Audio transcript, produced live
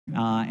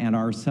And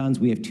our sons,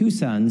 we have two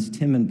sons,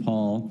 Tim and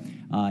Paul,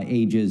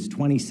 ages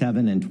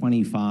 27 and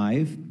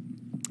 25.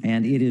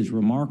 And it is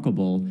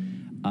remarkable,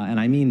 and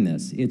I mean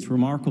this, it's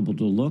remarkable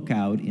to look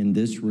out in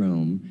this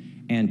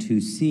room and to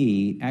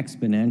see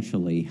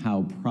exponentially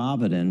how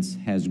Providence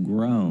has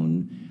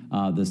grown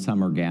the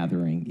summer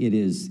gathering.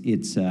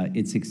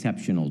 It's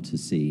exceptional to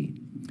see.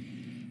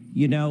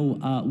 You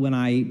know, when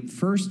I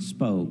first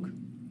spoke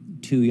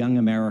to Young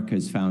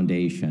America's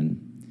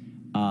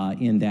Foundation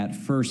in that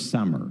first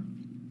summer,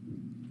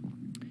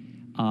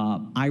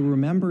 I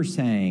remember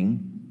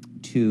saying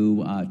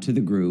to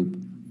the group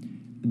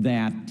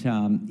that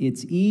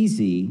it's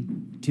easy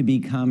to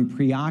become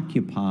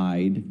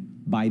preoccupied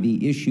by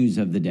the issues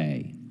of the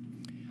day.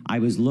 I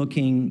was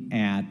looking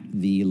at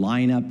the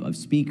lineup of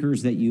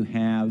speakers that you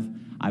have.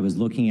 I was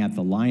looking at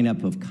the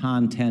lineup of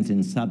content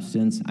and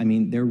substance. I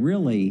mean, they're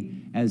really,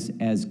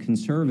 as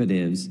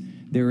conservatives,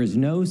 there is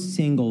no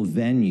single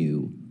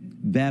venue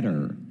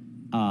better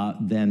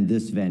than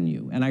this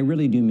venue, and I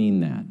really do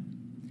mean that.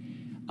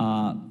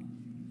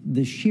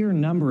 The sheer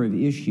number of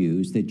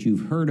issues that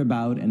you've heard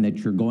about and that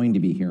you're going to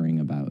be hearing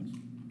about,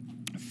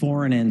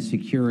 foreign and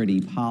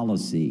security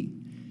policy,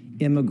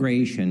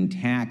 immigration,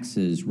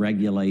 taxes,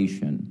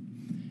 regulation,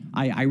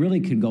 I really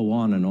could go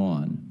on and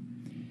on.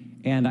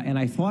 And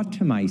I thought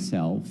to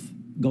myself,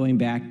 going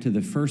back to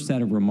the first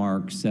set of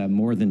remarks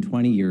more than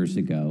 20 years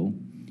ago,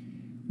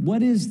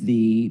 what is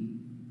the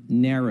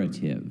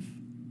narrative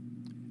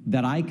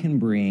that I can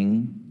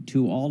bring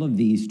to all of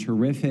these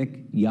terrific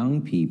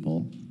young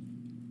people,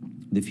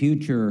 the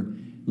future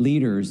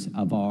leaders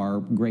of our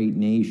great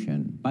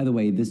nation? By the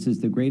way, this is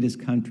the greatest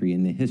country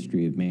in the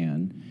history of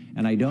man,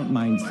 and I don't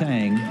mind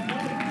saying,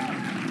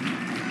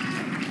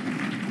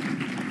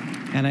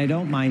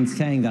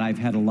 that I've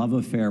had a love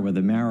affair with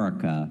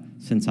America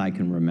since I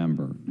can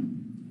remember.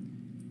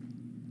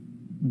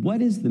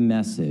 What is the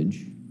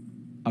message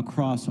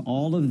across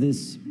all of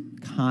this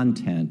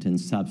content and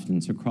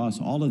substance,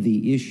 across all of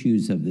the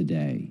issues of the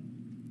day?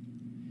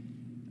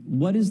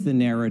 What is the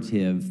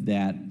narrative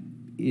that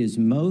is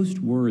most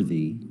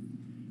worthy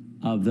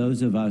of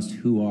those of us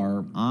who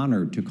are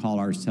honored to call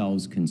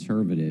ourselves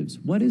conservatives?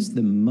 What is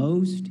the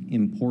most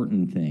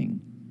important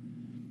thing?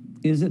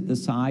 Is it the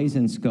size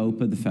and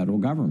scope of the federal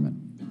government?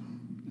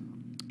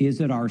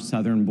 Is it our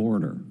southern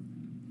border?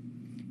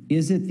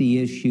 Is it the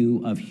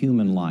issue of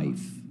human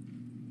life?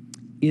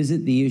 Is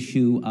it the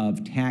issue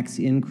of tax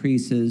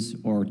increases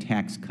or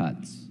tax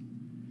cuts,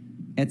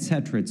 et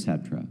cetera, et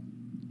cetera?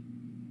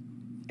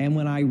 And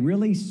when I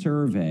really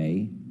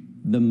survey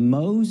the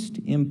most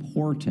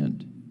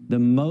important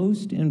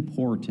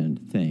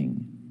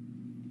thing,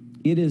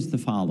 it is the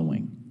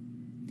following.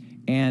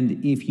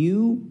 And if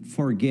you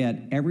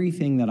forget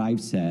everything that I've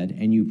said,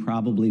 and you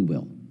probably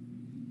will,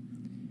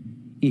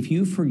 if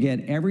you forget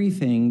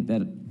everything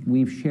that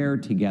we've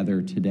shared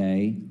together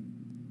today,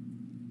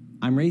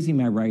 I'm raising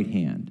my right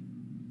hand.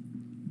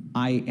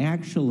 I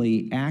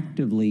actually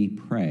actively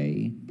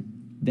pray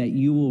that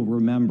you will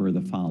remember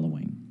the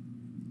following,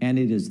 and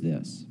it is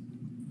this.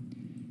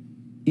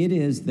 It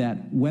is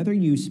that whether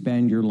you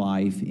spend your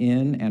life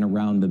in and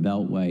around the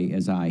Beltway,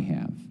 as I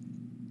have,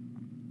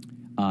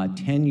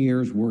 10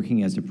 years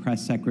working as a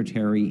press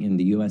secretary in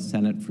the U.S.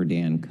 Senate for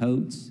Dan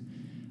Coates,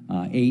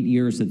 8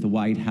 years at the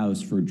White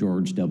House for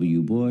George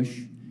W.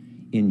 Bush,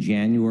 in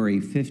January,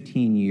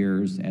 15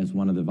 years as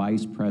one of the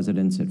vice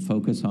presidents at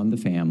Focus on the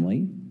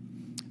Family,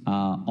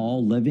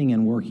 all living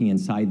and working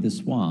inside the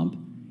swamp,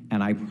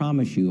 and I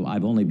promise you,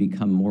 I've only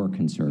become more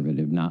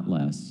conservative, not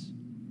less.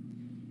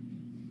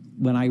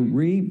 When I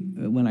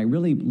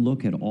really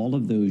look at all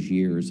of those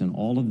years and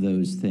all of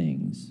those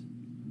things,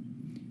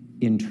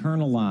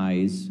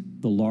 internalize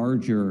the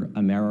larger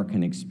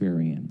American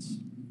experience,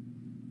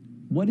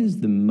 what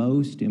is the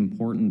most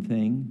important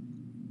thing?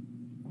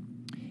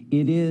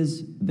 It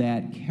is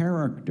that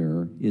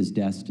character is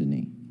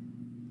destiny.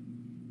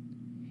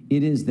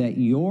 It is that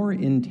your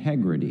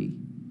integrity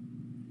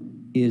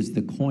is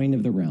the coin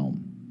of the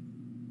realm.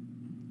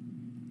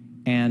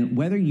 And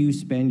whether you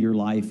spend your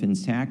life in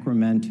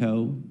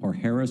Sacramento or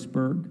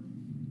Harrisburg,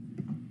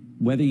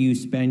 whether you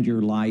spend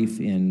your life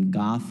in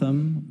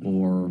Gotham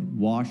or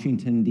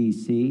Washington,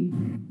 D.C.,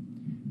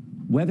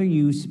 whether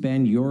you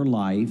spend your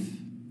life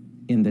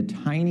in the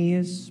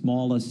tiniest,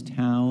 smallest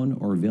town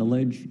or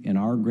village in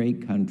our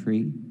great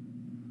country,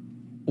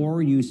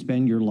 or you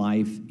spend your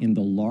life in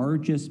the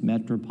largest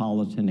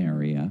metropolitan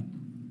area,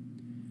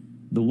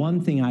 the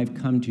one thing I've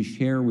come to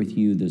share with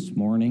you this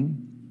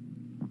morning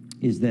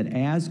is that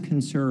as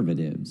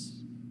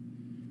conservatives,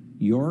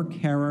 your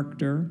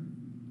character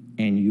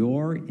and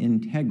your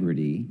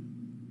integrity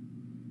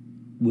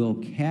will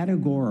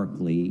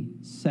categorically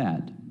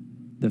set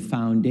the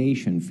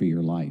foundation for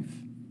your life.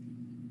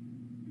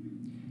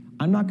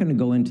 I'm not going to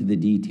go into the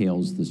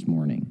details this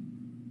morning,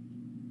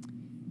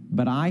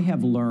 but I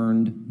have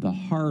learned the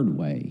hard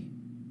way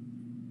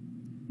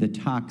the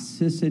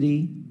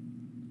toxicity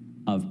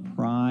of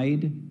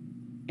pride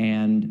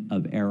and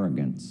of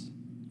arrogance.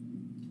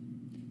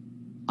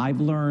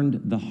 I've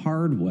learned the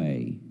hard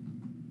way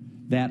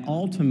that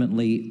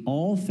ultimately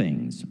all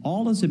things,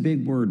 all is a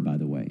big word, by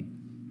the way.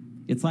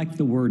 It's like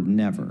the word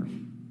never,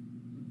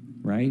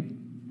 right?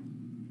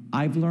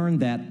 I've learned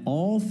that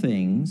all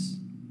things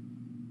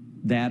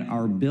that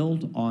are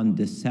built on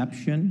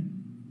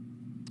deception,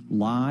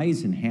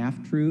 lies, and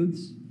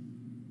half-truths,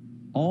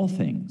 all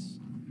things,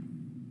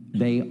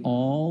 they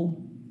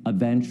all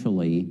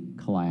eventually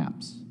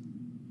collapse,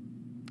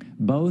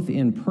 both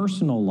in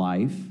personal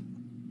life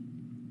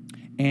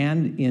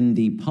and in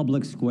the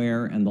public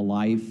square and the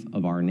life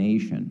of our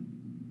nation.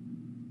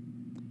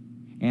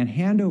 And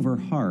hand over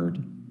heart,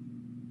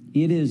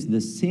 it is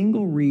the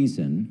single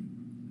reason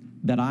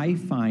that I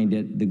find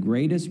it the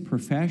greatest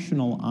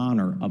professional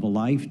honor of a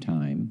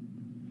lifetime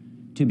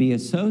to be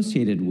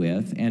associated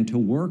with and to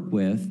work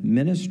with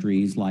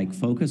ministries like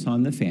Focus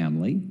on the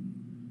Family,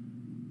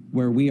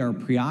 where we are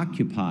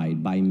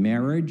preoccupied by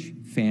marriage,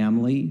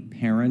 family,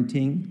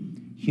 parenting,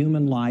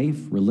 human life,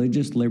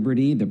 religious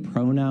liberty, the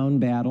pronoun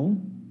battle,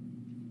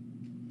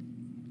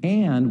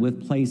 and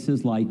with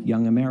places like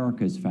Young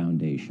America's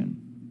Foundation.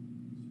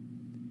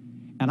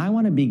 And I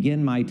want to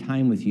begin my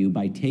time with you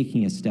by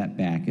taking a step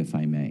back, if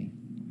I may.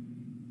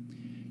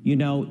 You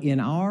know,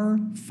 in our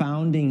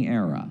founding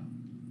era,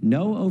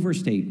 no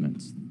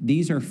overstatements,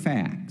 these are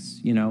facts.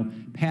 You know,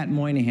 Pat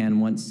Moynihan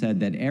once said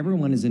that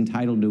everyone is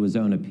entitled to his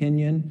own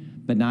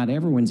opinion, but not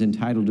everyone's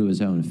entitled to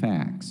his own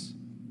facts.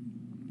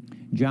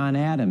 John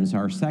Adams,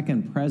 our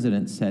second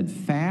president, said,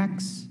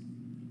 "Facts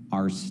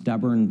are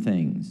stubborn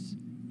things."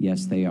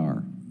 Yes, they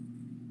are.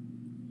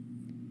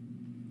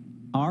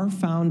 Our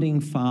founding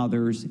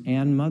fathers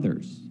and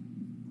mothers,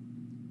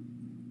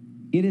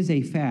 it is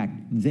a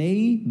fact,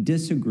 they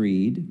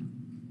disagreed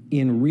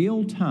in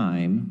real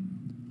time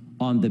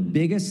on the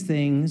biggest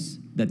things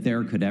that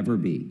there could ever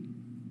be.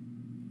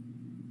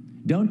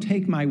 Don't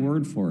take my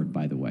word for it,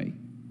 by the way.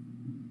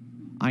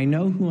 I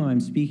know who I'm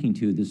speaking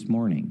to this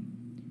morning.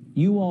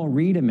 You all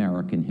read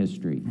American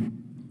history.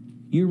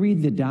 You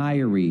read the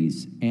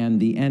diaries and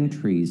the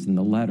entries and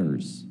the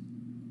letters.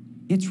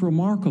 It's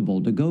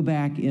remarkable to go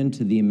back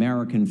into the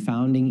American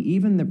founding,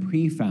 even the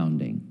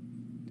pre-founding,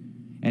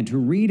 and to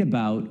read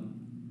about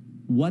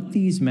what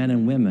these men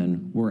and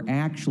women were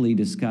actually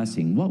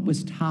discussing, what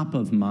was top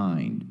of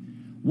mind,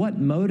 what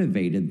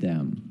motivated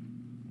them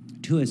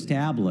to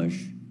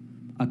establish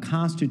a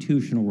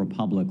constitutional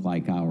republic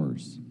like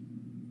ours.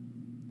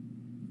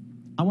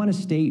 I want to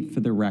state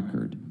for the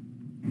record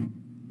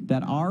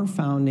that our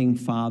founding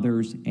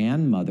fathers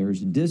and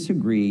mothers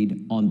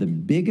disagreed on the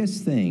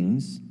biggest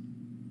things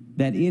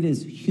that it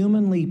is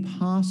humanly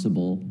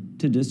possible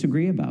to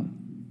disagree about.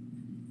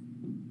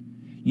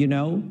 You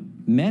know,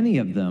 many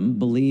of them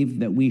believed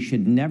that we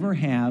should never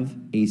have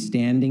a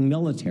standing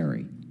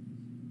military,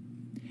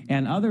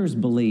 and others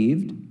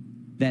believed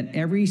that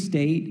every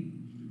state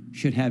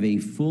should have a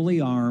fully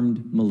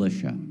armed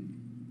militia.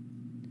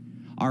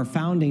 Our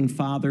founding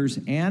fathers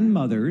and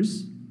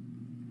mothers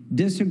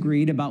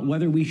disagreed about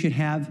whether we should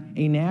have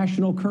a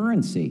national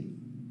currency.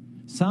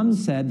 Some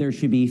said there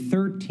should be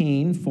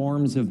 13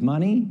 forms of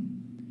money,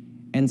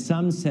 and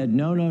some said,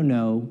 no, no,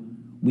 no,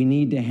 we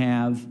need to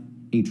have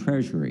a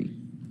treasury,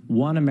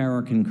 one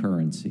American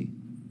currency.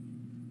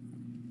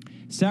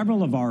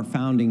 Several of our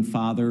founding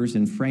fathers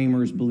and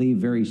framers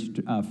believed very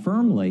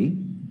firmly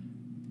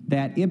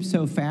that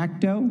ipso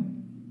facto,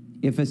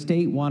 if a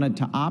state wanted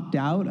to opt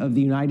out of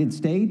the United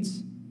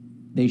States,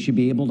 they should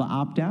be able to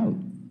opt out,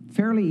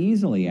 fairly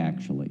easily,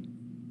 actually.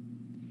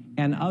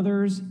 And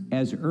others,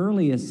 as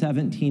early as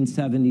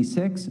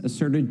 1776,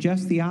 asserted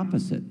just the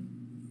opposite,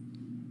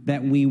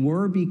 that we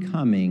were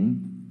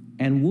becoming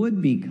and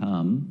would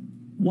become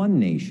one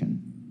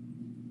nation.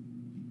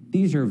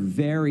 These are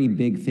very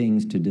big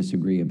things to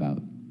disagree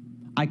about.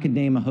 I could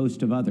name a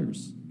host of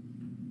others.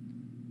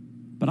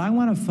 But I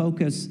want to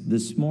focus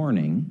this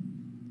morning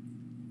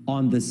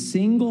on the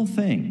single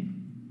thing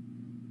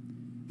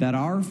that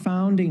our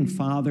founding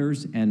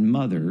fathers and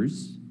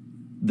mothers,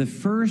 the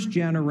first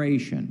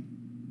generation,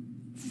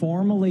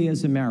 formally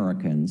as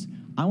Americans,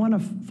 I want to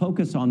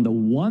focus on the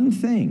one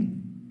thing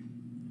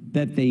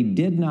that they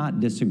did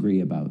not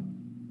disagree about.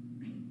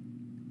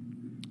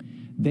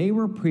 They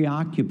were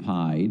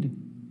preoccupied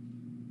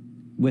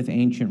with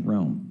ancient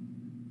Rome.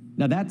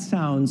 Now that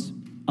sounds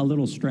a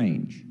little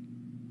strange,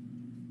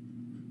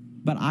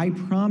 but I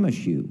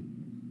promise you,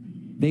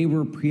 they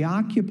were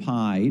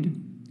preoccupied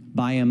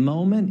by a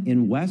moment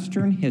in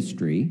Western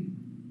history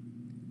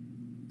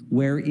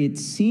where it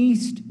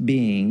ceased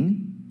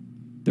being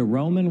the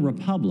Roman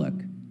Republic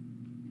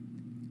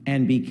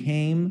and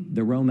became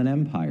the Roman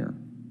Empire.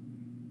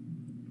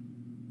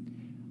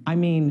 I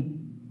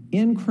mean,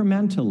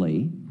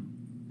 incrementally,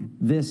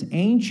 this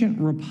ancient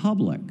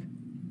republic,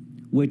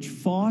 which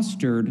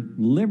fostered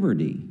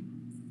liberty,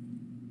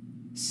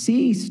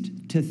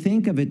 ceased to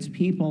think of its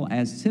people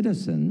as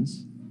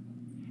citizens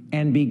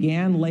and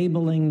began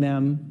labeling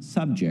them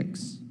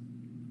subjects.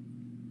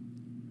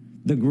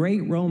 The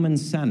great Roman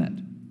Senate,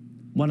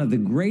 one of the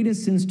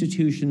greatest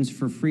institutions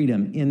for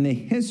freedom in the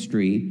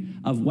history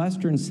of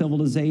Western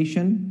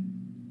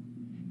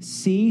civilization,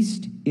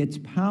 ceased its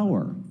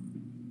power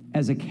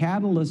as a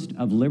catalyst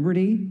of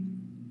liberty,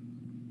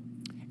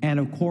 and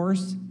of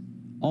course,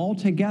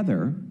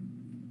 altogether,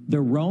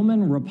 the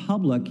Roman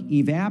Republic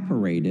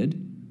evaporated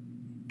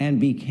and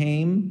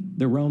became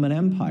the Roman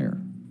Empire.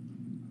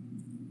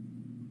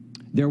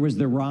 There was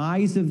the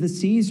rise of the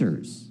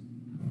Caesars,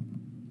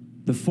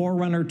 the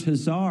forerunner to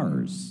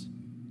czars.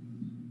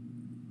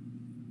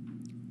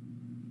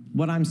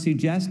 What I'm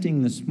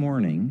suggesting this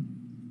morning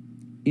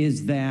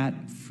is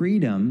that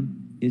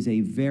freedom is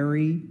a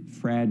very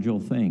fragile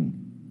thing.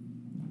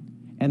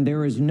 And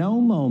there is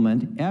no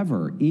moment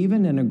ever,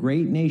 even in a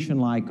great nation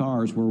like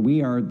ours, where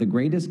we are the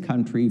greatest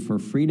country for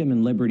freedom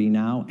and liberty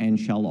now and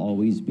shall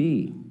always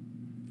be.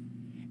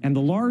 And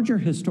the larger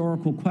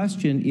historical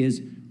question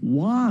is,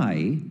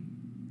 why?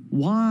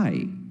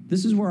 Why?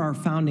 This is where our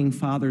founding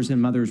fathers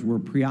and mothers were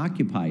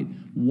preoccupied.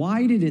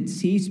 Why did it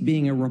cease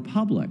being a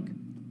republic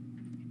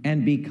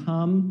and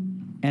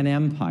become an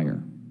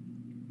empire?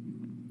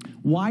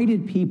 Why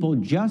did people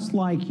just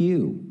like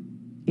you,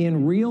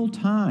 in real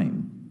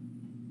time,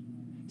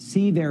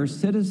 see their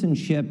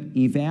citizenship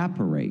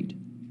evaporate?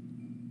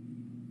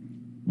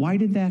 Why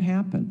did that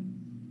happen?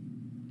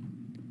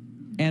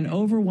 And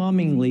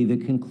overwhelmingly, the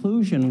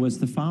conclusion was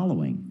the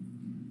following: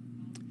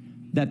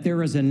 that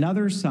there is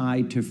another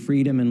side to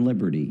freedom and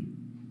liberty,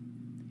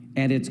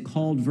 and it's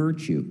called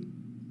virtue.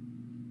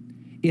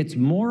 It's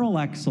moral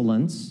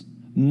excellence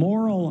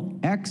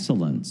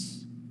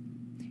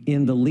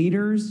in the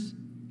leaders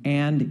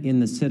and in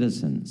the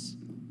citizens.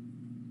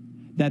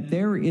 That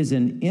there is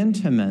an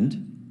intimate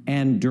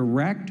and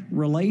direct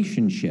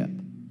relationship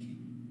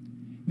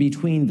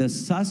between the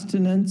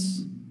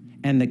sustenance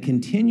and the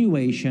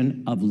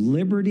continuation of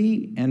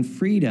liberty and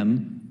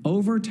freedom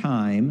over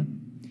time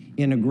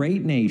in a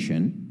great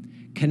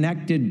nation,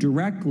 connected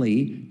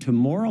directly to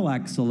moral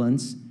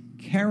excellence,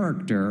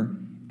 character,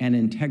 and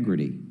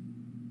integrity.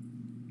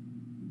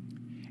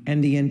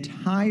 And the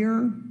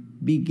entire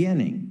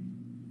beginning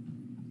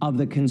of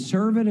the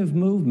conservative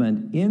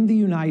movement in the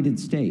United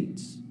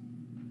States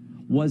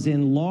was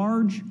in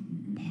large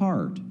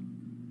part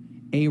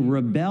a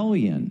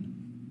rebellion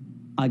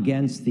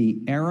against the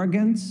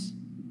arrogance,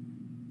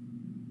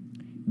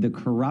 the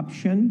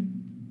corruption,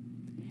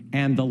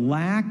 and the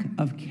lack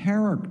of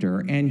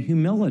character and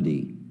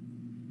humility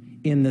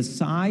in the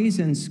size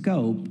and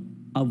scope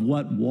of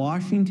what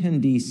Washington,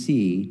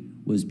 D.C.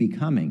 was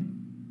becoming.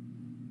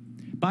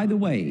 By the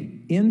way,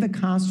 in the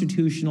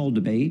constitutional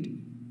debate,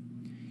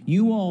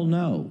 you all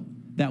know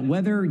that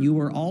whether you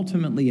were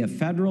ultimately a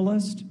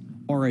Federalist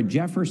or a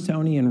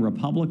Jeffersonian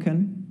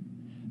Republican,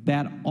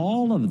 that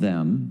all of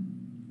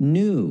them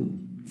knew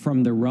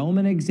from the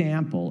Roman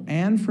example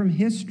and from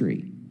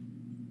history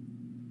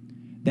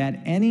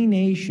that any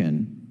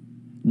nation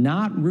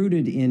not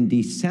rooted in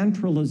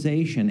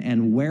decentralization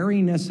and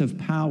wariness of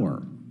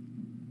power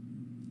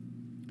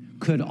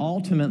could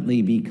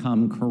ultimately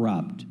become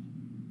corrupt.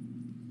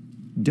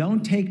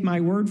 Don't take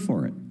my word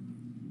for it.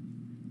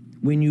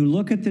 When you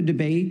look at the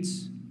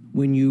debates,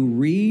 when you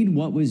read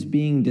what was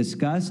being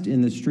discussed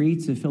in the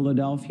streets of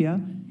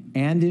Philadelphia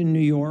and in New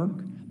York,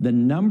 the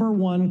number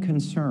one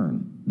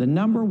concern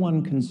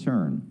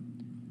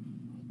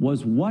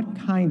was what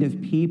kind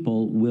of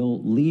people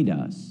will lead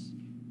us.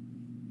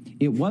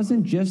 It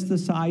wasn't just the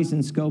size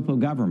and scope of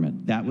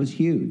government. That was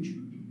huge.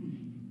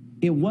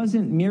 It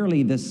wasn't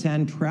merely the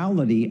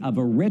centrality of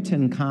a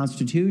written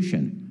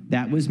constitution.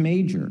 That was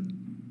major.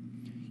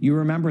 You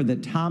remember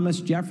that Thomas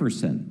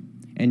Jefferson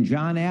and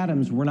John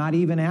Adams were not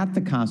even at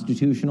the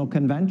Constitutional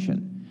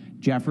Convention.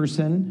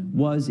 Jefferson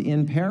was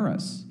in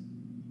Paris.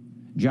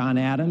 John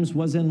Adams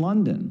was in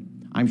London.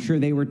 I'm sure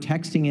they were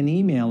texting and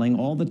emailing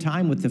all the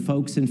time with the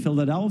folks in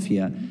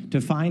Philadelphia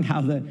to find how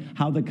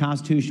the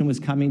Constitution was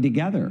coming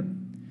together.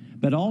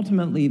 But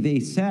ultimately, they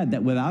said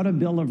that without a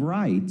Bill of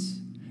Rights,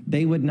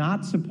 they would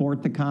not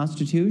support the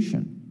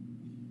Constitution.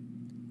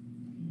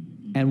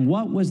 And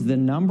what was the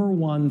number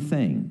one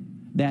thing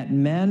that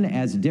men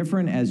as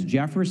different as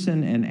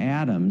Jefferson and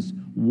Adams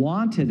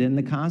wanted in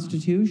the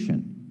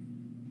Constitution?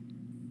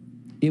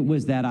 It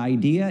was that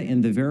idea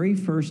in the very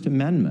First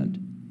Amendment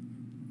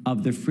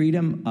of the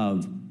freedom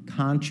of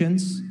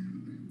conscience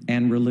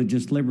and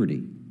religious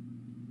liberty.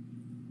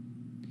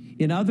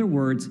 In other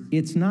words,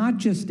 it's not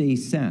just a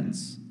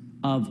sense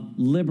of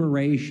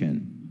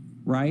liberation,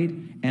 right,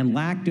 and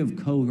lack of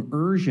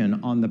coercion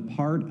on the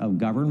part of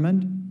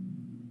government.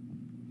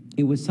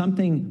 It was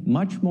something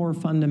much more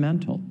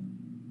fundamental,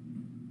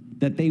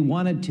 that they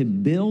wanted to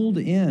build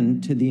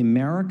into the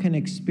American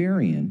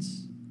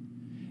experience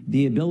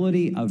the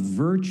ability of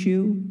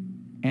virtue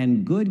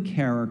and good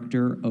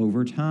character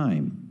over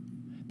time.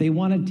 They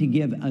wanted to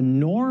give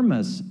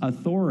enormous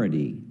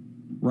authority,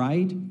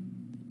 right,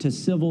 to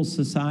civil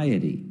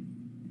society,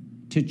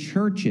 to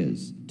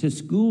churches, to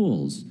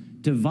schools,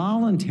 to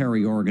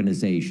voluntary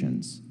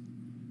organizations.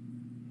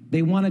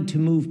 They wanted to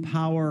move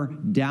power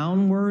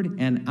downward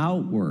and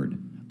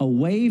outward,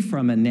 away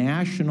from a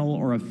national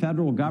or a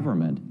federal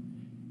government,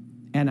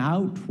 and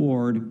out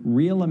toward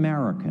real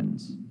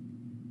Americans.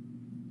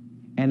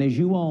 And as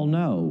you all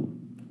know,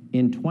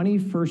 in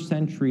 21st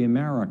century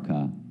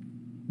America,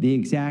 the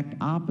exact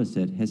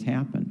opposite has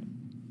happened.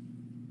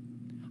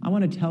 I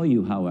want to tell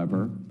you,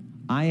 however,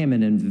 I am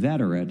an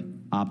inveterate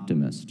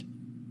optimist.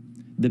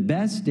 The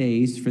best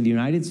days for the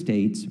United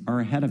States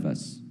are ahead of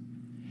us.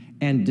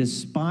 And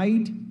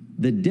despite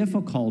the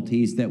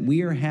difficulties that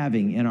we are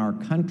having in our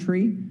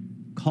country,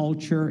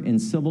 culture, and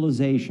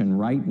civilization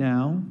right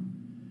now,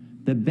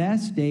 the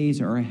best days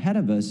are ahead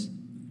of us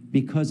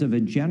because of a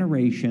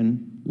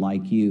generation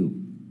like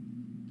you.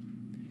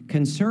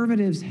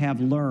 Conservatives have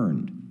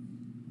learned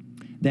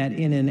that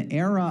in an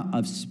era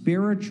of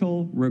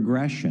spiritual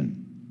regression,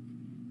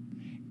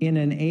 in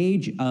an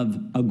age of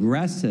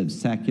aggressive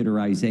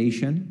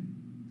secularization,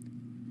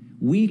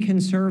 we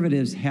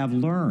conservatives have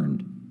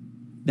learned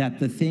that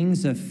the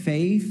things of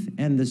faith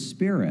and the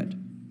Spirit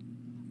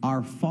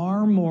are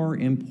far more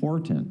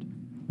important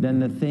than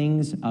the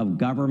things of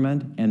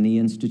government and the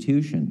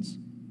institutions.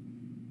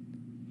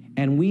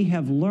 And we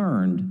have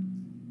learned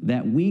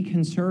that we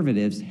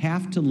conservatives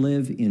have to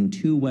live in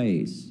two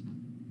ways.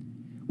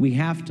 We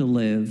have to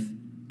live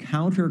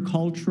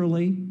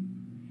counterculturally,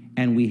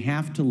 and we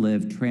have to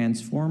live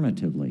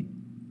transformatively.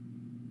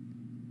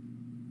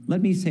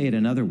 Let me say it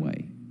another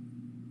way.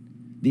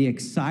 The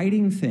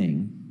exciting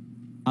thing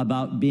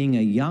about being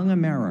a young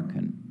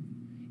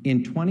American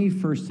in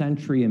 21st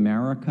century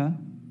America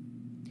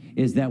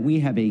is that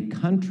we have a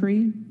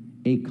country,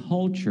 a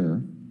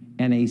culture,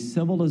 and a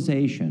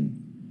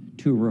civilization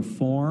to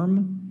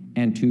reform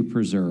and to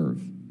preserve.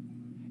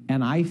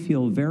 And I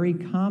feel very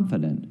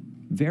confident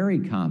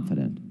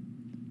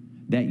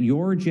that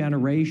your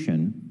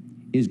generation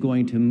is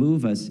going to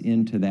move us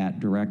into that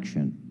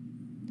direction.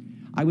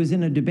 I was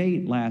in a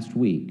debate last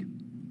week,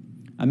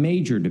 a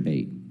major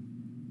debate,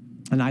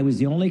 and I was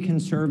the only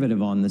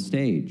conservative on the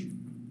stage.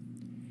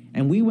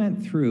 And we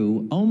went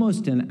through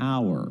almost an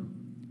hour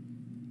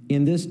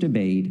in this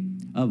debate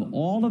of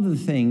all of the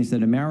things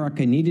that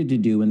America needed to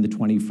do in the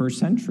 21st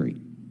century,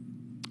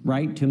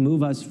 right, to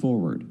move us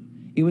forward.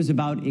 It was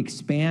about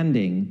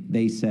expanding,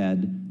 they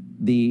said,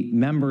 the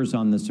members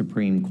on the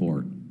Supreme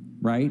Court,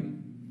 right?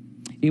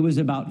 It was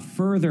about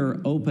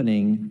further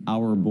opening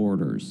our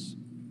borders.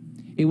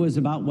 It was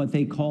about what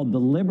they called the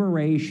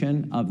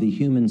liberation of the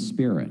human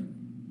spirit.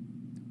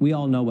 We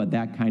all know what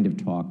that kind of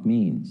talk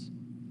means.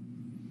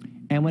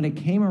 And when it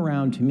came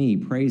around to me,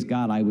 praise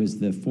God, I was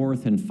the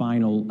fourth and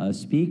final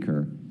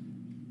speaker,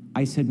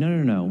 I said,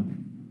 no.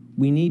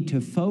 We need to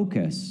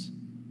focus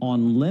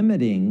on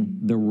limiting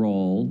the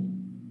role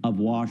of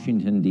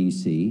Washington,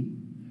 D.C.,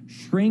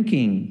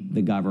 shrinking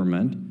the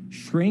government,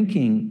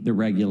 shrinking the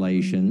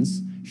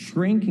regulations,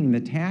 shrinking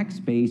the tax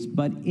base,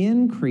 but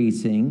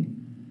increasing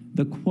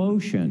the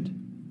quotient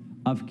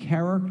of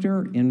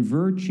character and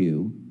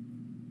virtue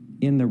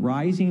in the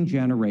rising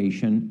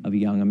generation of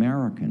young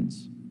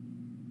Americans.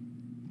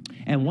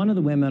 And one of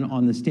the women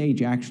on the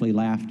stage actually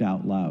laughed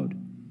out loud.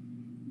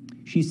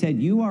 She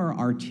said, "You are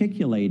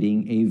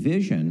articulating a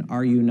vision,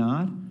 are you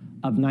not,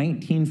 of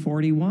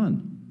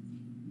 1941?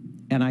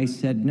 And I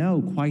said,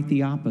 no, quite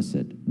the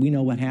opposite. We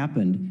know what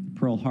happened at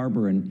Pearl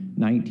Harbor in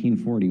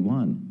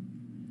 1941.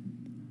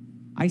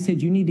 I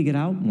said, you need to get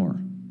out more.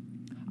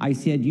 I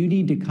said, you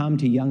need to come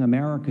to Young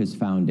America's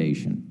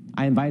Foundation.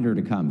 I invited her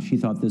to come. She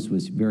thought this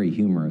was very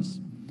humorous.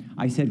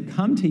 I said,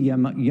 come to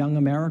Young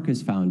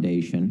America's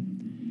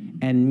Foundation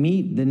and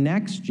meet the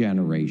next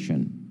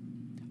generation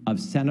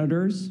of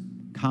senators,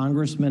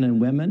 congressmen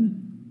and women,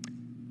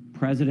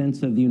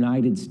 presidents of the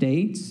United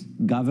States,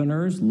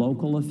 governors,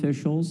 local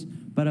officials,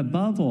 but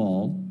above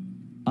all,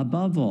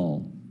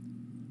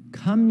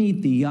 come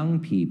meet the young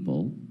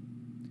people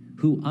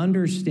who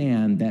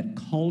understand that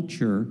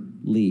culture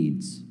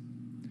leads.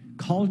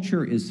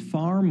 Culture is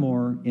far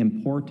more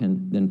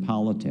important than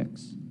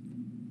politics.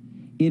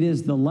 It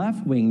is the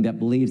left wing that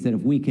believes that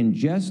if we can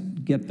just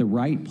get the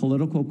right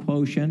political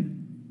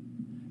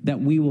quotient, that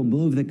we will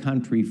move the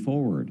country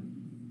forward.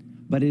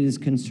 But it is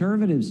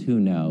conservatives who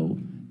know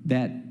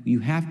that you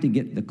have to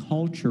get the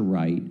culture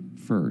right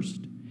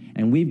first.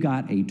 And we've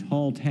got a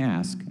tall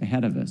task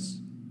ahead of us.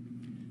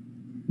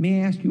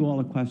 May I ask you all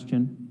a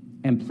question?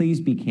 And please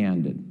be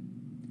candid.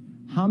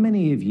 How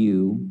many of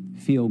you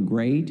feel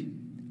great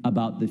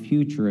about the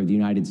future of the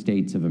United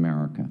States of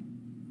America?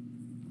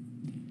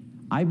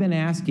 I've been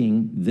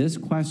asking this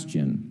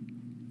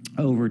question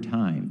over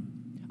time,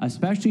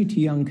 especially to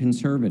young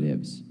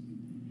conservatives.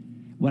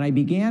 When I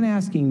began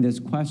asking this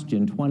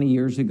question 20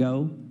 years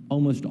ago,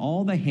 almost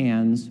all the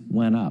hands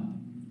went up.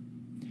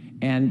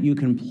 And you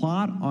can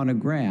plot on a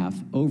graph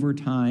over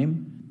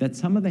time that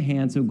some of the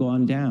hands have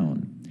gone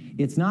down.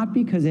 It's not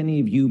because any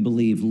of you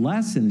believe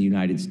less in the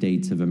United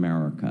States of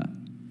America,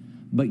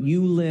 but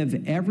you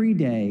live every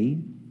day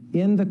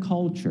in the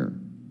culture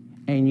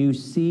and you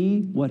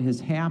see what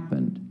has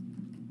happened.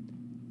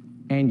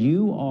 And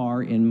you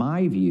are, in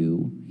my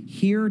view,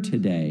 here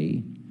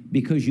today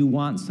because you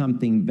want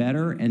something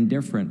better and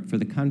different for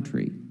the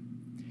country.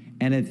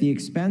 And at the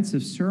expense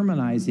of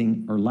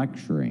sermonizing or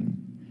lecturing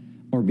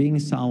or being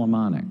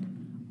Solomonic,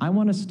 I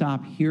want to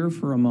stop here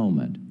for a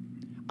moment.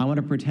 I want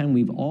to pretend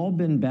we've all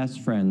been best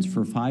friends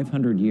for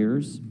 500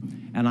 years,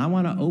 and I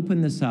want to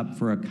open this up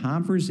for a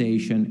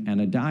conversation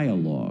and a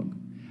dialogue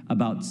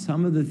about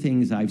some of the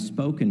things I've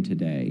spoken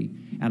today,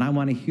 and I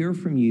want to hear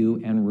from you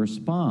and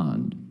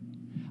respond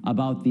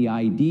about the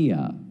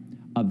idea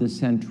of the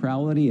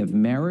centrality of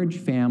marriage,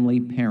 family,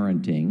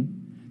 parenting,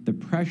 the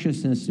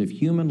preciousness of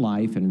human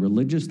life and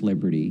religious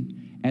liberty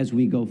as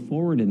we go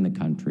forward in the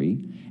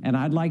country. And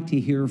I'd like to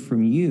hear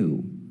from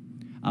you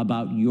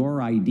about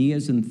your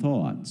ideas and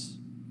thoughts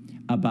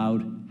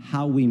about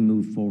how we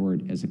move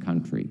forward as a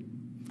country.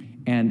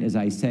 And as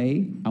I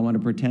say, I want to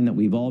pretend that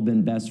we've all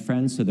been best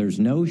friends, so there's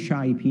no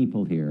shy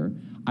people here.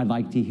 I'd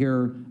like to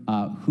hear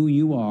who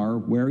you are,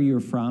 where you're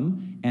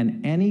from,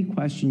 and any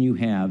question you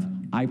have.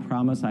 I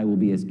promise I will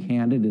be as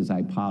candid as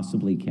I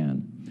possibly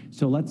can.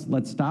 So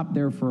let's stop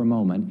there for a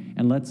moment,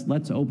 and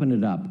let's open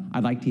it up.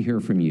 I'd like to hear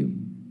from you.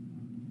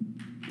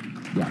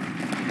 Yeah.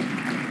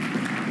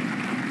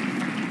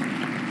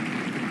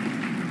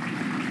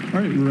 All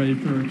right, we're ready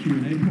for our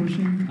Q&A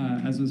portion.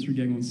 As Mr.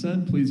 Gagnon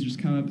said, please just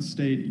come up,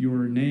 state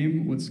your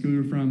name, what school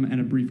you're from,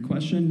 and a brief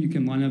question. You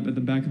can line up at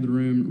the back of the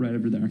room right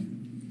over there.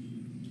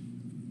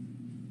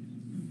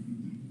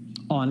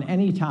 On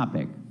any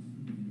topic.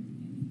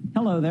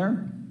 Hello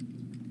there.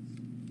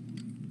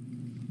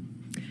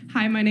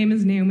 Hi, my name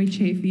is Naomi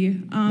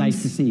Chafee.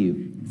 Nice to see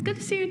you. It's good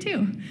to see you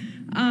too.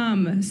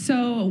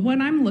 So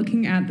when I'm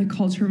looking at the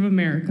culture of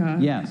America,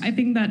 yes, I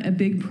think that a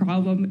big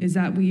problem is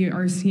that we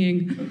are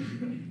seeing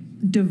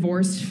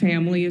divorced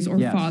families or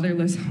yes,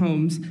 fatherless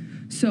homes.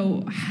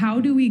 So how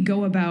do we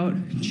go about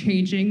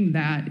changing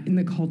that in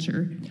the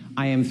culture?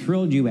 I am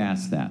thrilled you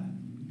asked that.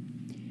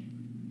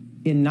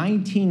 In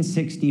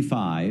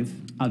 1965,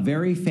 a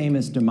very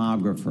famous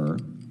demographer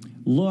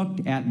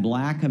looked at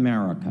Black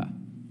America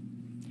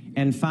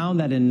and found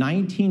that in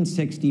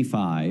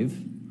 1965,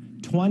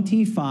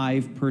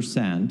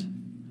 25%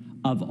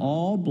 of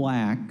all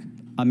Black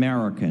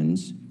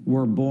Americans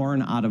were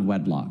born out of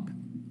wedlock.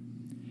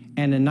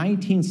 And in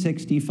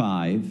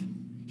 1965,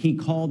 he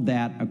called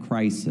that a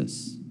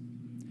crisis.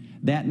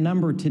 That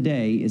number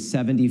today is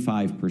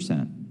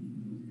 75%,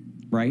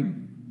 right?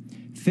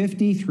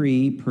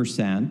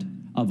 53%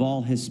 of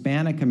all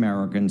Hispanic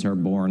Americans are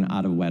born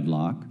out of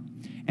wedlock.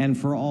 And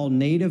for all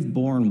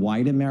native-born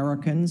white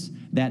Americans,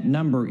 that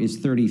number is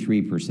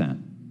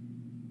 33%,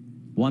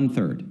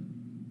 1/3.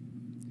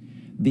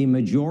 The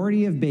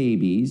majority of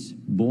babies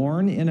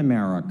born in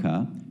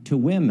America to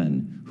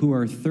women who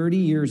are 30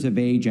 years of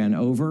age and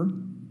over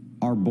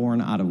are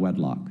born out of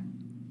wedlock.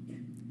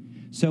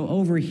 So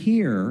over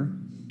here,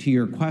 to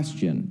your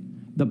question,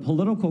 the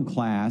political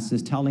class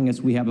is telling us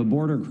we have a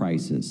border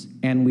crisis,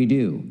 and we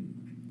do.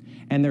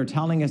 And they're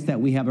telling us that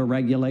we have a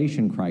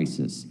regulation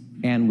crisis,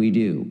 and we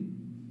do.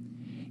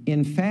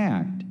 In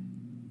fact,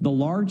 the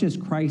largest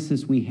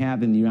crisis we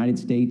have in the United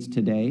States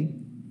today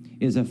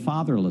is a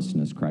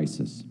fatherlessness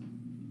crisis.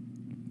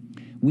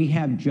 We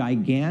have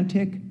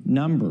gigantic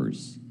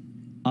numbers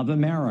of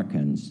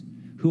Americans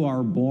who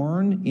are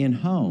born in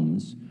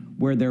homes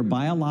where their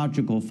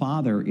biological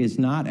father is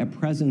not a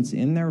presence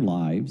in their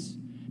lives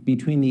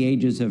between the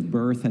ages of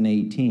birth and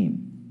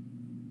 18.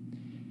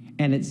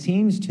 And it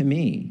seems to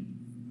me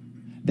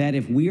that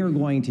if we are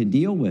going to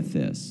deal with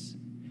this,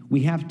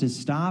 we have to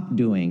stop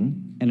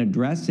doing and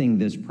addressing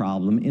this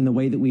problem in the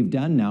way that we've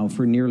done now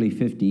for nearly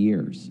 50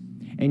 years.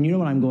 And you know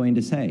what I'm going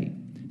to say?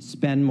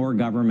 Spend more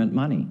government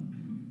money,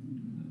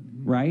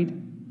 right?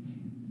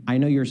 I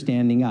know you're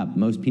standing up.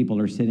 Most people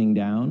are sitting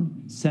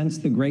down. Since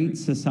the Great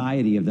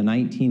Society of the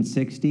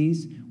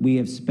 1960s, we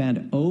have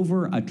spent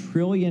over $1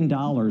 trillion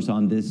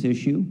on this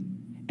issue,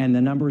 and the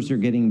numbers are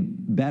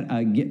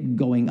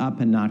going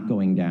up and not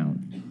going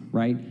down,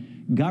 right?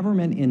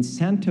 Government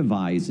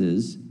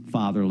incentivizes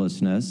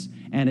fatherlessness,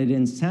 and it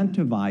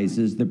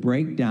incentivizes the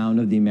breakdown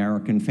of the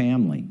American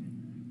family,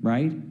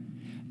 right?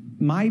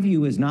 My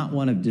view is not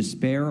one of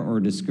despair or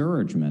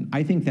discouragement.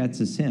 I think that's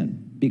a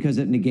sin, because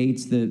it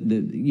negates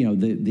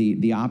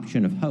the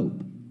option of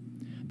hope.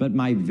 But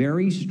my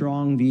very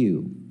strong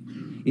view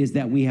is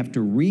that we have to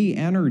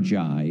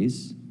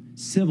re-energize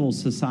civil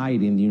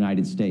society in the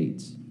United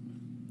States.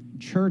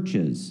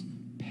 Churches,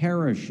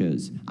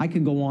 parishes, I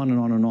could go on and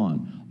on and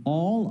on.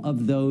 All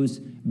of those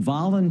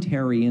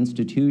voluntary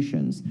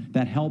institutions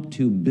that help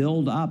to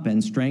build up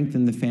and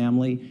strengthen the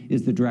family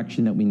is the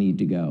direction that we need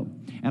to go.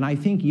 And I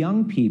think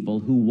young people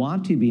who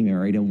want to be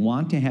married and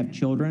want to have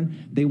children,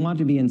 they want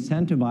to be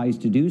incentivized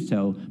to do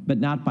so, but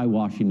not by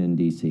Washington,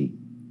 D.C.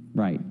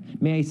 Right.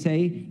 May I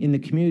say, in the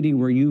community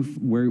where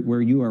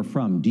you are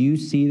from, do you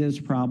see this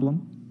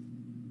problem?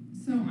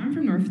 So I'm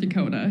from North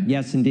Dakota.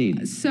 Yes,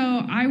 indeed.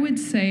 So I would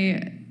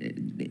say,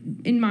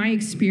 in my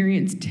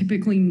experience,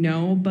 typically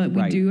no, but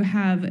we do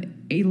have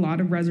a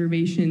lot of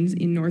reservations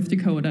in North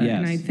Dakota, yes,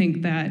 and I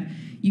think that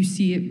you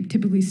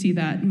typically see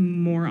that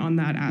more on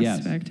that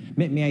aspect.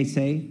 Yes. May I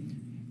say,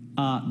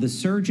 the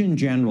Surgeon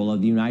General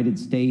of the United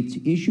States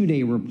issued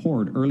a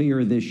report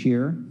earlier this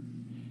year,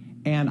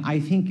 and I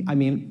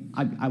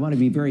want to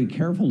be very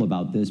careful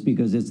about this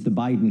because it's the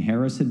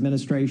Biden-Harris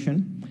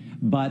administration,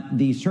 But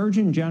the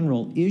Surgeon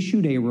General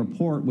issued a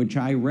report which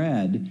I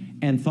read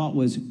and thought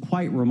was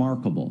quite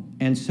remarkable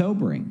and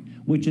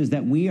sobering, which is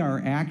that we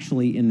are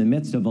actually in the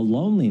midst of a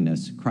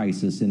loneliness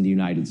crisis in the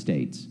United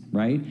States,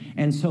 right?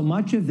 And so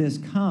much of this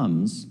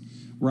comes,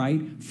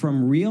 right,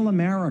 from real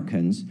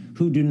Americans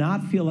who do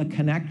not feel a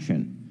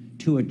connection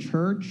to a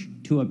church,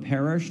 to a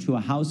parish, to a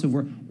house of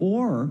work,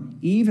 or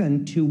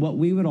even to what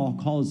we would all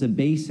call as a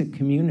basic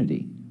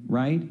community,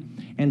 right?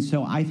 And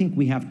so I think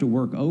we have to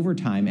work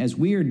overtime, as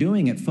we are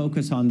doing at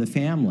Focus on the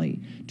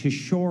Family, to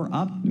shore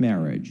up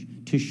marriage,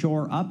 to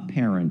shore up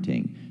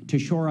parenting, to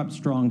shore up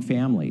strong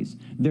families.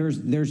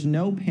 There's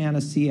no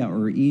panacea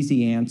or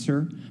easy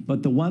answer,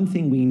 but the one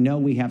thing we know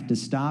we have to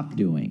stop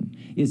doing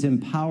is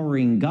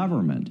empowering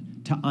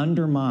government to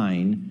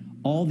undermine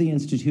all the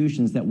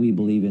institutions that we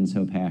believe in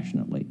so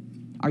passionately.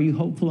 Are you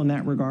hopeful in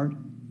that regard?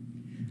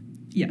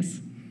 Yes.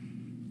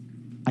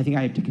 I think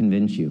I have to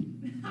convince you.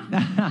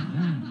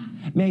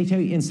 May I tell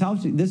you,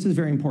 this is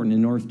very important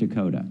in North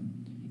Dakota.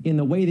 In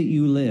the way that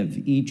you live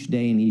each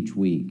day and each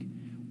week,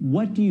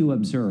 what do you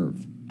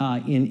observe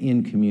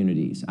in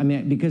communities? I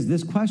mean, because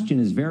this question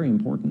is very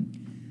important.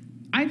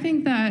 I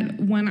think that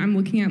when I'm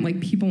looking at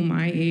like people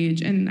my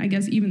age, and I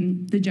guess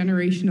even the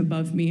generation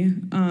above me,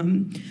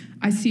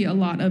 I see a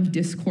lot of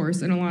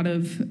discourse and a lot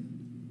of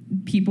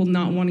people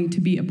not wanting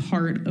to be a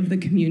part of the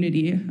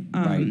community.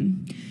 Right.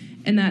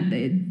 And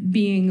that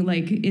being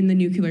like in the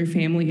nuclear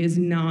family is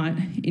not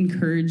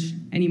encouraged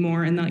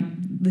anymore, and like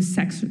the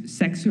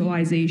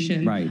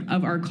sexualization right.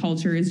 of our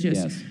culture is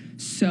just yes.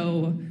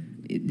 so.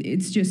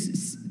 It's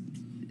just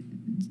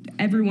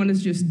everyone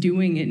is just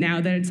doing it now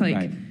that it's like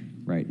right.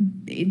 Right.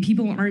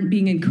 People aren't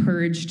being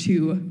encouraged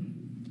to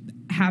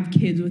have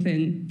kids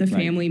within the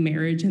family right.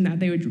 marriage, and that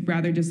they would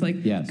rather just like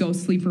yes. go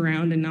sleep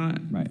around and not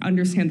right.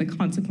 understand the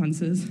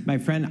consequences. My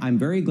friend, I'm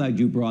very glad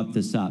you brought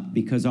this up,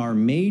 because our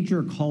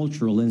major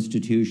cultural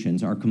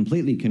institutions are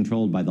completely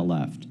controlled by the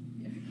left.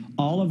 Yeah.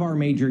 All of our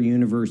major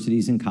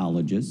universities and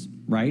colleges,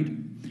 right?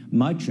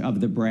 Much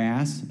of the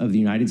brass of the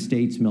United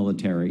States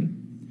military,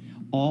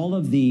 all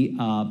of the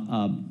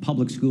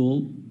public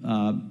school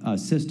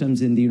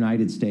systems in the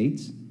United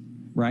States,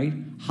 right?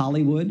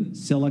 Hollywood,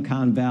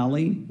 Silicon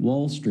Valley,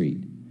 Wall Street.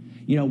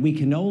 You know, we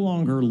can no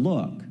longer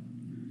look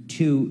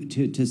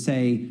to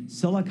say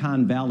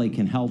Silicon Valley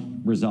can help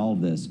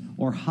resolve this,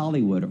 or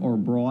Hollywood or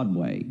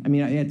Broadway. I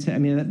mean,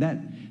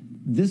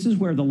 this is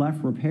where the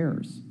left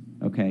repairs,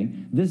 okay?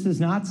 This is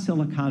not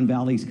Silicon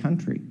Valley's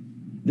country.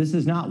 This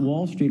is not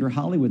Wall Street or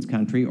Hollywood's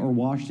country or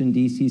Washington,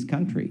 D.C.'s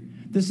country.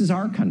 This is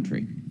our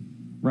country,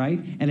 right?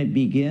 And it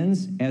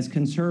begins as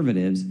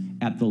conservatives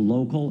at the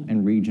local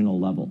and regional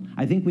level.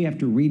 I think we have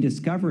to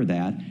rediscover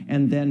that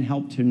and then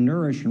help to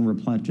nourish and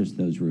replenish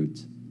those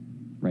roots.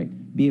 Right.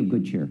 Be of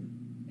good cheer.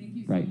 Thank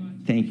you so right.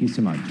 much. Thank you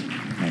so much.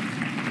 Right.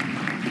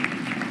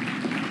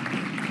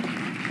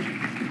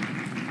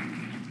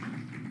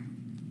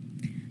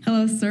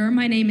 Hello, sir.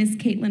 My name is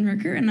Caitlin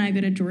Ricker, and I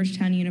go to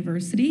Georgetown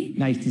University.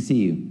 Nice to see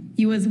you.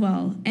 You as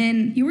well.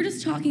 And you were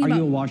just talking about...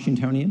 Are you a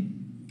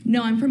Washingtonian?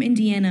 No, I'm from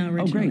Indiana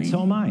originally. Oh, great.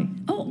 So am I.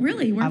 Oh,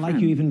 really? Where I like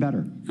you even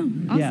better. Oh,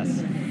 awesome.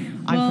 Yes.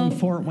 I'm from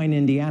Fort Wayne,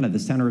 Indiana, the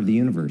center of the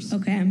universe.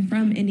 Okay, I'm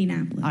from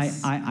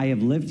Indianapolis. I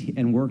have lived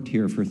and worked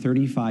here for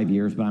 35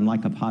 years, but I'm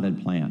like a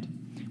potted plant,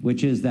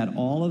 which is that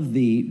all of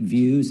the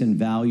views and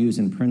values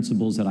and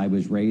principles that I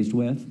was raised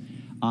with,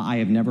 I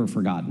have never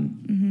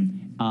forgotten.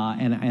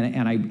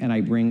 Mm-hmm. And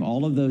I bring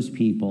all of those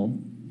people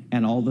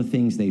and all the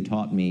things they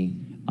taught me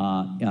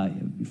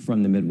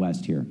from the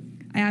Midwest here.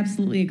 I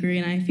absolutely agree,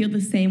 and I feel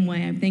the same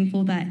way. I'm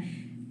thankful that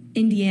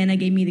Indiana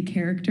gave me the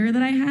character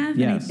that I have,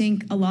 yes. and I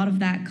think a lot of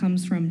that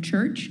comes from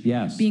church,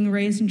 yes. being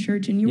raised in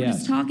church, and you were yes.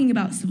 just talking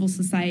about civil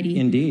society.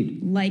 Indeed.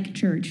 Like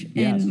church.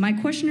 Yes. And my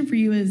question for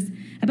you is,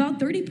 about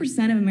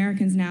 30% of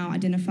Americans now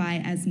identify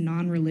as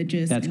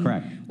non-religious. That's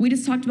correct. We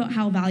just talked about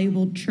how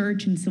valuable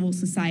church and civil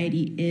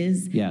society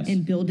is yes.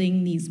 in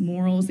building these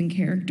morals and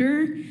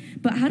character,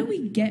 but how do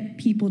we get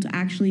people to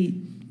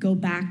actually go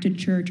back to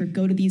church or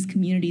go to these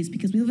communities?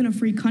 Because we live in a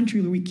free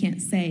country where we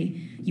can't say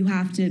you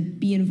have to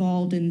be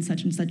involved in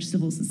such and such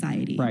civil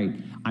society. Right.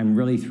 I'm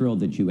really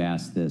thrilled that you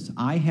asked this.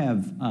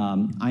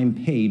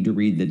 I'm paid to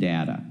read the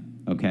data,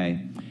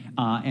 okay?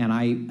 And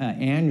I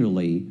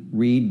annually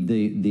read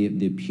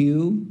the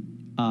Pew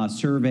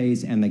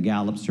surveys and the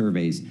Gallup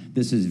surveys.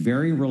 This is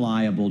very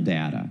reliable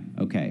data,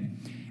 okay?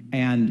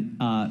 And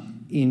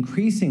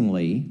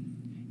increasingly,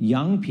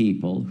 young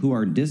people who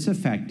are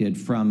disaffected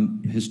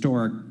from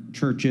historic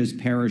churches,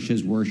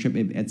 parishes, worship,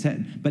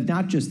 etc. But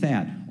not just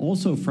that,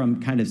 also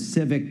from kind of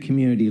civic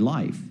community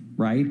life,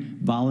 right?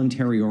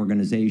 Voluntary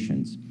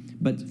organizations.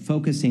 But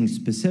focusing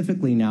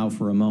specifically now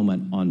for a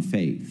moment on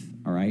faith,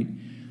 all right?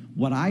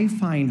 What I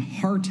find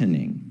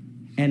heartening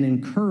and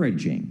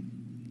encouraging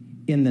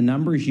in the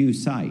numbers you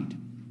cite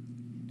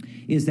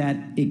is that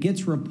it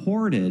gets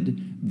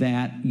reported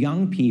that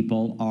young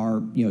people are,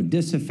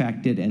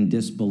 disaffected and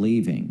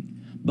disbelieving.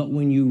 But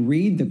when you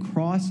read the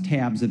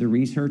crosstabs of the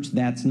research,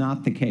 that's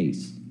not the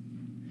case.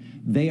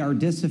 They are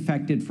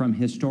disaffected from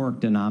historic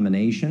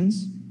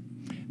denominations.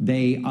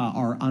 They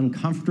are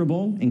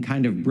uncomfortable in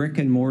kind of brick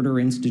and mortar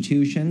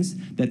institutions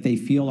that they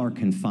feel are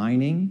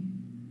confining.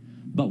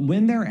 But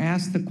when they're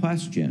asked the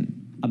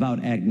question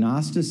about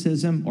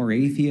agnosticism or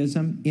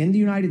atheism in the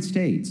United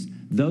States,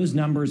 those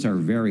numbers are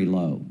very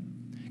low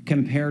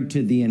compared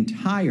to the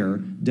entire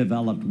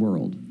developed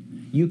world.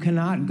 You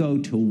cannot go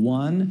to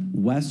one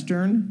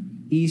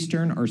Western,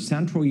 Eastern, or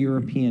Central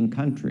European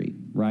country,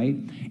 right,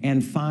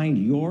 and find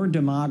your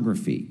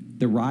demography,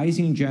 the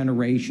rising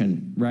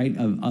generation, right,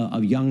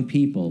 of young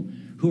people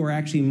who are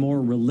actually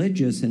more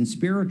religious and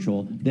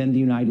spiritual than the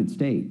United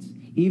States,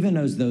 even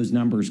as those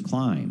numbers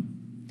climb.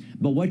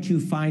 But what you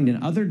find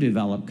in other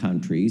developed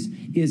countries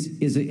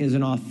is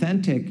an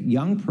authentic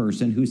young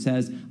person who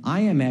says, I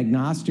am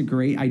agnostic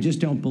or I just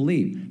don't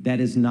believe. That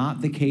is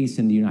not the case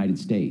in the United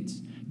States.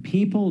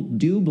 People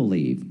do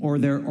believe, or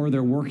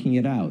they're working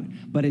it out,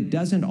 but it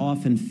doesn't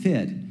often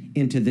fit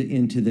into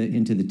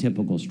the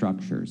typical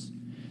structures.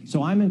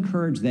 So I'm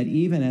encouraged that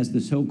even as the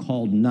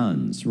so-called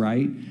nuns,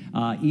 right,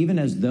 even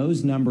as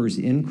those numbers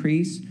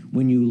increase,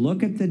 when you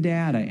look at the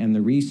data and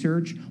the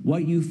research,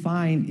 what you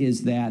find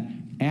is that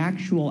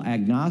actual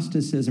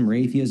agnosticism or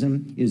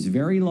atheism is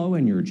very low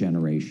in your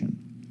generation.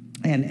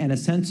 And a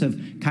sense of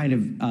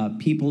kind of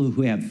people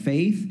who have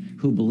faith,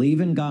 who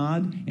believe in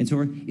God, and so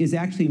forth, is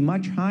actually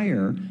much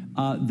higher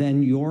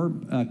than your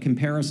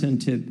comparison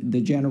to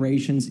the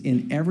generations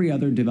in every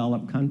other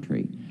developed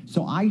country.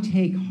 So I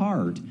take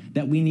heart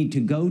that we need to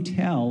go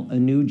tell a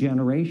new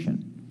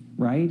generation,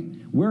 right?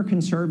 We're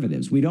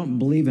conservatives. We don't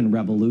believe in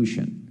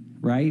revolution,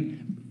 right?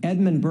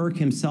 Edmund Burke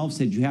himself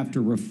said you have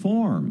to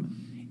reform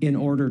in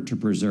order to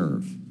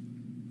preserve.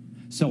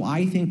 So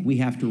I think we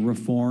have to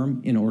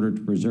reform in order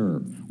to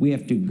preserve. We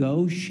have to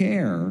go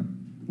share,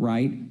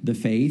 right, the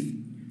faith.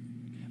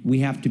 We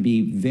have to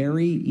be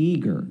very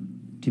eager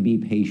to be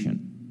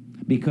patient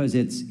because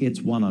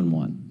it's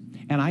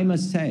one-on-one. And I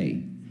must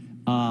say,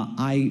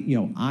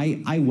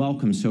 I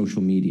welcome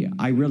social media.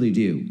 I really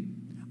do.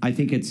 I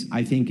think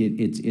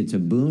it's a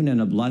boon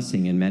and a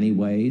blessing in many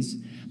ways,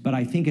 but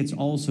I think it's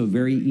also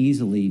very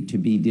easily to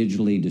be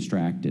digitally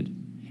distracted.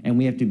 And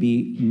we have to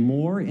be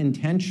more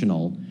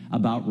intentional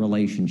about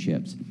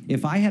relationships.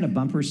 If I had a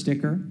bumper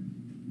sticker,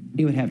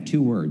 it would have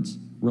two words: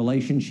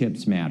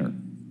 relationships matter.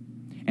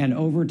 And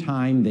over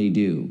time, they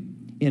do.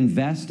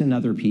 Invest in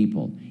other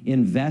people.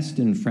 Invest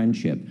in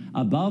friendship.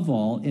 Above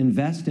all,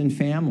 invest in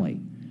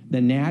family.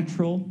 The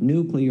natural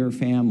nuclear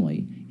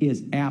family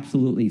is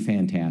absolutely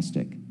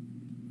fantastic.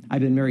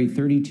 I've been married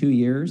 32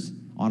 years,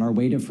 on our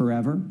way to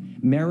forever.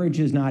 Marriage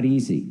is not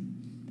easy.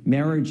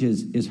 Marriage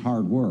is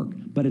hard work,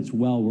 but it's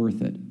well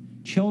worth it.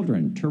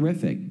 Children,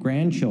 terrific.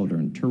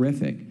 Grandchildren,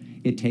 terrific.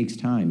 It takes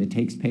time. It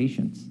takes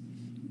patience.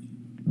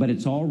 But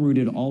it's all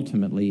rooted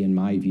ultimately, in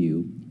my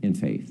view, in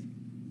faith.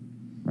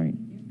 Right?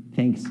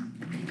 Thanks.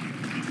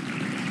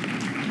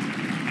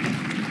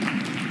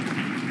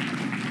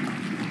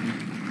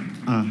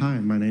 Hi,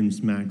 my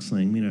name's Max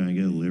Langman. I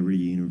go to Liberty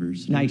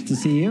University. Nice to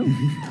see you.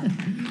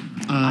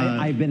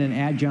 I've been an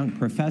adjunct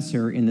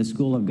professor in the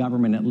School of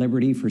Government at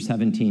Liberty for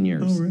 17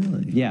 years. Oh,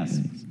 really? Yes.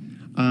 Nice.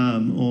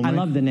 Well, I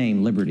love the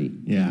name, Liberty.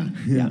 Yeah.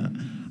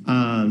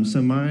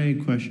 So my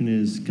question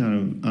is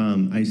kind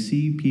of, I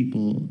see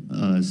people,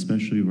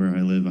 especially where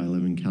I live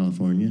in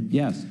California.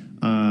 Yes.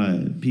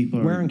 People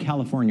are... Where in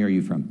California are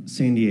you from?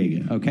 San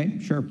Diego. Okay,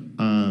 sure.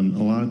 A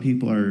lot of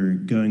people are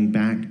going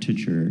back to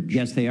church.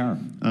 Yes, they are.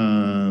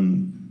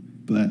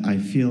 But I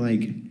feel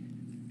like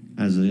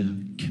as a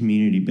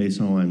community, based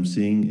on what I'm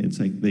seeing, it's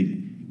like they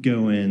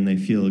go in, they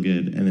feel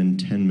good, and then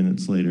 10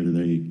 minutes later,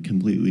 they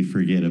completely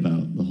forget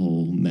about the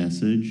whole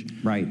message.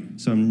 Right.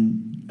 So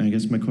I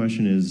guess my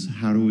question is,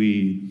 how do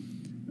we,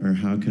 or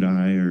how could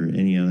I or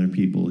any other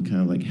people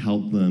kind of like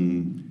help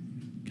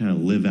them kind of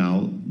live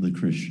out the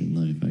Christian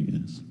life, I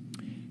guess?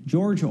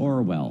 George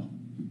Orwell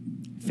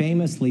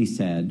famously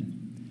said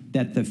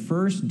that the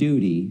first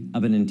duty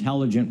of an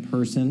intelligent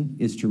person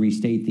is to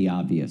restate the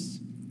obvious.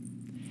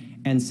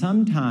 And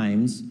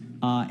sometimes,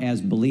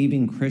 as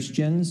believing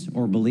Christians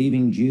or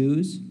believing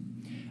Jews,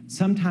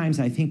 sometimes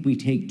I think we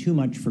take too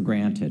much for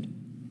granted.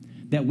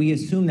 That we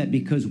assume that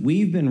because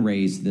we've been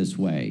raised this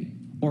way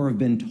or have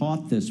been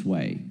taught this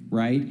way,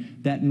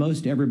 right, that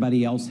most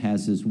everybody else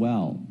has as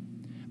well.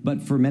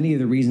 But for many of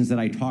the reasons that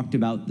I talked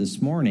about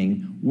this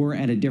morning, we're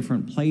at a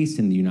different place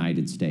in the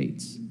United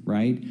States,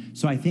 right?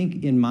 So I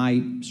think in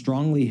my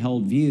strongly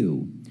held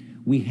view,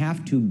 we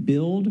have to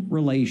build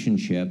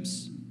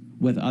relationships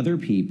with other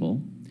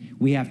people.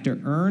 We have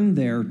to earn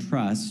their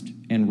trust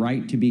and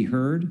right to be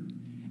heard.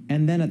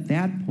 And then at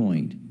that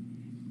point,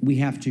 we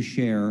have to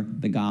share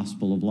the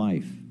gospel of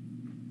life.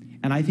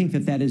 And I think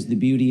that that is the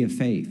beauty of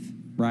faith,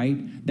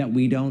 right? That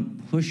we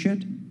don't push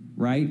it,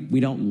 right?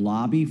 We don't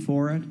lobby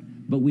for it,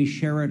 but we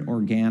share it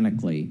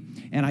organically.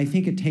 And I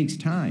think it takes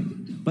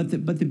time. But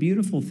the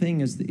beautiful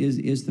thing is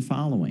the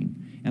following,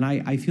 and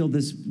I feel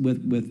this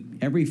with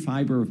every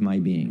fiber of my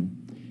being.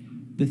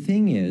 The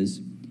thing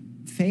is,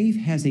 faith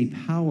has a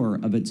power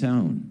of its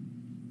own.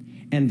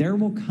 And there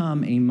will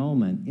come a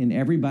moment in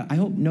everybody, I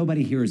hope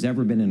nobody here has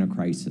ever been in a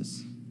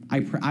crisis.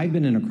 I've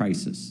been in a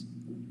crisis.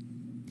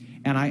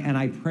 And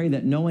I pray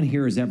that no one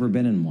here has ever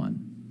been in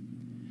one.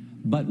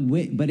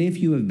 But if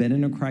you have been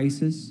in a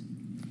crisis,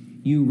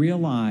 you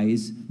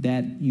realize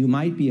that you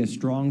might be a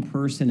strong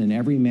person in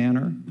every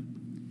manner,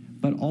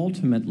 but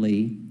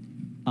ultimately,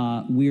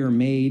 we are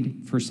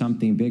made for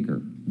something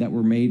bigger, that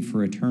we're made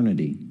for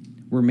eternity.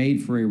 We're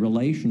made for a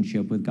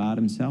relationship with God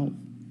himself.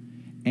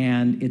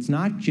 And it's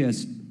not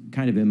just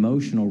kind of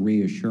emotional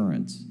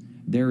reassurance.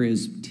 There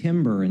is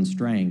timber and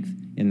strength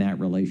in that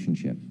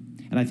relationship.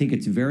 And I think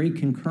it's very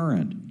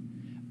concurrent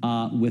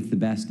with the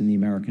best in the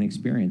American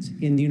experience.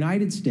 In the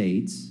United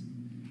States,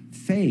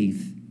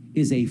 faith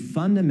is a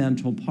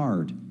fundamental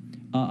part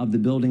of the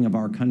building of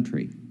our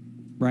country,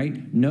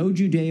 right? No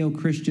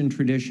Judeo-Christian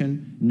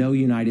tradition, no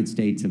United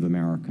States of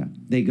America.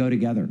 They go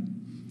together.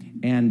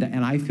 And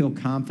I feel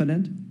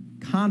confident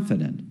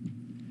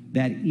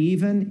that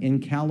even in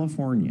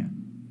California,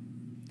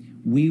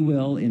 we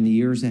will, in the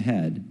years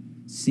ahead,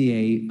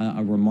 see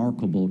a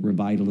remarkable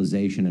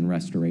revitalization and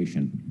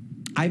restoration.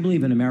 I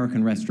believe an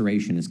American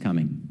restoration is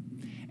coming.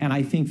 And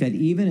I think that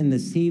even in the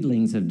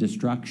seedlings of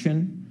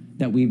destruction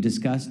that we've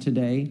discussed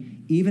today,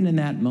 even in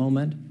that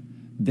moment,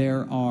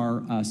 there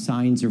are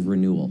signs of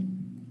renewal.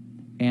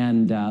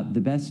 And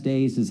the best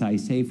days, as I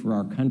say, for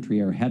our country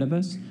are ahead of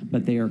us,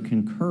 but they are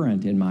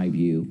concurrent, in my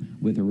view,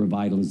 with a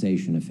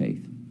revitalization of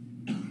faith.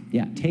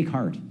 Yeah, take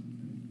heart.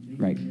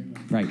 Right,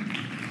 right.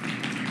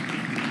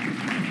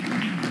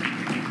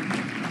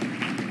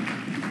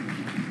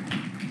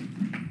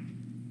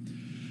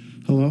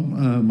 Hello,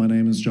 my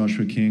name is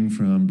Joshua King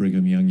from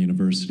Brigham Young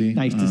University.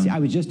 Nice to see. I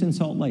was just in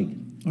Salt Lake.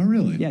 Oh,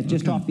 really? Yeah,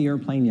 just off the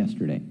airplane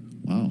yesterday.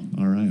 Wow.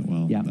 All right.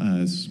 Well, Yeah.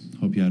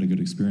 Hope you had a good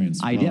experience.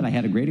 I did. I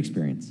had a great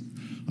experience.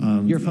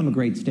 You're from a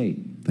great state.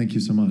 Thank you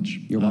so much.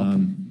 You're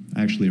welcome.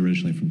 Actually,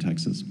 originally from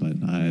Texas, but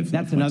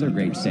That's another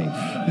great state.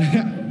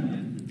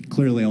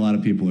 Clearly, a lot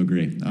of people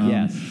agree.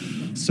 Yes.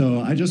 So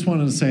I just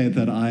wanted to say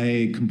that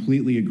I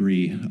completely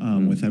agree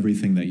with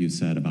everything that you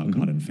said about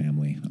God and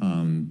family.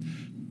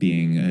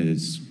 Being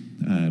as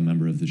a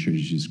member of the Church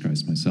of Jesus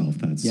Christ myself,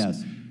 that's,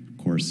 Yes. of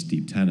course,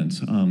 deep tenet.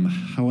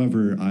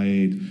 However,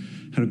 I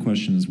had a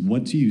question: is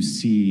what do you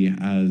see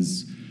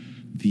as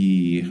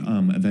the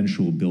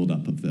eventual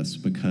buildup of this?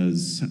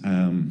 Because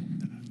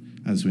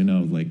as we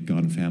know, like,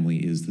 God and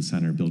family is the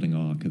center building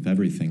block of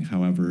everything.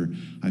 However,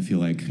 I feel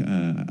like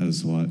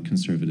as a lot of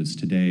conservatives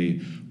today,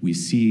 we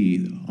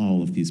see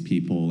all of these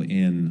people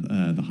in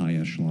the high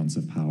echelons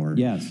of power,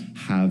 Yes.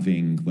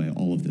 having like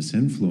all of this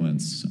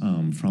influence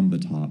from the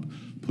top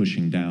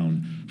pushing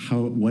down.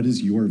 What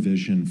is your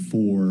vision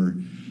for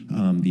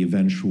the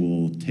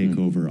eventual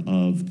takeover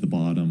of the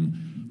bottom,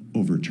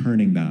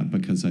 overturning that?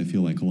 Because I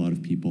feel like a lot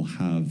of people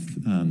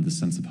have the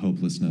sense of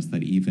hopelessness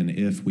that even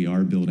if we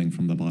are building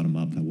from the bottom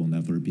up, that we'll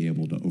never be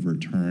able to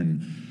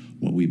overturn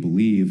what we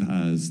believe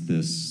as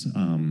this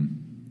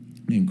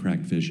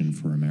incorrect vision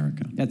for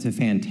America. That's a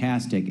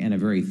fantastic and a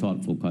very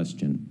thoughtful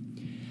question.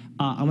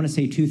 I want to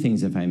say two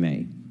things, if I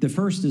may. The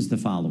first is the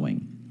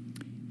following.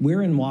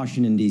 We're in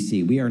Washington,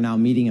 D.C. We are now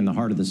meeting in the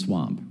heart of the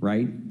swamp,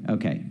 right?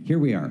 Okay, here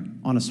we are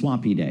on a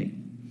swampy day.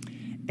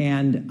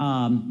 And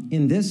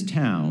in this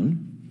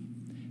town,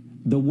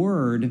 the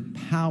word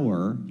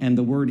power and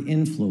the word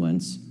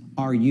influence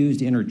are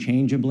used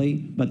interchangeably,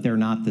 but they're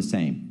not the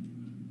same.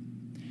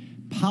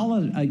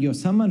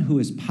 Someone who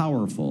is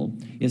powerful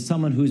is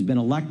someone who's been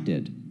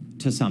elected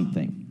to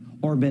something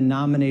or been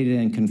nominated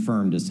and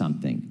confirmed to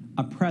something.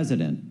 A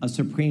president, a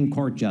Supreme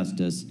Court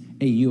justice,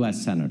 a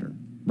U.S. senator,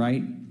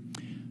 right?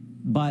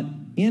 But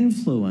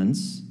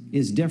influence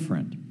is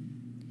different.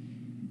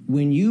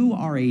 When you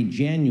are a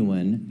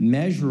genuine,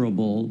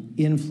 measurable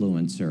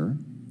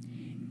influencer,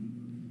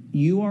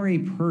 you are a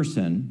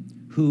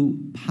person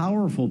who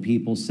powerful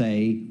people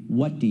say,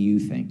 "What do you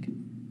think?"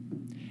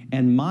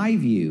 And my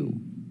view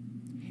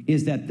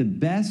is that the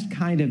best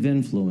kind of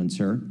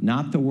influencer,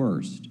 not the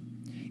worst,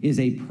 is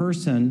a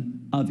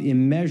person of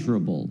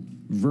immeasurable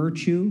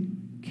virtue,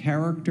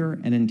 character,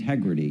 and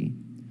integrity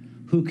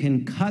who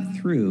can cut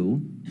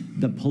through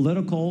the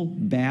political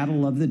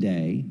battle of the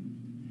day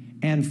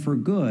and for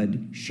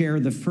good share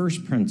the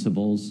first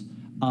principles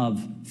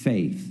of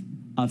faith,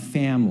 of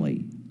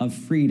family, of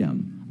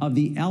freedom, of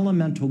the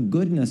elemental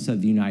goodness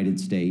of the United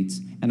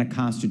States and a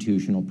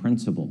constitutional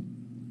principle.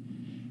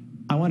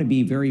 I want to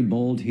be very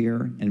bold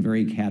here and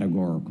very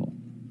categorical.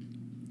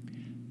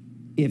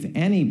 If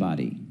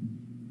anybody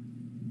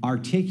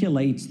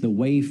articulates the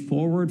way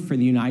forward for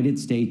the United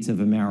States of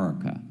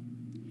America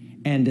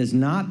and does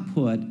not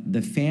put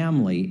the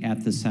family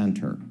at the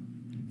center,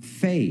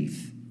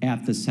 faith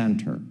at the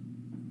center,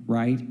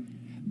 right?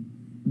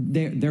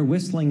 They're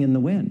whistling in the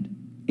wind.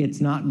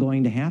 It's not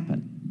going to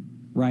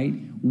happen, right?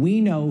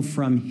 We know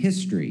from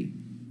history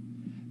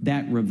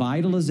that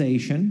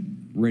revitalization,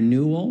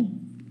 renewal,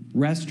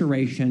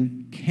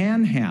 restoration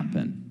can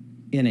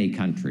happen in a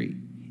country,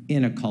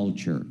 in a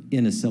culture,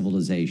 in a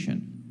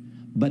civilization,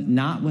 but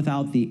not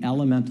without the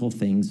elemental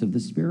things of the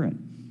Spirit.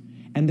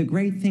 And the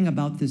great thing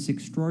about this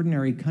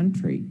extraordinary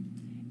country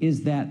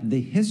is that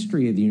the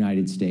history of the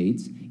United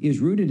States is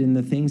rooted in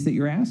the things that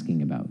you're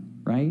asking about,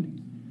 right?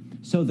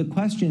 So the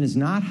question is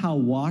not how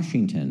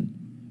Washington,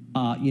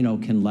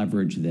 can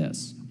leverage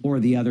this or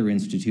the other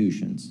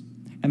institutions.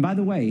 And by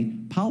the way,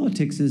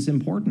 politics is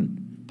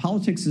important.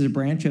 Politics is a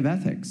branch of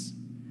ethics,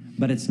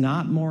 but it's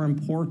not more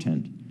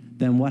important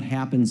than what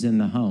happens in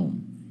the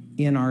home,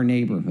 in our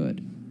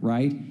neighborhood,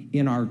 right?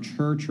 In our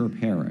church or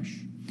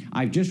parish.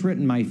 I've just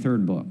written my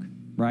third book,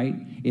 right?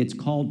 It's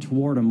called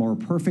Toward a More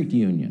Perfect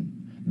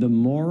Union, the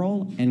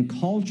moral and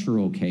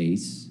cultural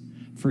case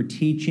for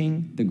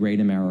teaching the great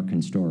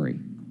American story,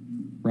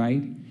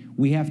 right?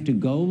 We have to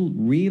go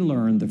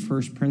relearn the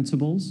first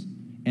principles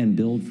and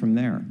build from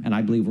there. And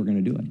I believe we're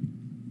going to do it,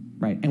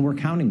 right? And we're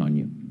counting on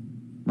you,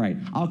 right?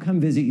 I'll come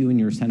visit you in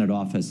your Senate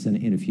office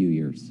in a few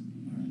years.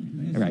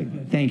 All right,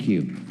 thank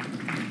you.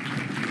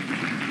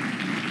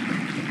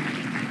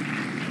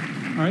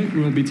 All right,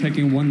 we'll be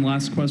taking one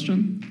last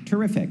question.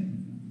 Terrific.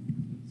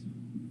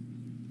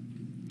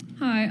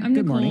 Hi, I'm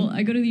Good Nicole. morning.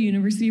 I go to the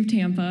University of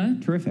Tampa.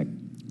 Terrific.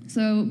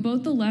 So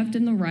both the left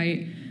and the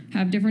right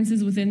have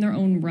differences within their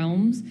own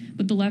realms,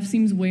 but the left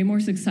seems way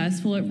more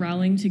successful at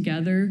rallying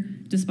together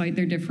despite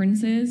their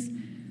differences.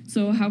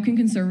 So how can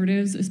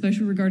conservatives,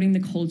 especially regarding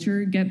the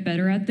culture, get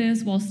better at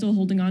this while still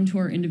holding on to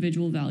our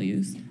individual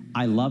values?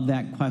 I love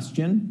that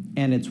question,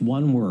 and it's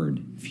one word,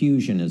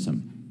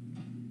 fusionism.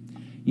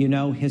 You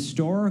know,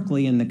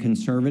 historically in the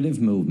conservative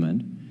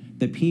movement,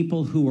 the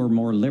people who were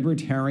more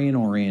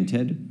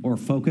libertarian-oriented or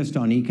focused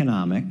on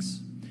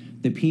economics,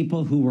 the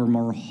people who were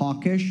more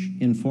hawkish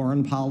in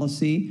foreign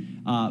policy,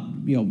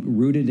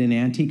 rooted in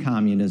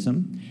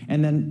anti-communism,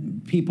 and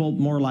then people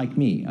more like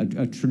me,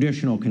 a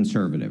traditional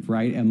conservative,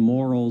 right? A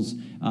morals,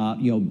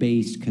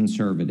 based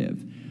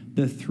conservative.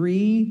 The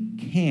three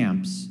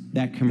camps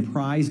that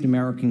comprised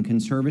American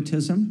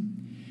conservatism,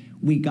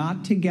 we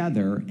got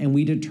together and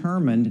we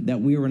determined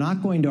that we were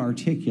not going to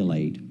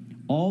articulate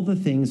all the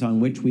things on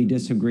which we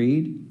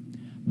disagreed,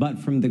 but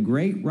from the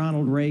great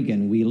Ronald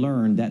Reagan, we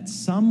learned that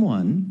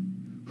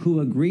someone who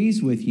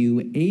agrees with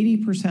you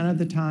 80% of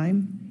the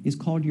time is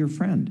called your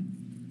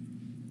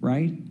friend,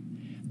 right?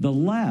 The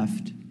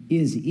left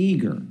is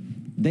eager.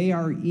 They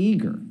are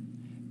eager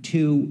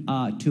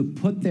to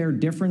put their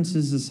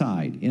differences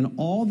aside in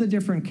all the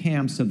different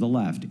camps of the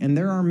left, and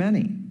there are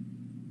many.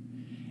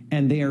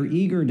 And they are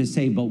eager to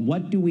say, but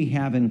what do we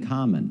have in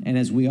common? And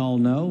as we all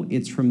know,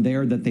 it's from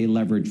there that they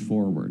leverage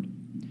forward.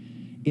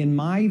 In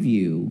my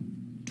view,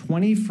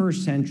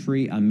 21st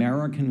century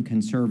American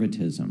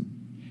conservatism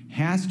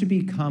has to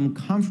become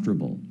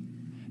comfortable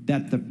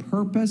that the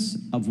purpose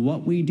of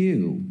what we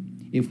do,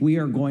 if we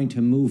are going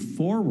to move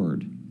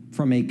forward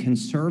from a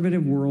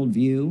conservative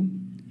worldview,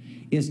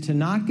 is to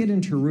not get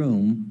into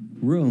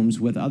rooms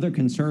with other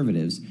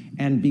conservatives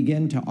and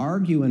begin to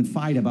argue and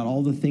fight about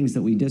all the things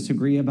that we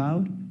disagree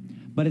about,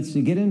 but it's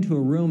to get into a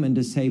room and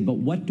to say, but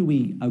what do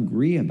we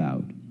agree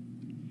about?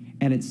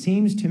 And it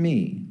seems to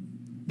me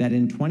that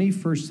in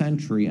 21st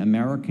century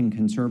American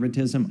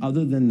conservatism,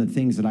 other than the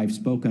things that I've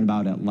spoken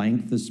about at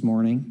length this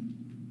morning,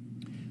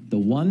 the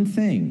one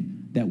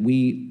thing that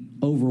we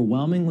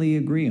overwhelmingly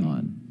agree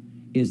on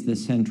is the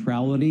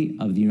centrality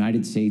of the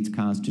United States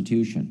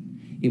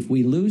Constitution. If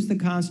we lose the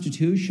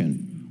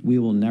Constitution, we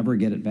will never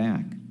get it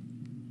back.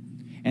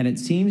 And it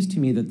seems to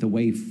me that the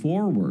way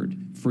forward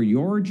for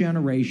your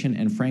generation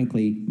and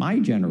frankly, my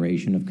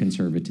generation of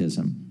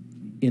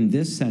conservatism in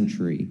this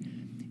century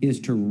is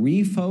to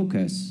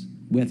refocus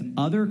with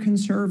other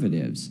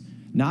conservatives,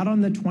 not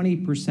on the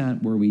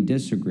 20% where we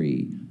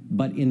disagree,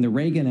 but in the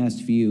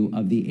Reagan-esque view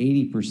of the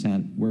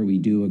 80% where we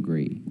do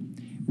agree.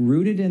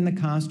 Rooted in the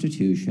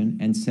Constitution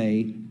and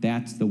say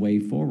that's the way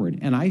forward.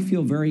 And I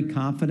feel very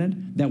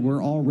confident that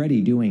we're already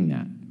doing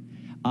that.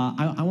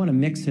 I want to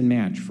mix and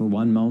match for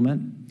one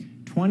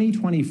moment.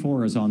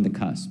 2024 is on the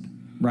cusp,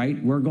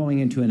 right? We're going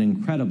into an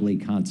incredibly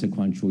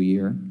consequential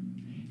year.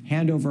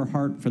 Hand over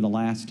heart for the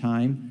last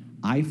time,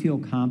 I feel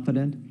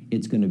confident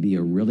it's going to be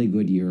a really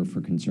good year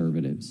for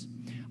conservatives.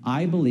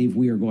 I believe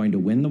we are going to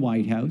win the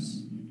White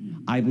House.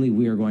 I believe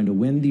we are going to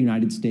win the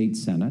United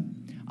States Senate.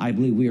 I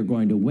believe we are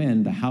going to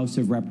win the House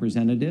of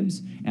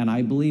Representatives, and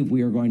I believe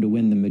we are going to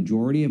win the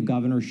majority of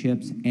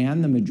governorships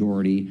and the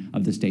majority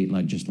of the state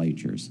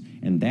legislatures.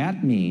 And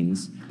that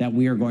means that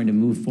we are going to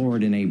move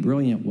forward in a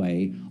brilliant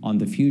way on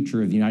the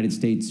future of the United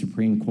States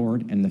Supreme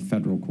Court and the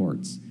federal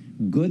courts.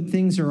 Good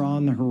things are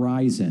on the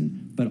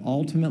horizon, but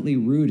ultimately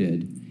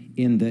rooted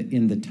in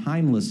the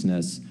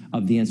timelessness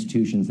of the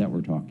institutions that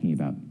we're talking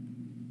about.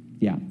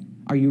 Yeah.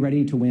 Are you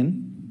ready to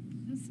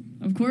win? Yes,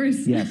 of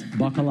course. Yes,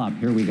 buckle up.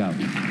 Here we go.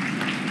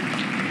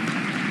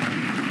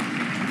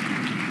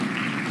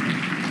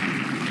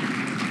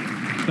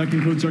 That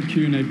concludes our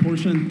Q&A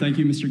portion. Thank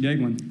you, Mr.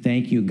 Gaglin.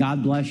 Thank you.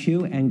 God bless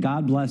you, and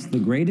God bless the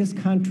greatest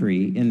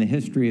country in the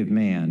history of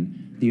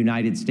man, the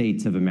United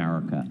States of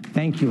America.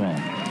 Thank you all.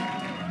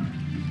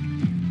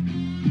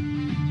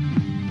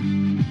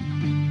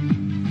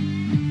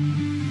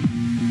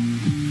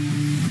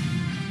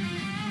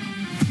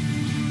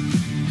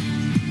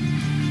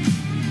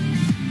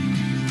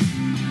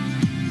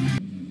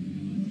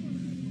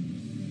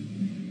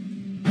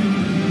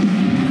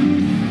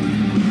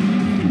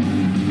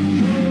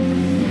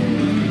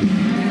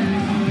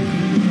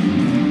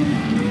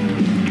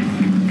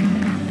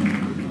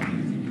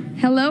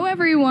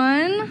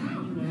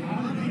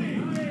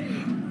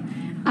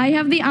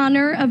 the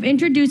honor of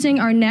introducing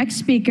our next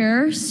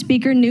speaker,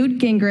 Speaker Newt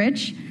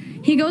Gingrich.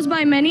 He goes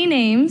by many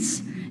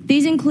names.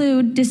 These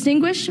include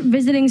Distinguished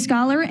Visiting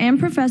Scholar and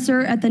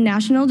Professor at the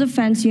National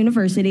Defense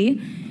University,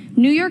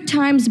 New York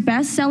Times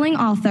best-selling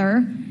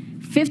author,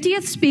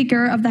 50th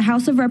Speaker of the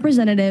House of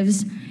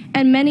Representatives,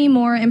 and many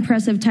more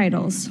impressive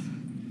titles.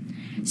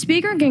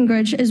 Speaker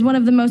Gingrich is one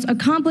of the most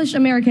accomplished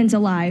Americans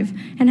alive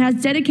and has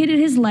dedicated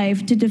his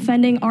life to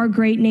defending our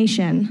great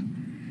nation.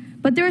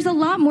 But there is a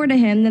lot more to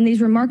him than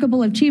these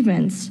remarkable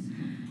achievements.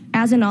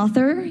 As an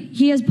author,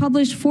 he has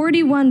published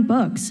 41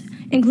 books,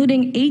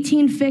 including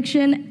 18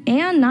 fiction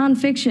and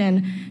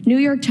nonfiction New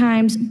York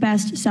Times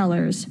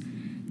bestsellers.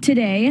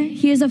 Today,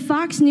 he is a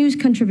Fox News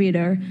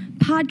contributor,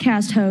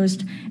 podcast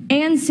host,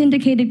 and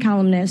syndicated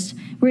columnist,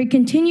 where he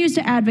continues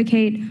to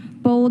advocate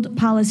bold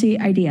policy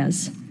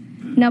ideas.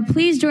 Now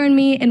please join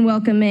me in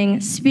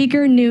welcoming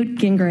Speaker Newt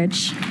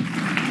Gingrich.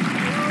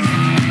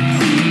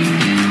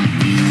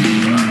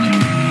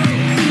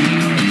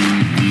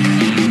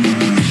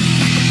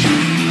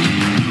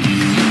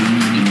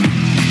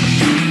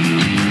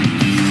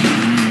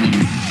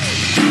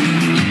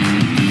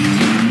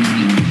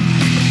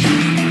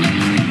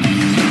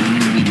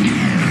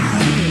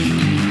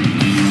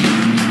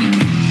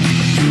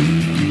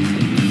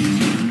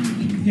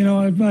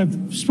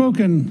 I've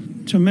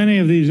spoken to many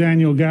of these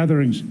annual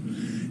gatherings,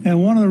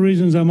 and one of the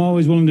reasons I'm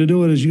always willing to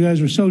do it is you guys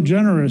are so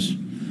generous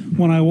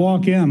when I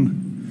walk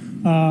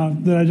in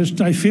that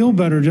I feel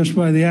better just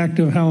by the act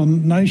of how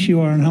nice you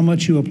are and how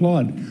much you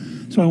applaud.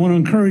 So I want to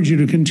encourage you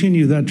to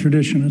continue that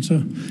tradition.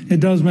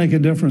 It does make a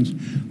difference.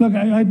 Look,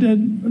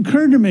 it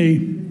occurred to me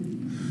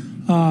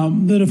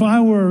that if I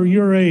were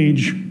your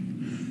age,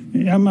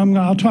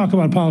 I'll talk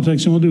about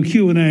politics and we'll do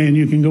Q&A and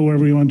you can go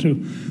wherever you want to.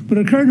 But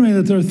it occurred to me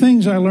that there are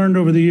things I learned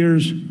over the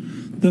years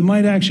that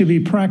might actually be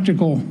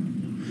practical,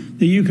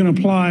 that you can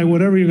apply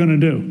whatever you're going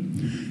to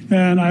do.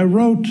 And I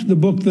wrote the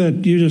book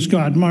that you just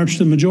got, March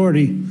to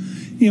Majority,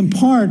 in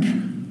part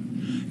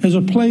as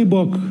a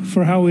playbook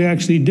for how we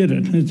actually did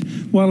it.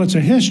 While it's a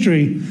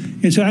history,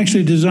 it's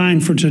actually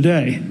designed for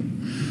today.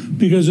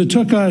 Because it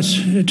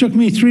took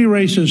me 3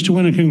 races to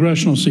win a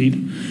congressional seat.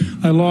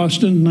 I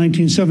lost in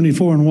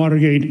 1974 in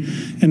Watergate,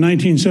 in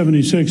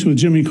 1976 with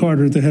Jimmy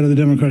Carter at the head of the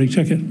Democratic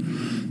ticket.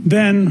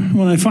 Then,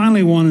 when I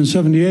finally won in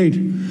 78,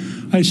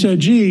 I said,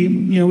 gee,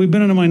 we've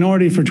been in a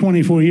minority for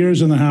 24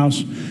 years in the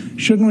House.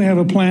 Shouldn't we have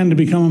a plan to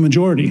become a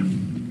majority?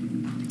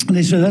 And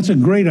they said, that's a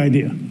great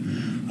idea.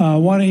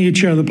 Why don't you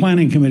chair the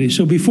planning committee?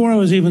 So before I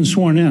was even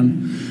sworn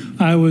in,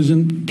 I was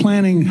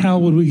planning how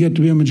would we get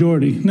to be a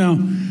majority. Now,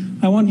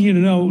 I want you to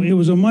know it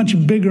was a much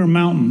bigger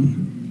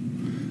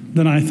mountain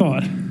than I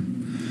thought.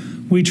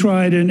 We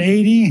tried in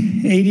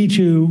 80,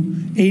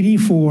 82,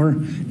 84,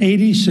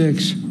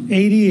 86,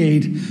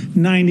 88,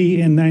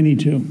 90, and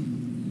 92.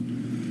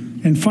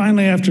 And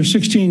finally, after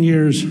 16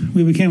 years,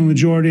 we became a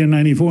majority in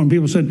 94, and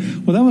people said,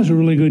 well, that was a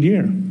really good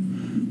year.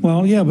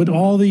 Well, yeah, but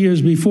all the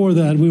years before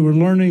that, we were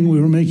learning, we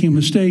were making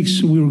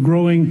mistakes, we were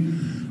growing,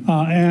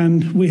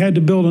 and we had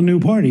to build a new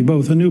party,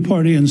 both a new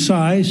party in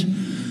size.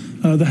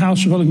 The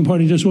House Republican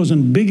Party just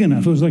wasn't big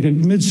enough. It was like a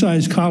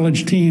mid-sized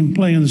college team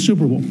playing the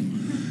Super Bowl.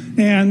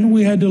 And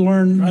we had to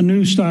learn a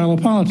new style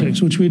of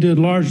politics, which we did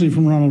largely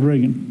from Ronald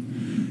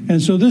Reagan.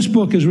 And so this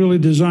book is really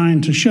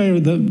designed to share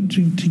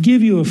to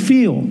give you a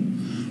feel,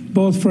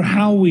 both for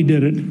how we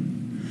did it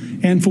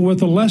and for what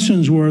the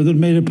lessons were that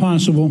made it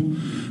possible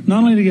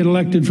not only to get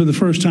elected for the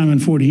first time in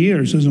 40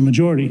 years as a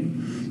majority,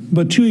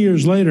 but 2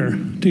 years later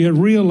to get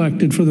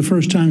reelected for the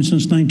first time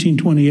since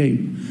 1928.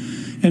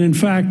 And in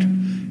fact,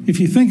 if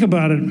you think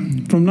about it,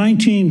 from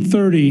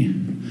 1930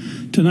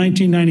 to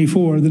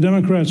 1994, the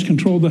Democrats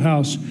controlled the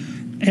House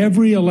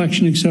every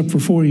election except for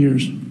 4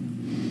 years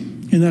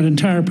in that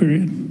entire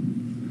period.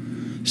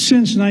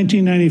 Since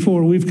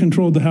 1994, we've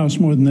controlled the House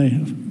more than they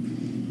have.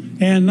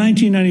 And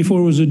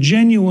 1994 was a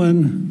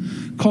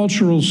genuine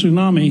cultural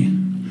tsunami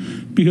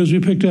because we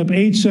picked up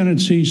 8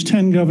 Senate seats,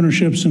 10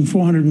 governorships, and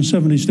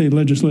 470 state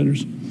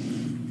legislators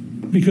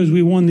because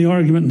we won the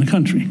argument in the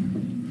country,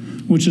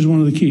 which is one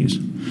of the keys.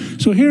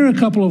 So here are a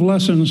couple of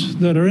lessons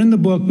that are in the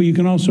book, but you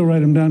can also write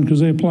them down because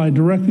they apply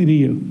directly to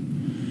you.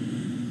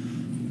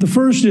 The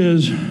first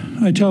is,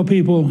 I tell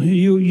people,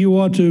 you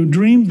ought to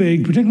dream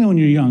big, particularly when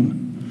you're young.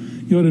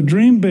 You ought to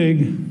dream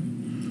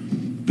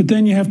big, but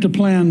then you have to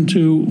plan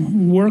to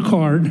work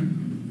hard,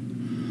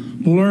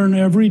 learn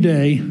every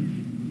day,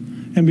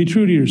 and be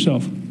true to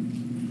yourself.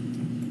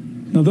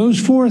 Now, those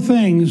 4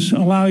 things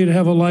allow you to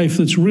have a life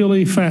that's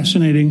really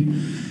fascinating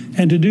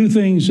and to do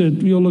things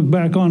that you'll look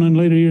back on in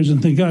later years and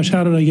think, gosh,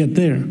 how did I get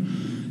there?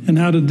 And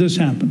how did this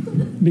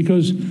happen?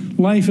 Because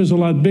life is a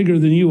lot bigger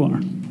than you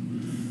are.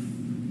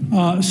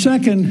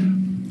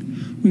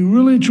 Second, we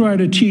really try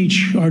to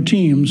teach our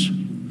teams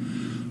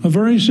a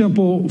very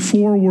simple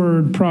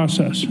 4-word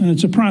process. And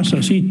it's a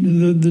process.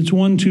 It's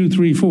 1, 2,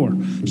 3, 4.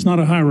 It's not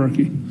a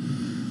hierarchy.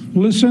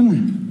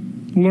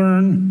 Listen,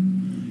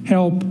 learn,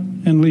 help,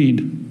 and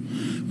lead.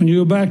 When you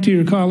go back to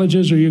your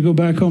colleges or you go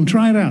back home,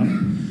 try it out.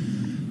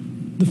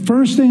 The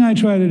first thing I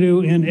try to do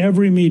in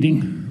every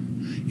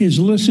meeting is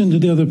listen to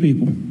the other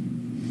people.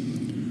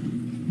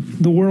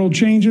 The world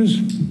changes,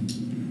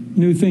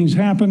 new things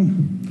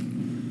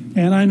happen,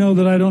 and I know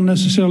that I don't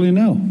necessarily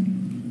know.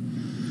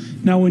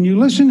 Now, when you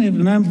listen,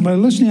 and by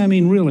listening I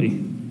mean really,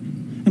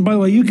 and by the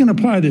way, you can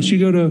apply this. You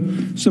go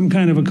to some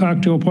kind of a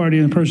cocktail party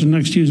and the person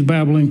next to you is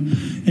babbling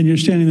and you're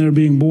standing there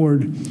being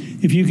bored.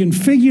 If you can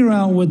figure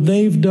out what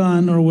they've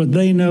done or what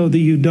they know that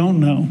you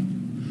don't know,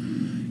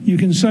 you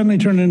can suddenly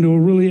turn it into a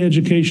really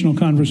educational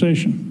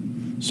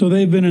conversation. So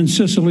they've been in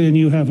Sicily and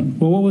you haven't.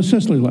 Well, what was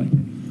Sicily like?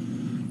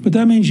 But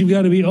that means you've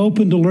got to be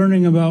open to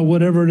learning about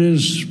whatever it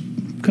is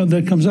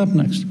that comes up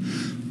next.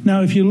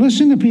 Now, if you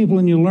listen to people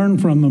and you learn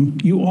from them,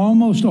 you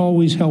almost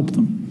always help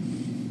them.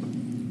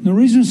 The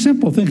reason is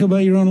simple. Think about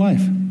your own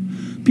life.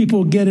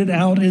 People get it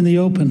out in the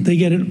open. They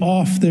get it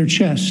off their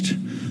chest.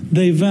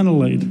 They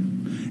ventilate.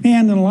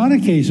 And in a lot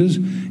of cases,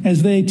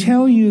 as they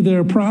tell you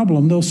their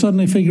problem, they'll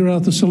suddenly figure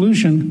out the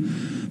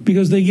solution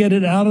because they get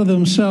it out of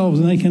themselves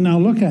and they can now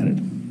look at it.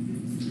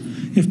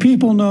 If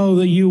people know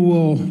that you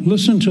will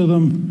listen to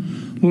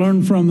them,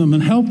 learn from them,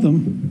 and help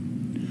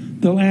them,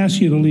 they'll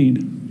ask you to lead.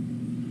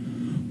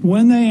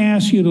 When they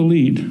ask you to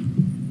lead,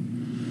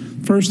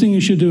 first thing you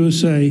should do is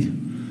say,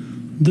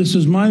 this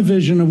is my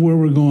vision of where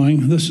we're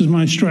going. This is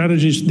my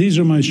strategies. These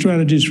are my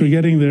strategies for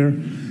getting there.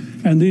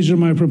 And these are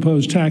my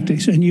proposed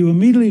tactics. And you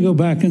immediately go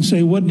back and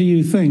say, what do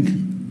you think?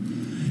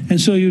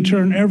 And so you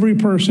turn every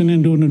person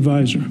into an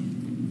advisor.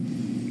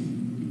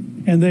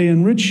 And they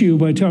enrich you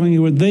by telling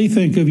you what they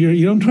think of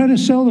you don't try to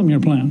sell them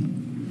your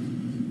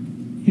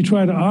plan. You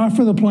try to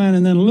offer the plan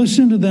and then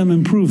listen to them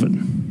and prove it.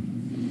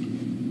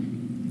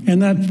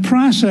 And that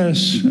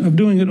process of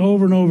doing it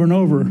over and over and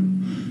over,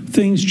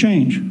 things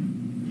change.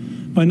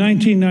 By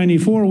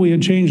 1994, we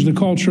had changed the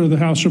culture of the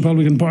House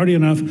Republican Party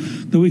enough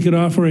that we could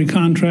offer a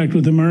contract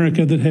with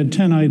America that had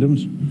 10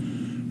 items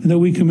that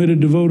we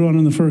committed to vote on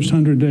in the first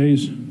 100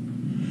 days.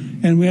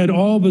 And we had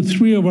all but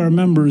 3 of our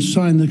members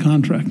sign the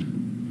contract.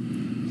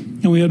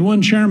 And we had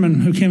one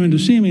chairman who came in to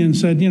see me and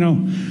said,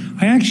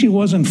 I actually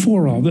wasn't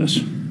for all this.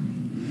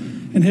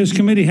 And his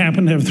committee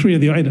happened to have 3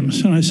 of the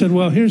items. And I said,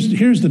 well,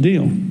 here's the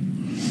deal.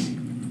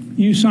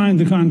 You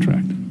signed the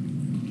contract.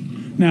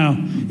 Now,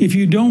 if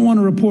you don't want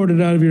to report it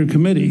out of your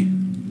committee,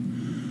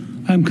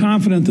 I'm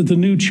confident that the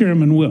new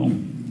chairman will.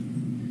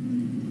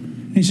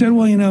 And he said,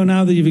 well,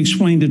 now that you've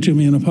explained it to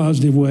me in a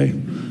positive way,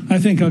 I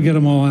think I'll get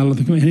them all out of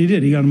the committee. And he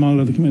did. He got them all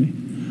out of the committee.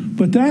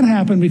 But that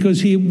happened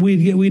because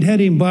we'd had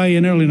him buy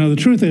in early. Now, the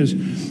truth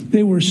is,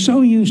 they were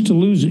so used to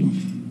losing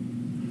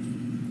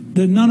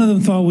that none of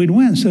them thought we'd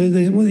win. So,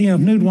 if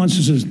Newt wants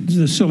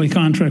a silly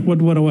contract, what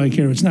do I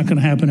care? It's not going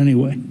to happen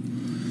anyway.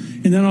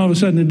 And then all of a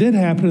sudden it did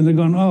happen, and they're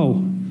going,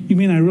 oh, you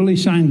mean I really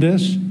signed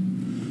this?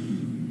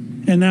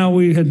 And now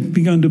we had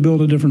begun to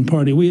build a different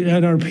party.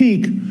 At our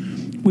peak,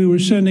 we were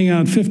sending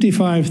out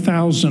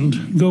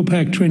 55,000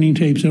 Go-Pack training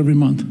tapes every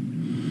month.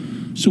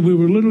 So we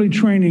were literally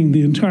training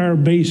the entire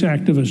base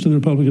activists of the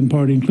Republican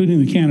Party,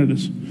 including the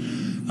candidates,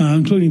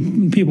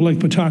 including people like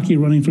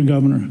Pataki running for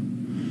governor.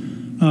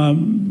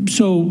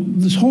 So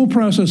this whole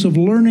process of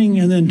learning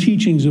and then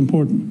teaching is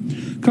important.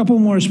 A couple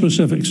more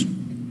specifics.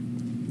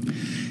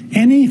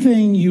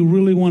 Anything you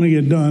really want to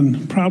get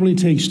done probably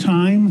takes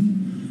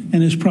time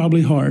and is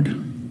probably hard.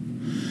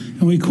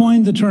 And we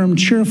coined the term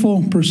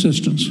cheerful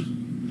persistence.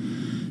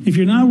 If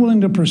you're not willing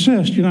to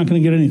persist, you're not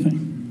going to get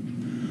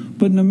anything.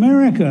 But in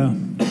America,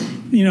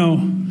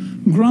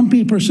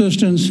 grumpy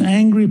persistence,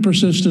 angry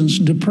persistence,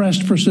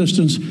 depressed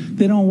persistence,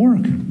 they don't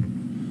work.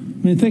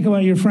 I mean, think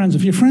about your friends.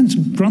 If your friend's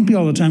grumpy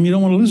all the time, you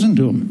don't want to listen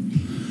to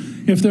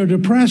them. If they're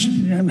depressed,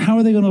 how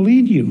are they going to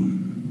lead you?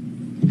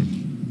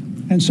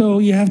 And so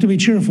you have to be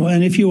cheerful.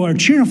 And if you are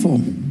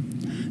cheerful,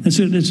 it's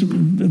a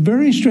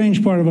very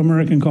strange part of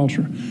American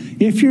culture.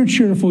 If you're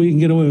cheerful, you can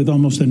get away with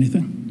almost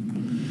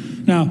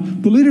anything. Now,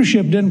 the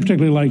leadership didn't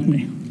particularly like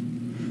me.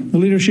 The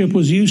leadership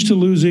was used to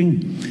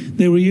losing.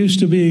 They were used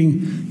to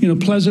being,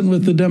 pleasant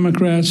with the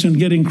Democrats and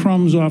getting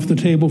crumbs off the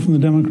table from the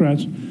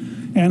Democrats.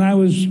 And I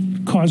was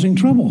causing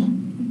trouble.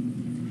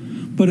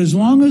 But as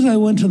long as I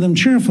went to them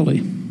cheerfully,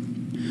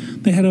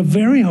 they had a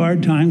very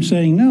hard time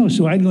saying no.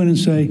 So I'd go in and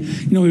say,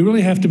 we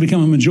really have to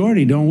become a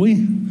majority, don't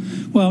we?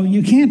 Well,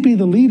 you can't be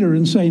the leader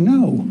and say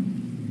no.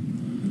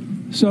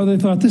 So they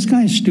thought, this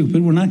guy's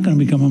stupid. We're not going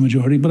to become a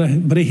majority. But I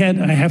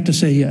have to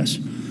say yes.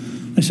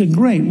 I said,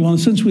 great. Well,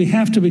 since we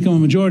have to become a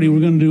majority, we're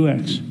going to do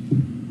X.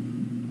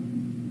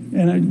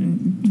 And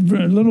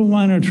a little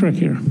minor trick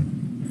here.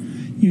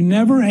 You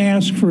never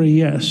ask for a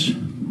yes.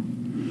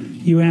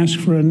 You ask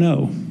for a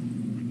no.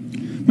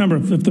 Remember,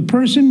 if the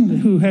person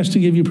who has to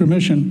give you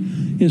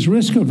permission is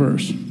risk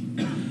averse,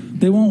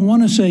 they won't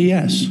want to say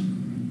yes.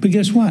 But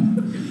guess what?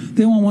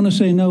 They won't want to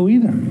say no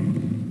either.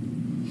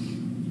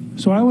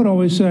 So I would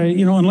always say,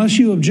 unless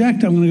you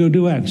object, I'm going to go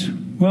do X.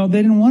 Well,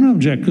 they didn't want to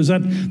object because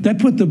that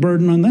put the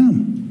burden on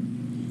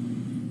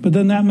them. But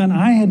then that meant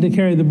I had to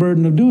carry the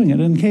burden of doing it.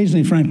 And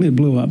occasionally, frankly, it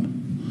blew up.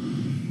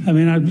 I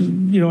mean,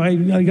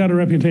 I got a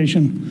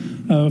reputation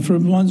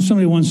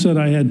somebody once said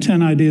I had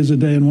 10 ideas a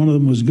day and one of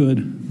them was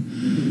good.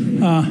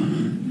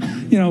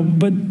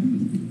 But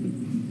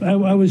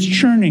I was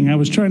churning. I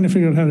was trying to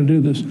figure out how to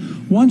do this.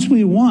 Once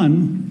we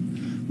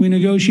won, we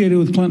negotiated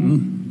with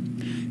Clinton.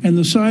 And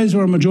the size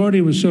of our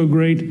majority was so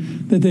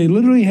great that they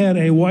literally had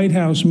a White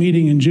House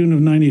meeting in June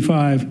of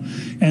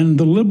 '95, and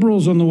the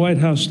liberals on the White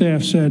House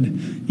staff said,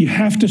 you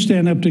have to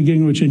stand up to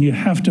Gingrich and you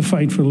have to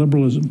fight for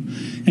liberalism.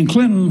 And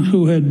Clinton,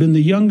 who had been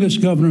the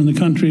youngest governor in the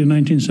country in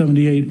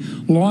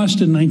 1978,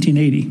 lost in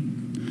 1980.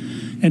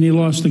 And he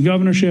lost the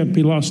governorship,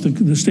 he lost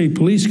the state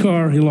police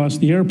car, he lost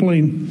the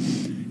airplane,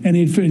 and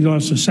he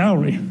lost the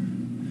salary.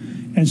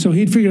 And so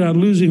he'd figured out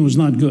losing was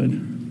not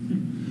good.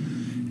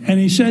 And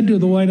he said to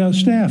the White House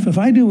staff, if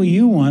I do what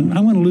you want,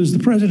 I'm going to lose the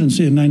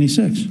presidency in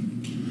 '96.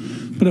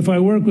 But if I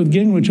work with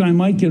Gingrich, I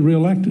might get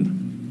reelected.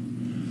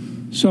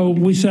 So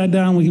we sat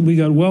down, we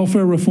got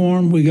welfare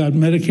reform, we got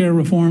Medicare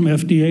reform,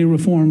 FDA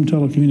reform,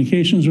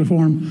 telecommunications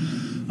reform.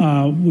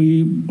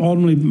 We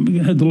ultimately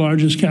had the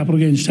largest capital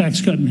gains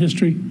tax cut in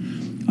history.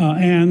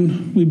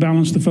 And we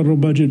balanced the federal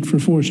budget for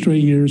 4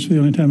 straight years for the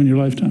only time in your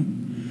lifetime.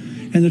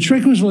 And the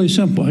trick was really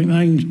simple. I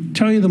can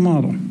tell you the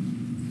model.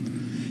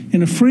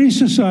 In a free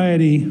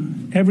society,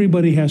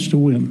 everybody has to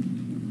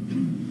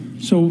win.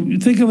 So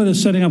think of it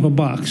as setting up a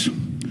box.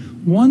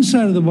 One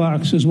side of the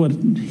box is what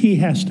he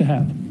has to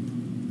have.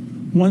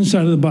 One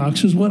side of the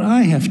box is what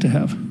I have to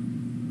have.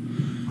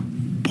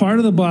 Part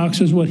of the box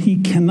is what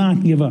he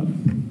cannot give up.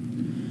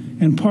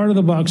 And part of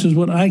the box is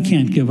what I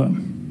can't give up.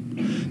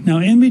 Now,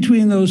 in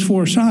between those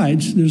 4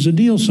 sides, there's a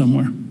deal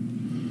somewhere.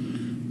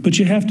 But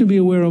you have to be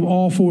aware of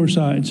all 4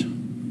 sides.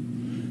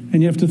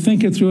 And you have to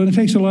think it through, and it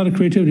takes a lot of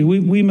creativity.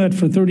 We met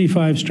for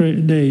 35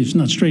 straight days,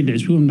 not straight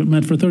days, we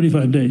met for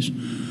 35 days,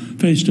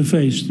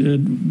 face-to-face,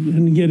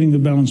 in getting the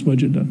balanced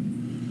budget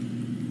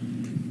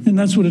done. And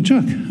that's what it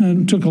took.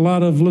 And it took a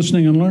lot of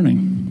listening and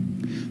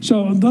learning.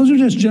 So those are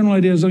just general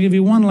ideas. I'll give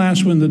you one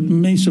last one that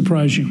may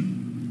surprise you.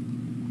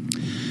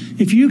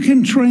 If you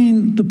can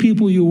train the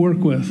people you work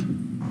with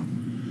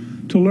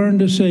to learn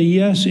to say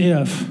yes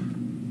if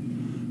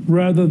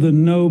rather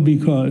than no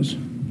because,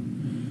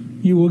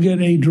 you will get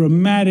a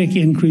dramatic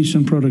increase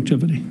in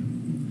productivity.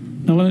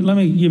 Now, let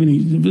me give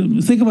you,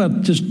 think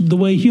about just the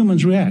way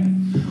humans react.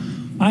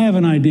 I have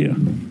an idea.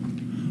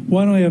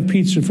 Why don't we have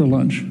pizza for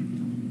lunch?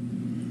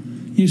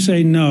 You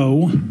say,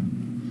 no,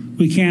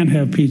 we can't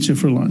have pizza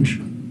for lunch.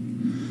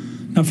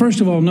 Now, first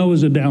of all, no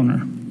is a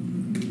downer.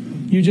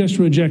 You just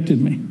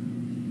rejected me.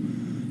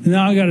 And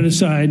now I got to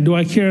decide, do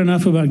I care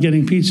enough about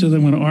getting pizza that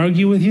I'm going to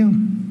argue with you?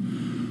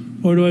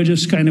 Or do I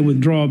just kind of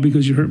withdraw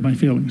because you hurt my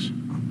feelings?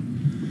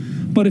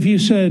 But if you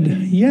said,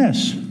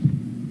 yes,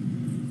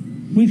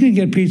 we could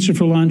get pizza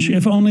for lunch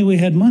if only we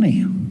had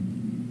money.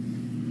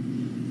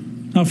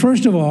 Now,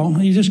 first of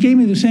all, you just gave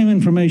me the same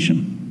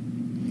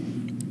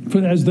information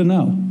as the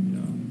no.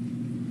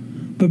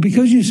 But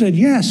because you said,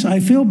 yes, I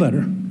feel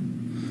better.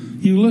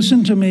 You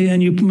listened to me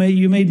and you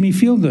made me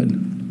feel good.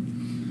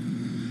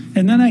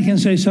 And then I can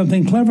say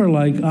something clever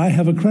like, I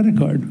have a credit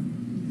card.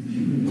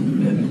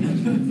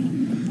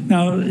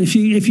 Now, if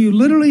you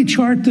literally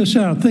chart this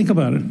out, think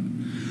about it.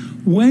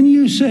 When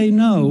you say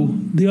no,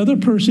 the other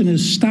person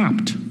is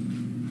stopped.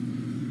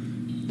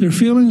 Their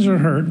feelings are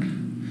hurt,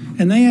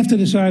 and they have to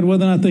decide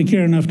whether or not they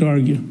care enough to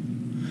argue.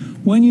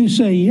 When you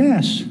say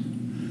yes,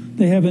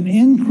 they have an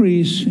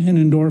increase in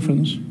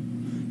endorphins.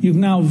 You've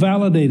now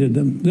validated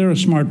them. They're a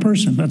smart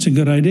person. That's a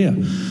good idea.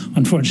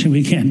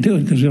 Unfortunately, we can't do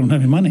it because we don't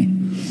have any money.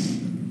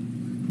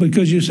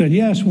 Because you said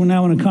yes, we're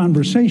now in a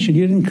conversation.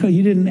 You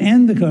didn't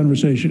end the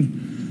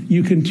conversation.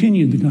 You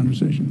continued the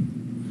conversation.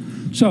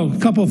 So, a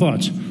couple of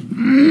thoughts.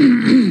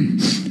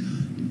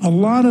 A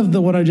lot of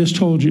what I just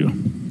told you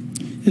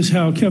is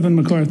how Kevin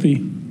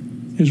McCarthy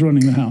is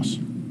running the House.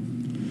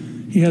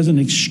 He has an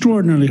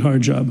extraordinarily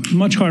hard job,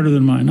 much harder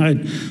than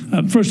mine.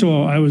 First of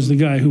all, I was the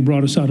guy who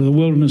brought us out of the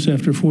wilderness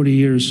after 40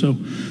 years, so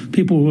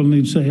people will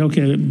need to say,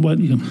 okay,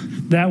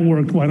 that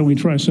worked, why don't we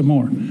try some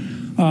more?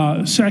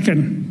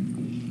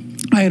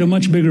 Second, I had a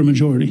much bigger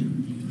majority.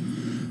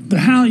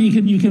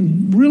 You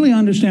can really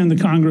understand the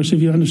Congress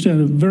if you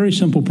understand a very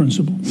simple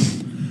principle.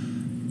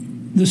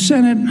 The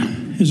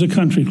Senate is a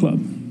country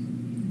club.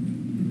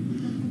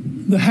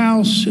 The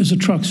House is a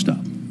truck stop.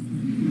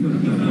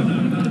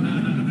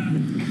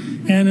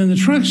 And in the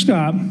truck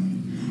stop,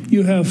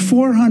 you have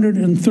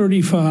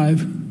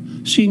 435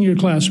 senior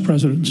class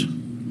presidents.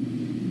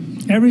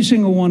 Every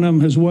single one of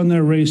them has won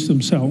their race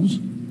themselves.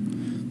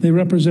 They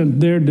represent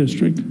their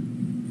district.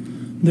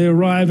 They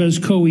arrive as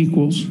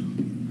co-equals.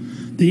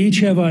 They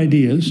each have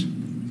ideas,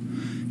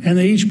 and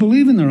they each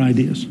believe in their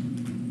ideas.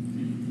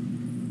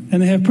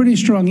 And they have pretty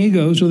strong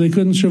egos or they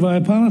couldn't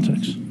survive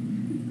politics.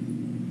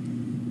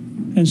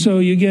 And so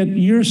you get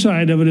your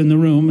side of it in the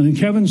room, and in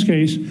Kevin's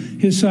case,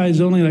 his side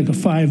is only like a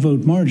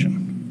 5-vote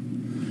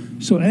margin.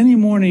 So any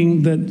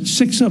morning that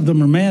 6 of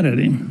them are mad at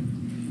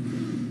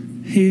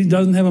him, he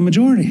doesn't have a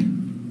majority.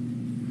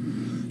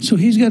 So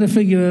he's got to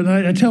figure it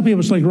out. I tell people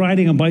it's like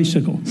riding a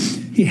bicycle.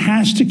 He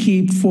has to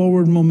keep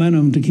forward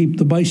momentum to keep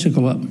the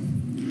bicycle up.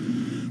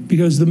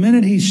 Because the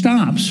minute he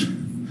stops,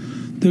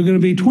 there are going to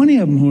be 20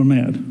 of them who are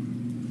mad.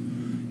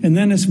 And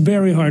then it's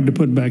very hard to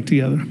put back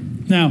together.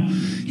 Now,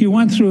 he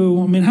went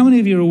through, I mean, how many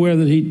of you are aware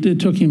that it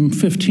took him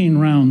 15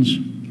 rounds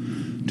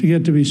to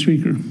get to be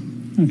Speaker?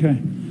 Okay.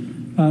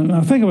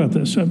 Now think about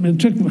this.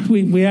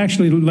 We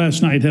actually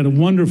last night had a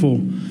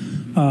wonderful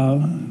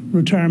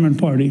retirement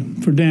party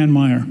for Dan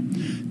Meyer.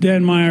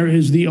 Dan Meyer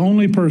is the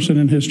only person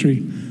in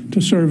history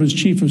to serve as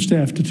Chief of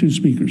Staff to two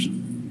speakers.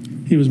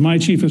 He was my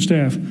Chief of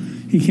Staff.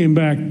 He came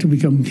back to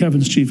become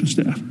Kevin's Chief of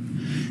Staff.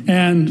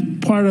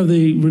 And part of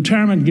the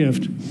retirement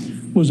gift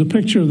was a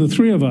picture of the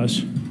three of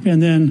us,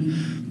 and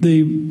then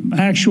the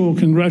actual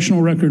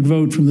congressional record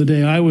vote from the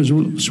day I was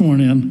sworn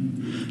in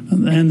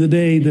and the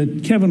day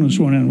that Kevin was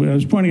sworn in. I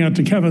was pointing out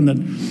to Kevin that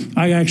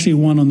I actually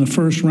won on the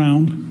first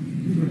round,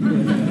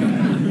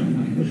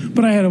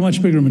 but I had a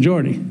much bigger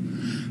majority.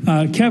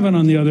 Kevin,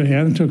 on the other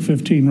hand, took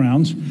 15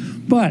 rounds,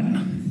 but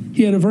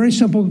he had a very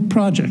simple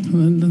project.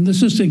 And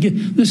this is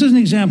an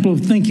example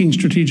of thinking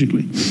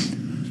strategically.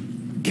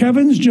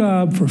 Kevin's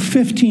job for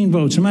 15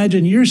 votes,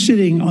 imagine you're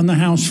sitting on the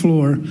House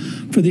floor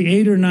for the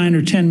 8 or 9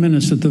 or 10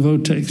 minutes that the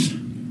vote takes.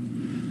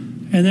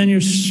 And then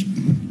you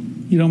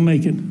don't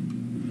make it.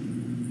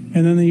 And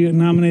then you get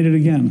nominated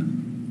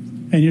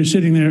again. And you're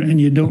sitting there and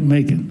you don't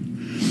make it.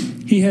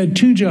 He had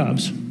two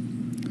jobs.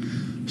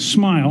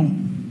 Smile.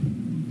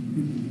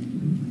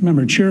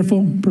 Remember,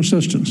 cheerful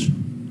persistence.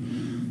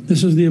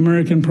 This is the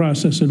American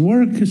process at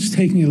work. It's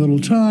taking a little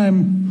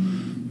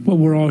time, but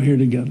we're all here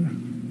together.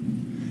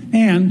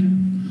 And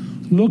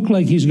look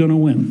like he's going to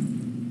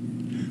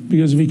win.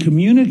 Because if he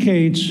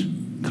communicates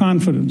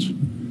confidence,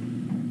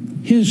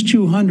 his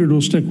 200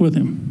 will stick with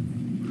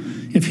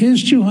him. If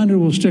his 200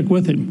 will stick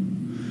with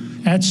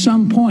him, at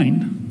some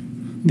point,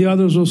 the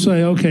others will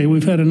say, okay,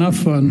 we've had enough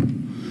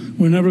fun.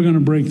 We're never going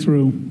to break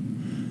through.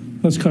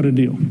 Let's cut a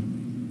deal.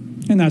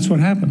 And that's what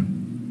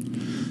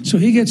happened. So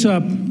he gets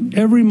up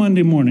every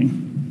Monday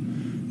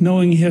morning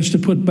knowing he has to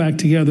put back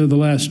together the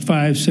last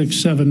 5, 6,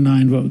 7,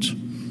 9 votes.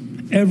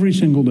 Every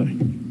single day.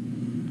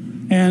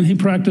 And he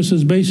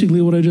practices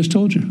basically what I just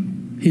told you.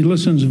 He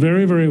listens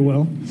very, very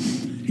well.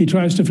 He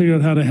tries to figure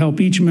out how to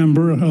help each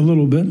member a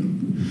little bit.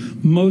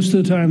 Most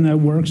of the time that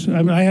works.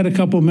 I had a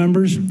couple of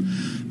members,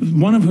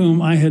 one of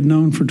whom I had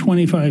known for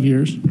 25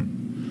 years.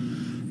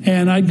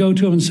 And I'd go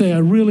to him and say, I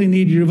really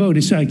need your vote.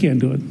 He'd say, I can't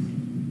do it.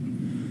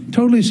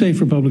 Totally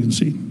safe Republican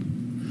seat.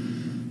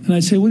 And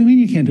I'd say, what do you mean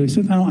you can't do it? He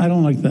said, I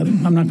don't like that.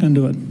 I'm not going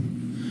to do it.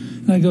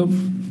 And I go,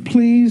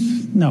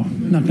 please? No,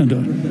 I'm not going to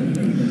do it.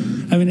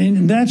 I mean,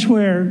 and that's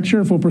where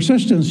cheerful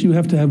persistence, you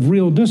have to have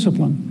real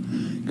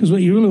discipline. Because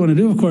what you really want to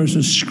do, of course,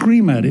 is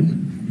scream at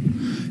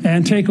him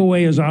and take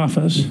away his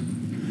office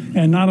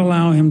and not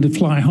allow him to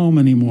fly home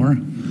anymore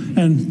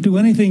and do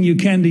anything you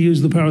can to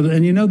use the power.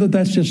 And you know that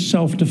that's just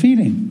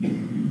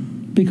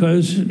self-defeating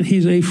because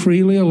he's a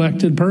freely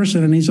elected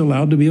person and he's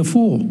allowed to be a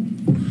fool.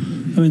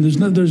 I mean,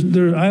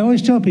 I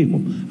always tell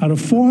people, out of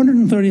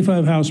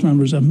 435 House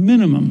members, a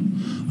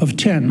minimum of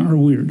 10 are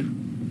weird.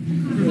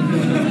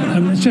 I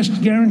mean, it's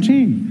just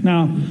guaranteed.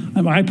 Now,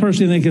 I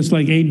personally think it's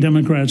like 8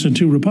 Democrats and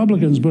 2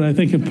 Republicans, but I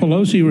think if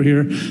Pelosi were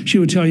here, she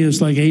would tell you it's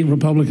like 8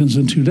 Republicans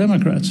and 2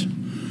 Democrats.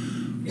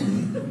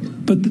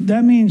 But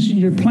that means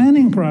your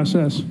planning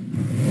process,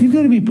 you've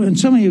got to be, and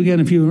some of you, again,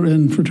 if you're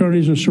in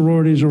fraternities or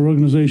sororities or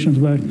organizations,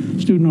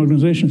 student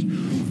organizations,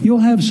 you'll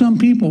have some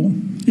people,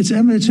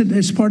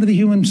 it's part of the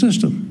human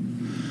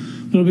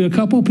system. There'll be a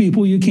couple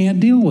people you can't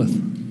deal with.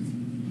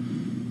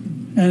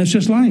 And it's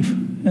just life.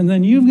 And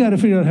then you've got to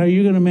figure out how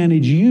you're going to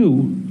manage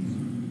you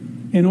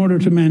in order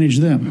to manage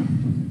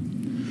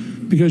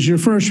them. Because your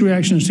first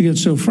reaction is to get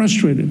so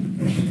frustrated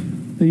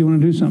that you want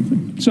to do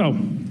something. So,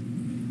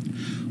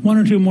 1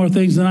 or 2 more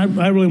things, and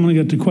I really want to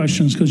get to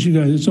questions because you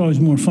guys, it's always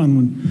more fun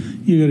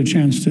when you get a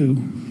chance to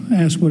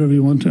ask whatever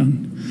you want to.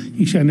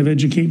 You kind of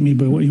educate me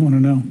by what you want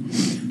to know.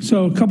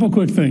 So a couple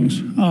quick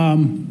things. By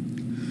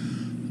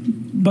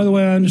the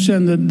way, I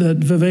understand that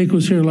Vivek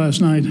was here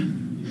last night.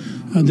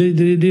 Did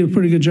he do a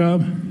pretty good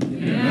job?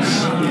 Yeah.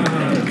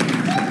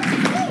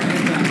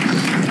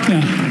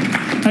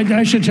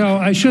 I should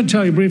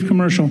tell you a brief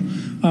commercial.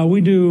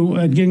 We do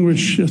at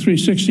Gingrich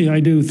 360, I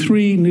do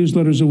 3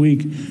 newsletters a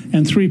week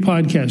and 3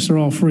 podcasts. They're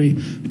all free.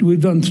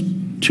 We've done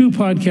 2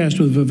 podcasts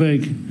with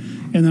Vivek,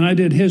 and then I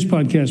did his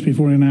podcast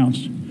before he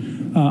announced.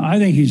 I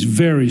think he's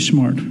very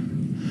smart,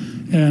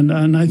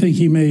 and I think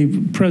he may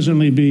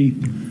presently be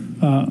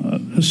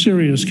a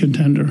serious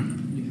contender.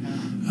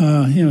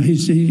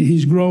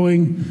 He's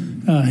growing,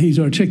 he's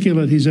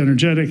articulate, he's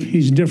energetic,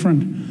 he's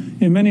different.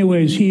 In many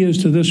ways, he is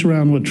to this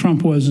round what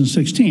Trump was in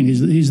 2016.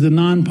 He's the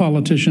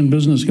non-politician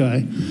business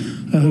guy,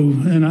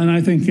 and I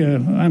think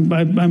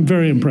I'm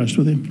very impressed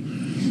with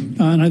him,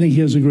 and I think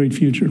he has a great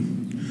future.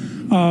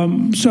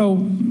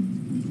 So,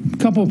 a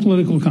couple of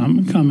political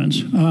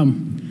comments,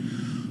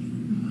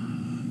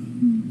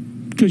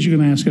 because you're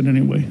going to ask it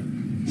anyway.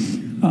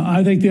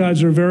 I think the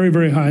odds are very,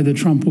 very high that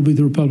Trump will be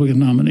the Republican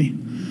nominee.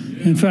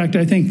 In fact,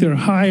 I think they're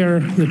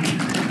higher.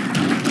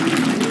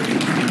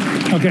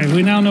 Okay,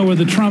 we now know where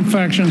the Trump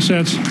faction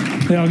sits.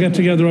 They all get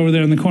together over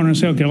there in the corner and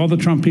say, okay, all the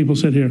Trump people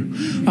sit here.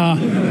 I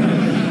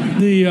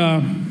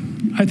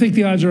think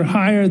the odds are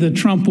higher that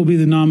Trump will be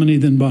the nominee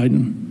than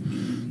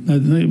Biden.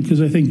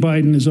 because I think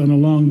Biden is on a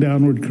long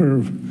downward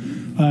curve.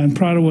 And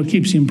part of what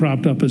keeps him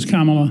propped up is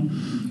Kamala.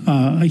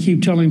 I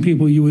keep telling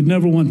people you would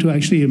never want to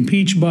actually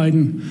impeach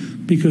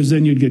Biden because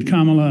then you'd get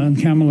Kamala. And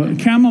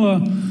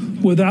Kamala,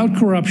 without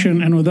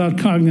corruption and without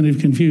cognitive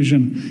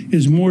confusion,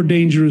 is more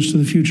dangerous to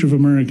the future of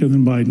America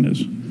than Biden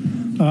is.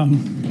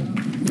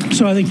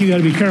 So I think you got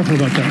to be careful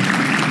about that.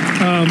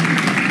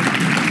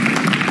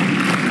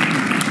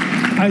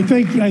 I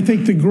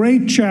think the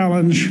great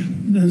challenge,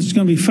 and it's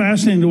going to be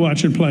fascinating to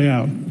watch it play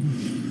out.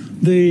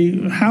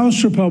 The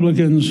House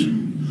Republicans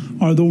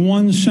are the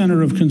one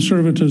center of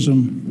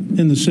conservatism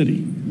in the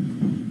city.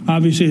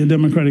 Obviously, a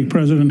Democratic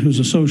president who's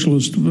a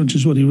socialist, which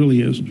is what he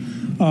really is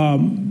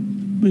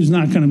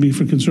not going to be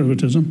for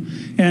conservatism.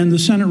 And the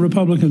Senate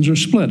Republicans are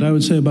split. I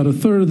would say about a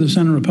third of the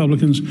Senate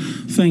Republicans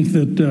think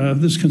that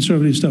this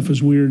conservative stuff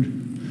is weird.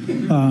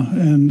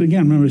 And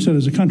again, remember I said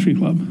it's a country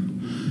club.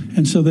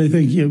 And so they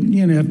think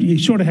you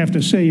sort of have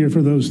to say you're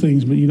for those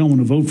things, but you don't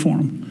want to vote for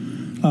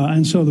them.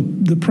 And so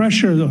the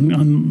pressure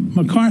on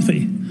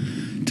McCarthy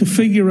to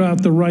figure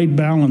out the right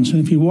balance. And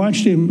if you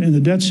watched him in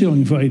the debt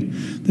ceiling fight,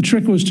 the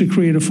trick was to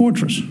create a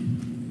fortress.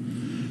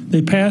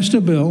 They passed a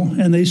bill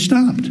and they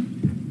stopped.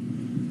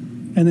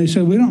 And they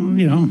said, we're not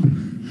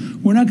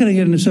going to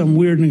get into some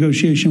weird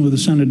negotiation with the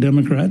Senate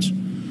Democrats.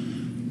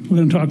 We're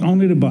going to talk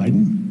only to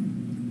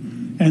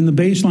Biden. And the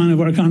baseline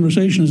of our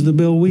conversation is the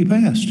bill we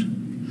passed,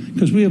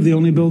 because we have the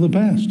only bill that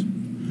passed.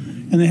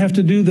 And they have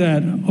to do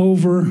that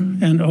over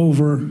and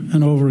over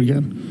and over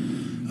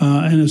again.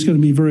 And it's going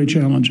to be very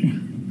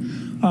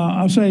challenging.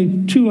 I'll say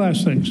two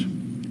last things.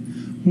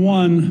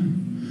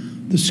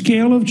 One, the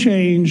scale of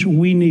change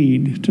we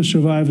need to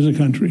survive as a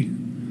country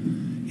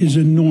is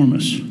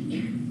enormous.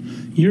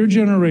 Your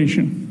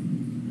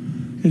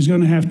generation is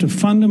going to have to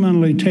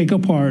fundamentally take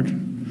apart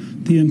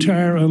the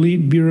entire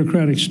elite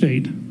bureaucratic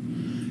state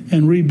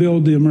and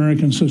rebuild the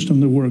American system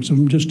that works.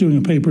 I'm just doing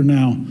a paper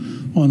now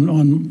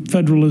on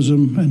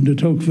federalism and de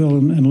Tocqueville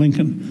and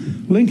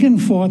Lincoln. Lincoln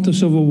fought the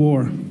Civil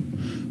War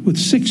with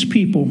 6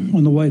 people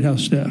on the White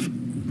House staff.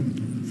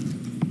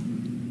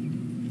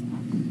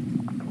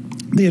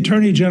 The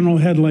Attorney General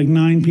had like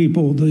 9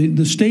 people.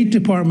 The State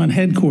Department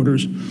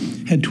headquarters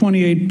had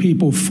 28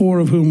 people, 4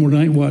 of whom were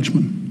night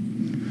watchmen.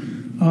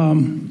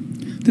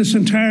 This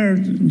entire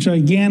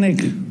gigantic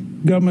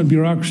government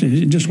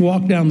bureaucracy, just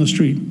walk down the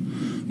street,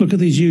 look at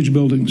these huge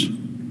buildings.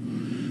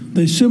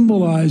 They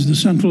symbolize the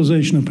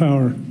centralization of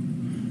power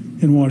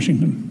in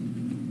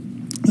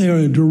Washington. They are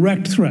a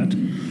direct threat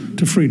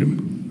to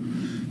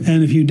freedom.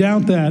 And if you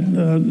doubt that,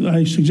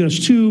 I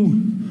suggest 2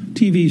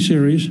 TV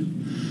series,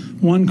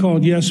 one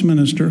called Yes,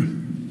 Minister,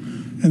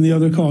 and the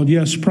other called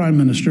Yes, Prime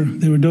Minister.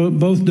 They were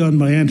both done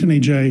by Anthony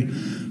Jay,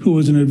 who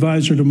was an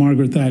advisor to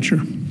Margaret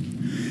Thatcher.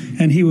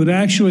 And he would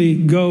actually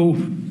go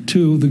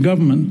to the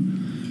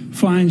government,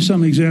 find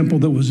some example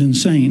that was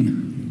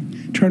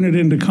insane, turn it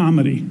into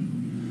comedy,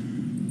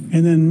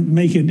 and then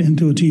make it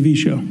into a TV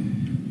show.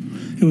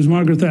 It was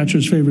Margaret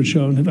Thatcher's favorite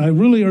show. And I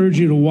really urge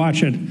you to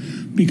watch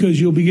it, because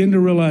you'll begin to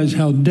realize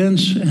how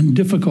dense and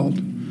difficult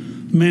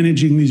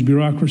managing these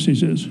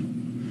bureaucracies is,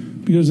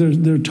 because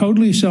they're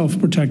totally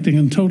self-protecting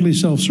and totally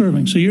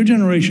self-serving. So your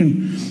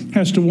generation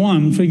has to,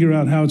 1, figure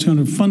out how it's going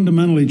to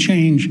fundamentally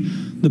change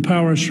the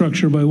power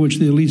structure by which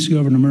the elites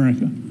govern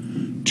America.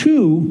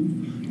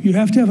 2, you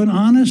have to have an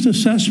honest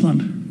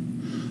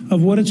assessment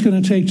of what it's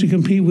going to take to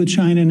compete with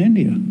China and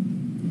India. I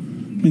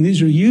mean,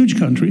 these are huge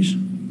countries.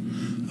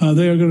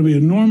 They are going to be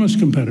enormous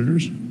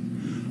competitors.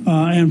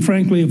 And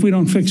frankly, if we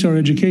don't fix our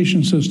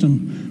education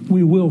system,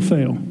 we will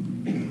fail.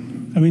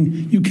 I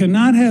mean, you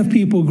cannot have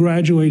people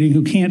graduating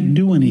who can't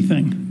do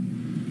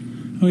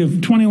anything. We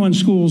have 21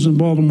 schools in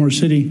Baltimore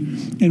City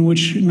in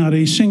which not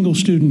a single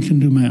student can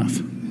do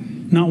math.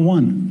 Not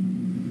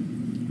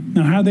one.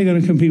 Now, how are they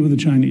going to compete with the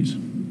Chinese?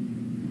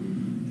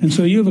 And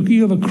so you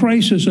have a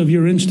crisis of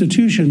your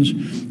institutions,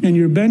 and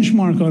your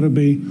benchmark ought to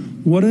be,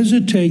 what does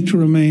it take to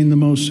remain the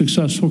most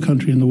successful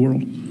country in the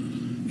world?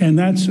 And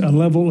that's a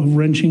level of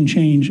wrenching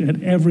change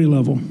at every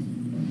level.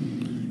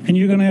 And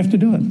you're going to have to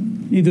do it.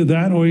 Either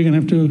that, or you're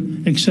going to have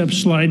to accept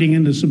sliding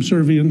into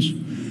subservience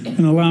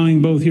and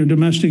allowing both your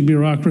domestic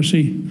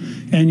bureaucracy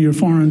and your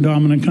foreign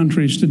dominant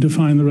countries to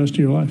define the rest of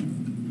your life.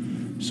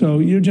 So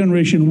your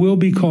generation will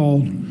be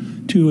called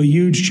to a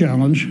huge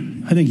challenge.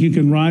 I think you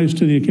can rise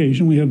to the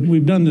occasion.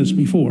 We've done this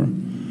before,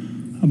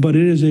 but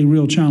it is a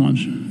real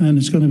challenge, and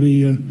it's going to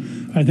be,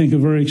 I think, a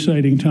very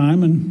exciting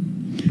time,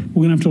 and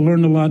we're going to have to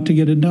learn a lot to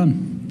get it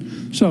done.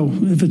 So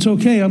if it's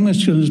okay, I'm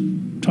just going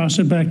to toss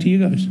it back to you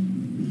guys.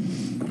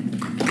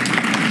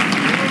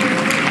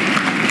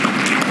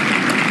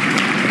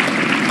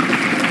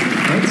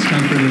 It's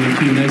time for the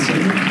Q&A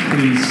segment.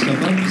 Please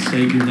step up,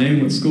 state your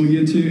name, what school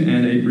you go to,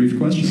 and a brief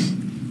question.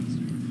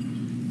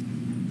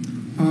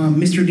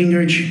 Mr.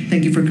 Gingrich,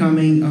 thank you for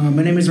coming.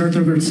 My name is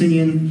Arthur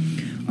Garcinian.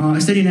 I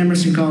study at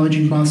Emerson College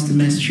in Boston,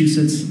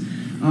 Massachusetts.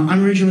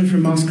 I'm originally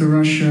from Moscow,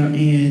 Russia,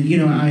 and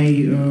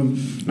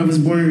I was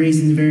born and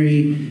raised in a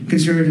very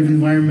conservative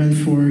environment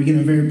for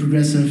very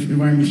progressive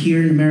environment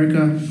here in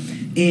America.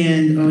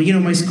 And,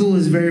 my school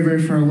is very,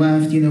 very far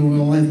left. We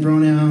all have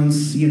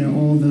pronouns,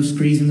 all those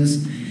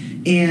craziness.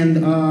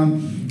 And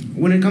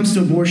when it comes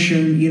to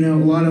abortion, a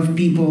lot of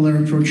people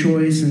are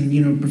pro-choice, and,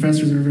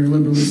 professors are very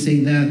liberal to say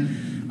that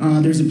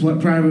there's a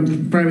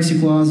privacy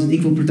clause and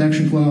equal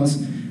protection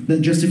clause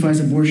that justifies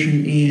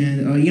abortion.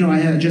 And, I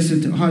had just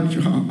a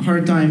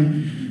hard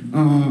time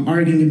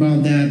arguing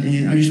about that,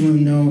 and I just want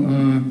to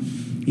know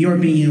your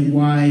opinion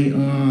why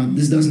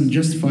this doesn't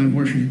justify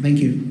abortion. Thank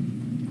you.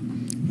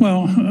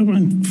 Well,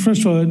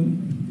 first of all,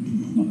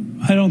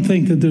 I don't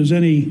think that there's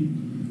any,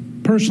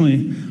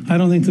 personally, I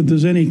don't think that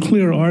there's any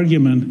clear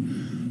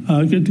argument.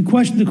 The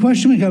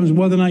question becomes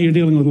whether or not you're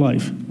dealing with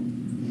life.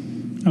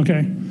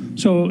 Okay?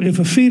 So if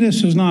a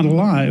fetus is not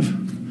alive,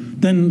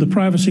 then the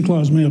privacy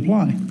clause may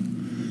apply.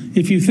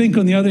 If you think,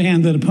 on the other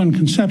hand, that upon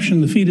conception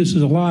the fetus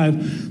is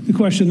alive, the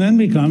question then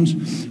becomes,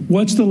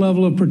 what's the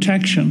level of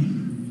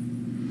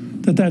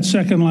protection that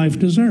second life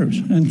deserves?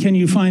 And can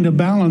you find a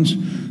balance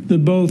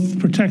that both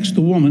protects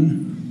the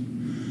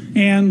woman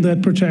and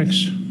that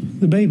protects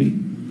the baby?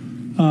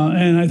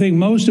 And I think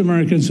most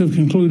Americans have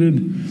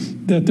concluded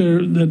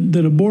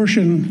that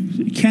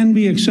abortion can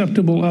be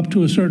acceptable up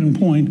to a certain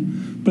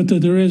point, but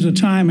that there is a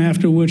time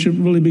after which it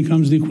really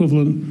becomes the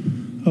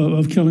equivalent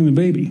of killing the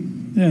baby.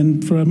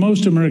 And for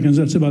most Americans,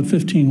 that's about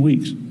 15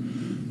 weeks.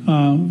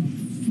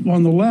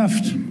 On the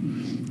left,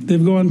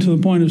 they've gone to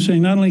the point of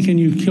saying not only can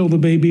you kill the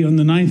baby on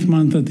the 9th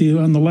month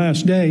on the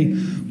last day,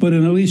 but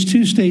in at least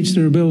 2 states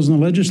there are bills in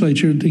the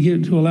legislature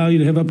to allow you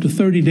to have up to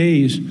 30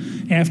 days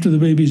after the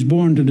baby's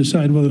born to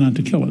decide whether or not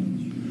to kill it.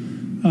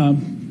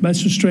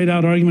 That's a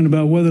straight-out argument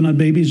about whether or not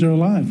babies are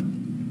alive.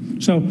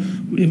 So,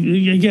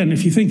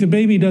 if you think the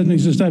baby doesn't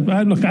exist,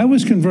 I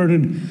was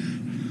converted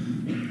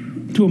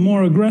to a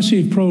more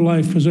aggressive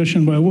pro-life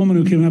position by a woman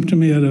who came up to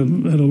me at a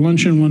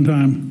luncheon one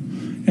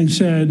time and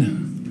said,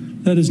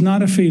 that is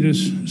not a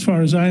fetus, as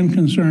far as I am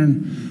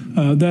concerned,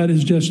 that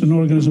is just an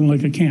organism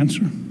like a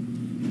cancer.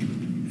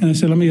 And I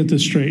said, let me get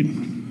this straight.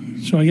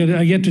 So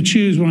I get to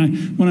choose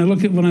when I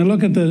look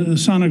at the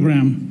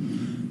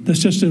sonogram, that's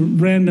just a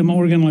random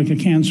organ like a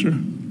cancer,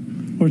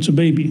 or it's a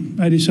baby.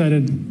 I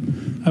decided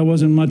I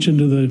wasn't much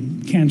into the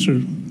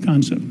cancer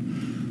concept.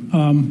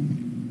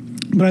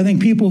 But I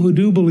think people who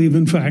do believe,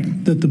 in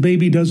fact, that the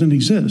baby doesn't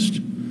exist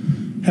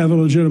have a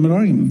legitimate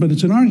argument. But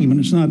it's an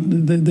argument. It's not.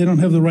 They don't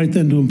have the right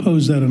then to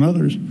impose that on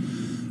others.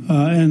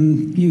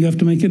 And you have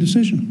to make a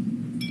decision.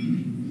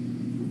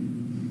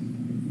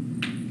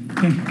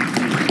 Okay.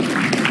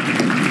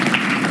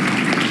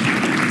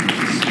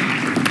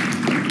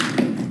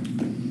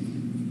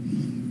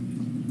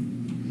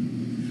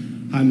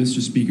 Hi, Mr.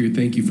 Speaker.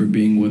 Thank you for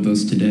being with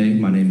us today.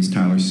 My name is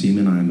Tyler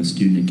Seaman. I am a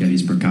student at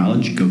Gettysburg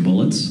College. Go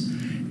Bullets.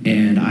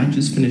 And I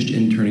just finished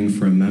interning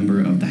for a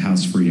member of the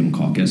House Freedom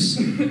Caucus.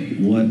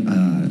 What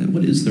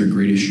is their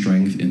greatest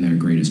strength and their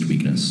greatest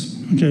weakness?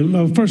 Okay,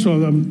 well, first of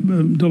all,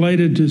 I'm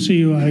delighted to see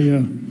you.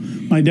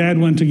 My dad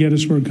went to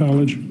Gettysburg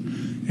College,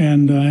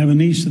 and I have a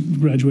niece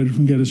that graduated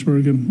from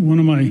Gettysburg, and one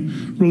of my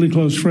really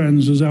close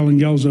friends is Alan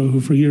Gelzo,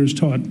 who for years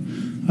taught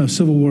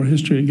Civil War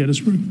history at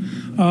Gettysburg.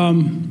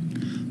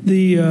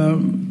 The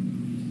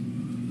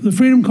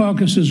Freedom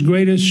Caucus's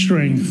greatest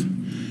strength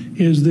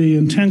is the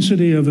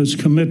intensity of its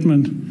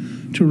commitment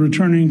to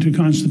returning to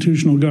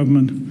constitutional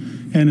government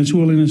and its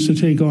willingness to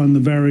take on the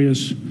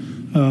various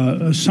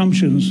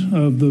assumptions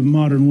of the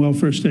modern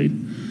welfare state.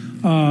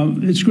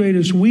 Its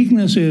greatest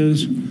weakness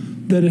is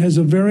that it has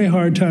a very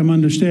hard time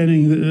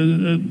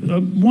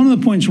understanding one of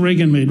the points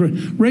Reagan made.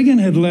 Reagan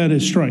had led a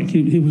strike.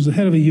 He was the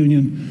head of a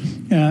union,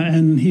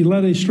 and he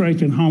led a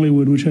strike in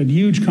Hollywood, which had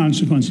huge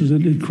consequences.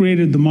 It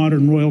created the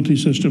modern royalty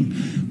system,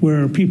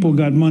 where people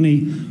got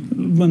money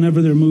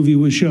whenever their movie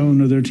was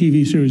shown or their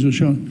TV series was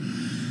shown.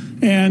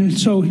 And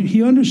so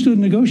he understood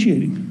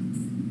negotiating.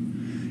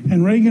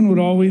 And Reagan would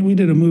always, we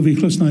did a movie,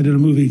 Cliff and I did a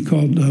movie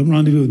called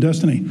Rendezvous with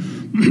Destiny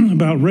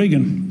about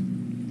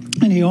Reagan.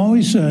 And he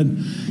always said,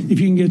 if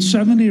you can get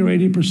 70 or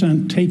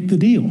 80%, take the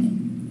deal.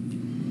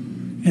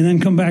 And then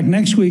come back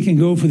next week and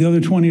go for the other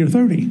 20 or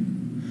 30.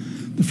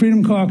 The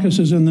Freedom Caucus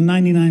is in the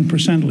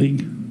 99%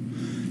 league.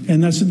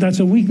 And that's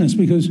a weakness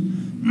because,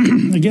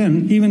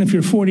 again, even if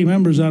you're 40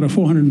 members out of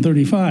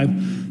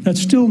 435, that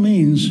still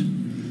means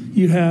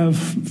you have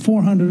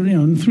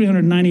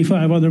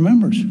 395 other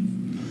members.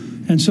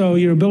 And so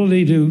your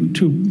ability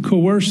to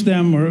coerce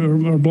them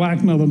or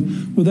blackmail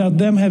them without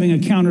them having a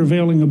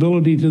countervailing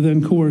ability to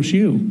then coerce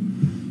you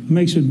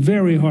makes it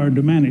very hard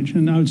to manage.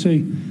 And I would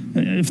say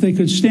if they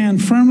could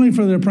stand firmly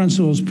for their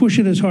principles, push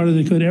it as hard as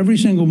they could every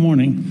single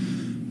morning,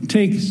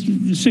 take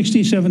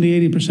 60,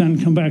 70,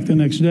 80%, come back the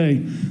next day,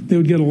 they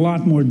would get a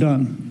lot more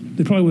done.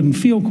 They probably wouldn't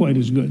feel quite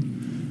as good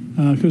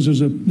because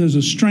there's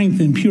a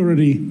strength in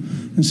purity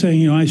and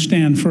saying, I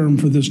stand firm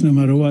for this no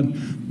matter what.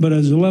 But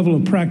as a level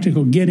of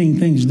practical getting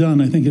things done,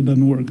 I think it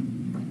doesn't work.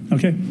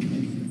 Okay?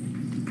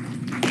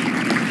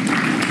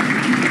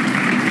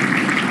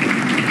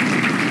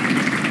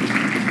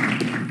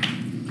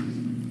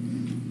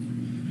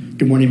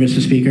 Good morning, Mr.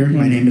 Speaker.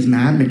 My name is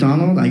Matt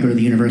McDonald. I go to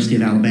the University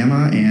of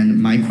Alabama,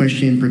 and my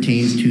question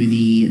pertains to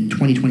the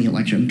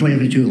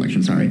 2022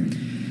 election, sorry.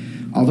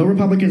 Although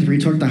Republicans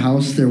retook the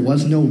House, there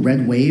was no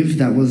red wave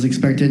that was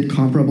expected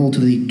comparable to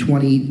the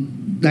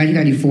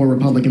 1994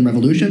 Republican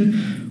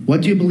Revolution. What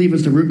do you believe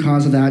is the root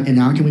cause of that, and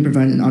how can we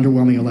prevent an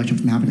underwhelming election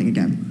from happening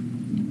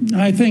again?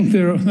 I think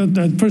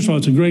first of all,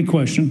 it's a great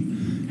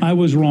question. I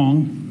was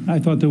wrong. I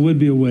thought there would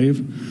be a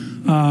wave.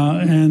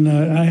 And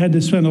I had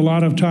to spend a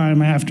lot of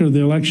time after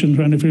the election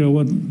trying to figure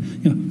out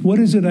what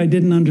is it I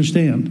didn't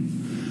understand.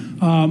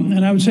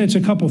 And I would say it's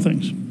a couple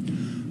things.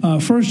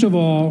 First of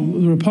all,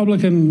 the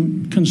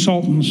Republican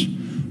consultants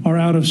are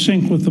out of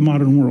sync with the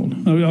modern world.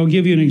 I'll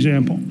give you an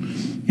example.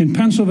 In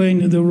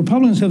Pennsylvania, the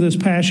Republicans have this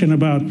passion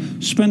about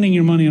spending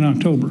your money in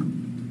October.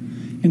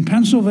 In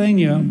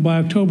Pennsylvania, by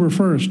October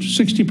 1st,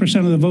 60%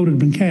 of the vote had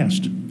been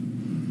cast.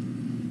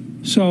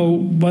 So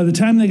by the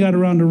time they got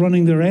around to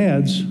running their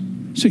ads,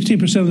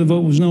 60% of the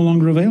vote was no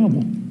longer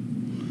available.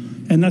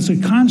 And that's a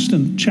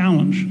constant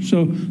challenge.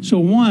 So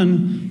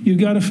one, you've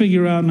got to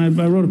figure out, and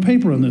I wrote a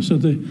paper on this,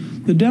 that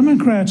the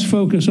Democrats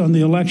focus on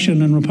the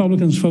election and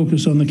Republicans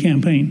focus on the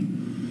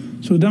campaign.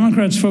 So the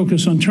Democrats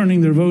focus on turning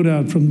their vote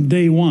out from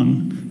day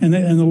one. And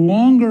the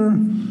longer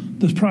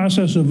the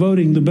process of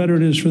voting, the better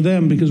it is for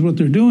them, because what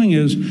they're doing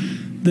is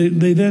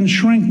they then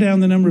shrink down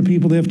the number of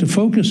people they have to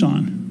focus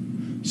on.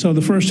 So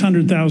the first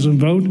 100,000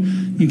 vote,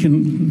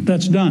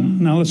 that's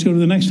done. Now let's go to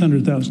the next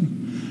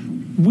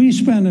 100,000. We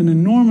spend an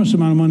enormous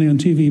amount of money on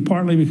TV,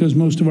 partly because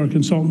most of our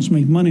consultants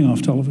make money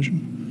off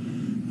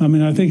television. I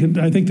mean, I think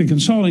the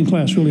consulting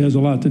class really has a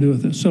lot to do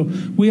with this. So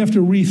we have to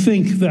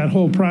rethink that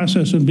whole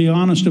process and be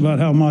honest about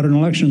how modern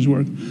elections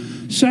work.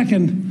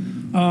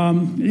 Second,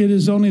 it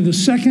is only the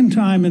second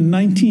time in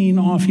 19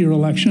 off-year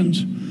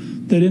elections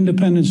that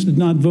independents did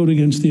not vote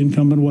against the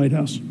incumbent White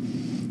House.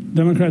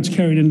 Democrats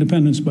carried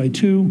independents by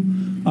 2.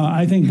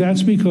 I think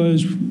that's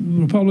because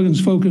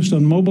Republicans focused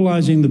on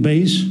mobilizing the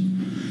base,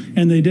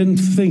 and they didn't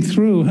think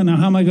through, now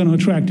how am I going to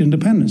attract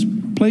independents?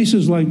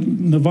 Places like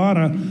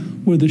Nevada,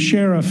 where the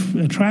sheriff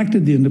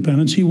attracted the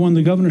independents, he won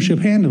the governorship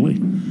handily.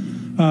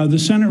 The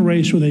Senate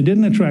race where they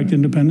didn't attract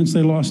independents,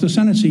 they lost the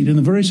Senate seat in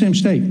the very same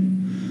state.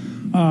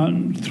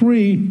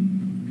 3,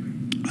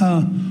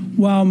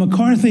 while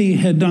McCarthy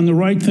had done the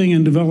right thing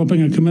in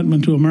developing a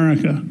commitment to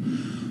America,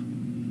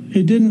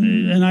 it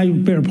didn't, and I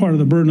bear part of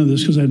the burden of this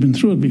because I'd been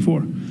through it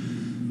before.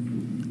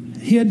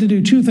 He had to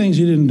do 2 things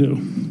he didn't do.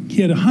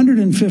 He had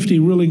 150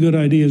 really good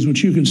ideas,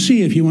 which you could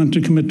see if you went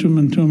to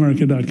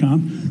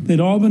committoamerica.com. They'd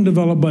all been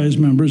developed by his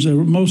members. They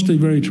were mostly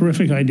very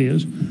terrific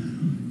ideas.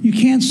 You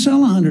can't sell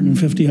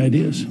 150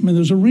 ideas. I mean,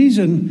 there's a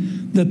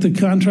reason that the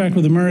contract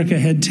with America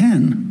had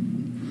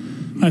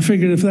 10. I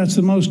figured if that's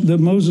the most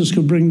that Moses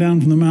could bring down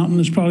from the mountain,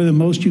 it's probably the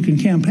most you can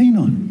campaign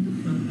on.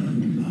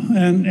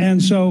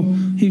 And so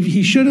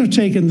he should have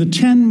taken the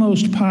 10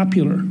 most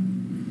popular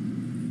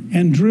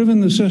and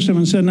driven the system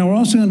and said, now we're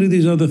also going to do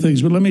these other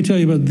things, but let me tell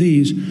you about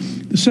these.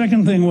 The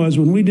second thing was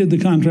when we did the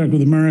contract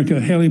with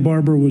America, Haley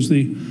Barbour was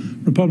the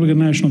Republican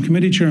National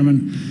Committee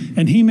chairman,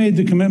 and he made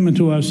the commitment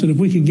to us that if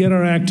we could get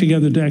our act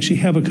together to actually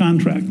have a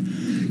contract,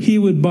 he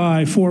would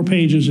buy 4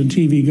 pages in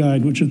TV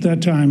Guide, which at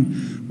that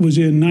time was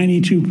in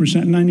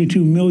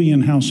 92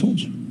 million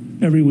households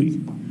every week.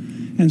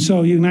 And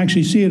so you can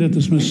actually see it at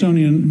the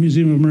Smithsonian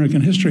Museum of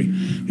American History.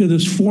 We had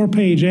this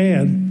 4-page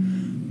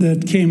ad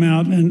that came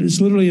out, and it's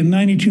literally in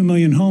 92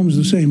 million homes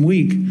the same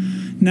week.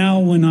 Now,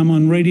 when I'm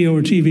on radio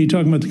or TV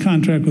talking about the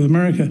contract with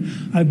America,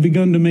 I've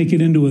begun to make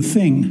it into a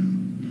thing.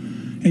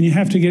 And you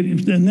have to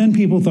and then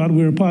people thought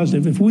we were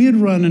positive. If we had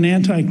run an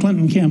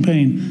anti-Clinton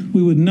campaign,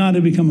 we would not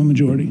have become a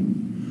majority.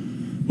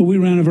 But we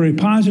ran a very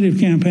positive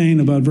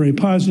campaign about very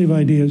positive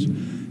ideas,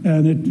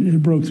 and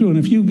it broke through. And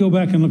if you go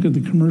back and look at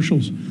the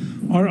commercials,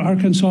 our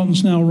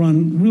consultants now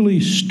run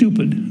really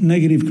stupid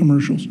negative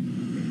commercials.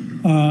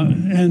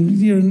 And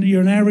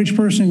you're an average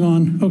person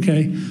going,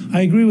 okay,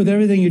 I agree with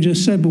everything you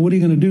just said, but what are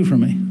you going to do for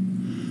me?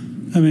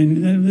 I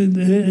mean,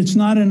 it's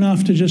not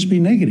enough to just be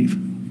negative.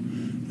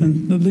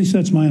 And at least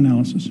that's my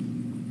analysis.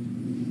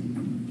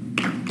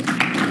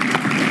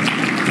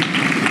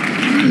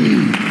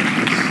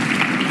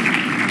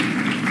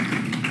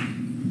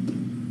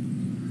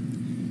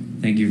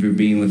 Thank you for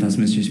being with us,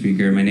 Mr.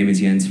 Speaker. My name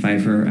is Jens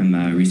Pfeiffer. I'm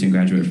a recent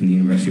graduate from the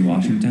University of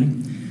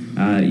Washington.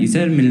 You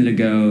said a minute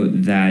ago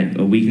that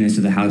a weakness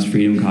of the House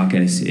Freedom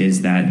Caucus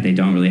is that they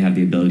don't really have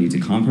the ability to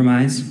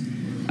compromise.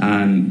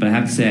 But I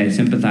have to say I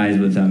sympathize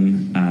with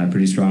them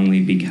pretty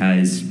strongly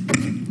because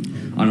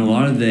on a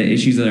lot of the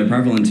issues that are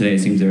prevalent today, it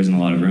seems there isn't a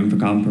lot of room for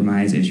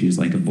compromise. Issues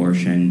like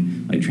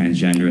abortion, like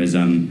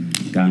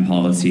transgenderism, gun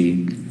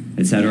policy,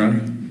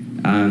 etc.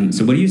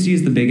 So what do you see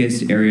as the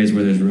biggest areas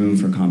where there's room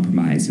for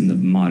compromise in the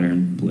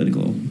modern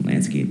political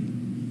landscape?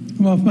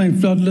 Well,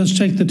 let's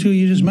take the 2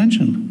 you just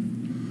mentioned.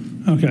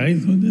 Okay,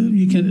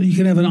 you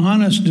can have an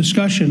honest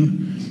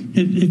discussion.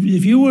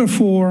 If you were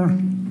for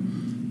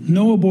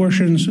no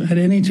abortions at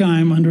any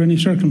time under any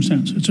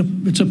circumstance,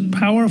 it's a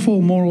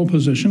powerful moral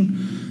position,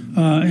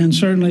 and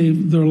certainly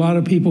there are a lot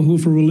of people who,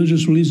 for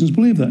religious reasons,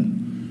 believe that.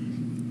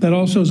 That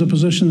also is a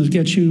position that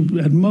gets you,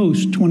 at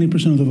most,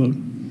 20% of the vote.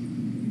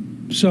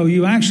 So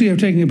you actually are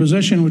taking a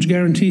position which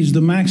guarantees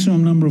the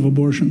maximum number of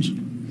abortions,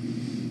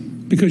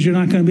 because you're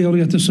not going to be able to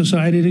get the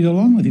society to go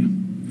along with you.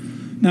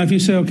 Now, if you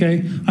say,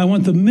 okay, I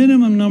want the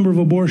minimum number of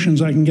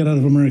abortions I can get out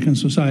of American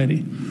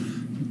society,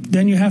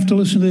 then you have to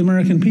listen to the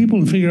American people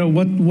and figure out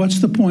what's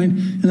the point,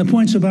 and the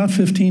point's about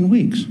 15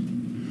 weeks.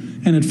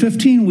 And at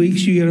 15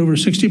 weeks, you get over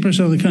 60%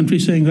 of the country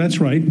saying that's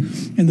right,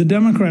 and the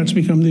Democrats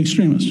become the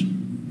extremists.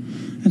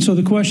 And so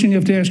the question you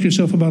have to ask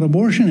yourself about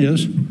abortion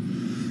is,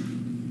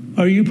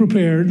 are you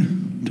prepared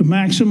to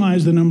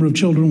maximize the number of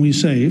children we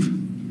save,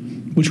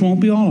 which won't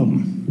be all of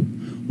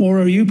them? Or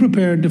are you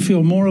prepared to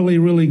feel morally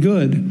really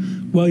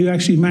good while you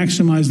actually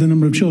maximize the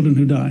number of children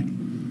who die?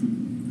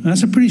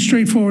 That's a pretty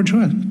straightforward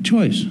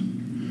choice.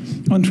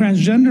 On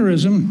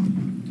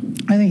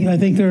transgenderism, I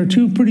think there are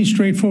two pretty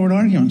straightforward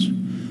arguments.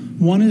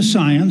 One is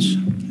science,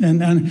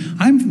 and I'm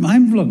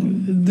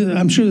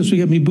sure this will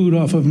get me booed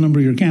off of a number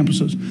of your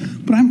campuses,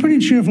 but I'm pretty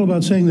cheerful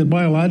about saying that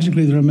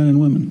biologically there are men and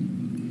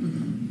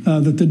women,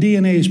 that the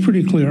DNA is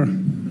pretty clear,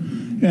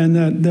 and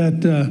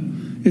that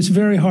it's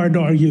very hard to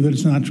argue that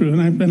it's not true.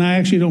 And I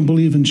actually don't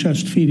believe in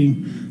chest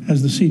feeding,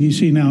 as the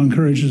CDC now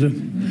encourages it,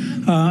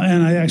 and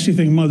I actually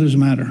think mothers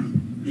matter.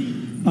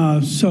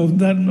 So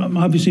that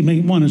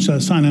obviously, one, it's a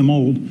sign I'm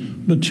old,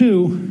 but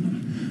two,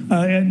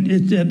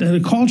 at a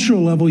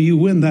cultural level, you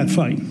win that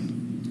fight.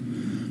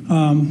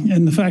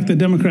 And the fact that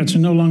Democrats are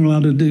no longer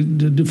allowed to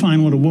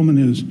define what a woman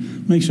is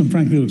makes them,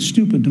 frankly, look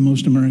stupid to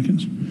most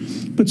Americans.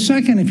 But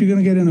second, if you're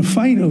going to get in a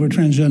fight over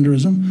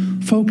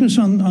transgenderism, focus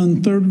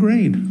on third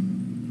grade.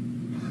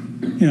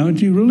 You know,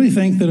 do you really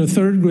think that a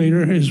third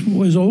grader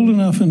is old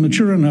enough and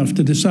mature enough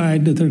to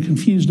decide that they're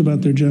confused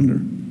about their gender?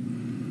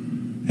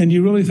 And do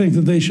you really think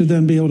that they should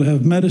then be able to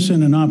have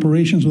medicine and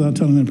operations without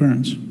telling their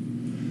parents?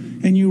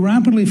 And you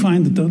rapidly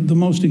find that the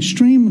most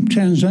extreme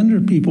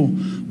transgender people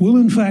will,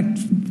 in fact,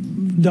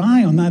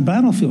 die on that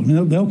battlefield. You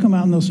know, they'll come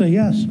out and they'll say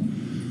yes.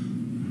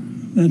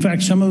 And in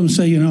fact, some of them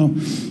say, you know,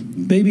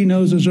 baby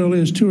knows as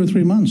early as 2 or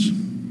 3 months.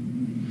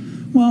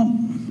 Well,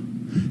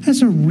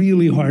 that's a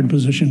really hard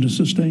position to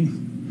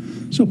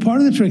sustain. So part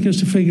of the trick is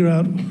to figure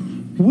out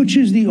which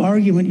is the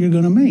argument you're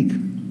going to make.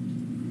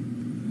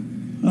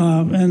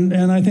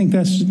 And I think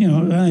that's, you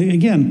know,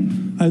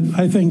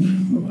 I think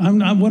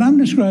what I'm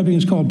describing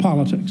is called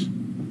politics.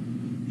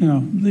 You know,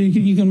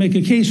 you can make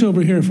a case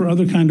over here for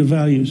other kind of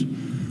values.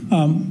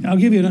 I'll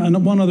give you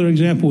one other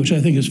example, which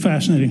I think is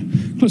fascinating.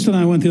 Clista and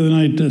I went the other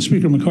night,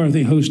 Speaker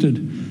McCarthy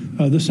hosted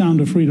The Sound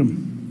of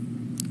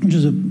Freedom, which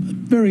is a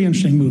very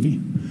interesting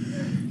movie.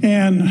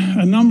 And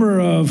a number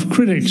of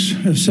critics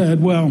have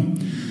said, well,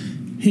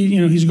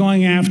 he's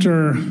going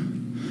after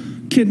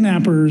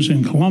kidnappers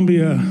in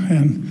Colombia,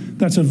 and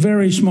that's a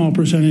very small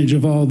percentage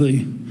of all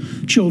the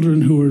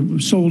children who were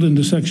sold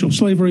into sexual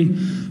slavery.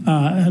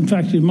 In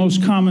fact, the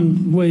most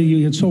common way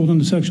you get sold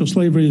into sexual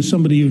slavery is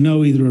somebody you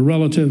know, either a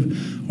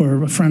relative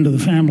or a friend of the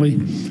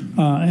family.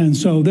 And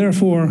so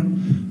therefore,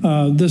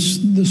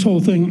 this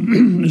whole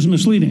thing is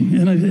misleading.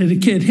 And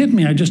it hit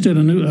me. I just did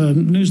a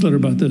newsletter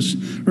about this,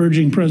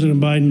 urging President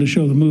Biden to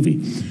show the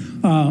movie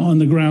on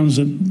the grounds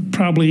that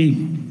probably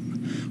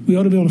we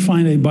ought to be able to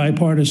find a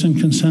bipartisan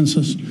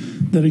consensus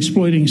that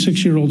exploiting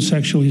 6-year-olds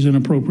sexually is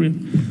inappropriate.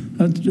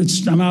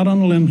 I'm out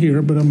on a limb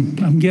here, but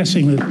I'm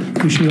guessing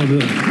that we should be able to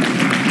do it.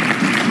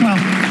 Well,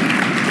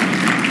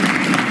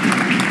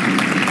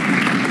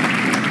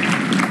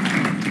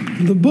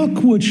 the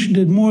book which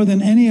did more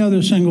than any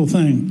other single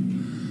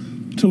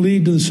thing to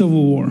lead to the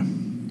Civil War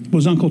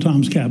was Uncle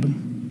Tom's Cabin.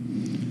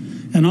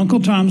 And Uncle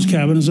Tom's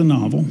Cabin is a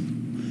novel.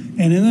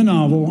 And in the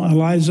novel,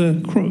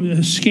 Eliza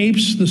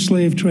escapes the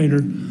slave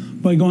trader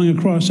by going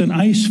across an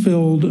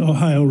ice-filled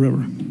Ohio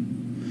River.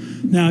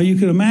 Now, you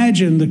could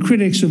imagine the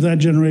critics of that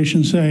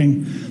generation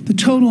saying the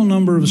total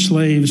number of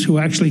slaves who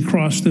actually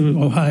cross the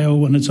Ohio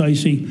when it's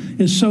icy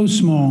is so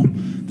small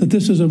that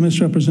this is a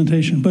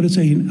misrepresentation. But it's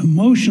an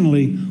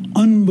emotionally,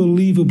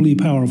 unbelievably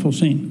powerful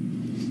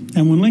scene.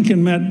 And when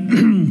Lincoln met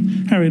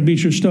Harriet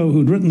Beecher Stowe,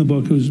 who'd written the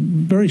book, who was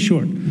very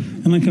short,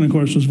 and Lincoln, of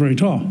course, was very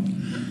tall,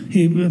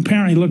 he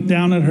apparently looked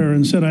down at her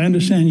and said, "I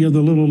understand you're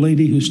the little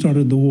lady who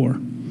started the war."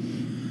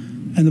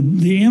 And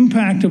the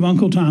impact of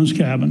Uncle Tom's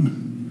Cabin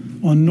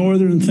on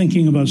Northern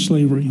thinking about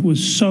slavery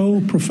was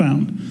so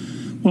profound.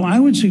 Well, I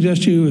would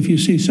suggest to you, if you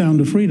see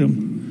Sound of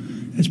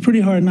Freedom, it's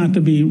pretty hard not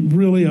to be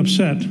really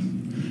upset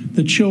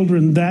that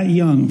children that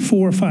young,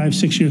 4, 5,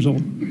 6 years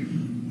old,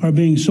 are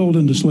being sold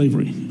into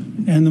slavery.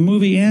 And the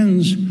movie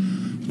ends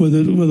with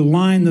a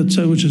line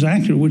which is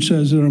accurate, which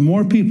says there are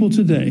more people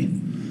today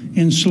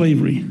in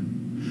slavery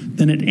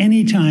than at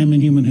any time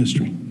in human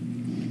history.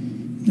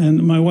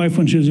 And my wife,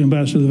 when she was the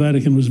ambassador to the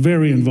Vatican, was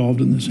very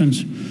involved in this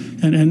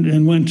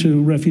and went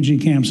to refugee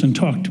camps and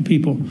talked to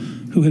people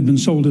who had been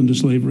sold into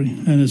slavery.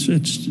 And it's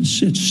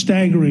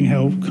staggering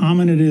how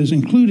common it is,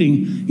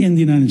 including in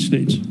the United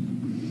States.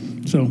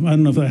 So I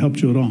don't know if that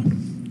helped you at all. Okay,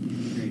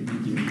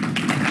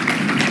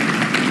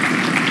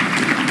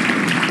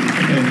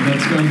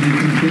 that's going to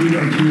conclude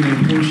our Q&A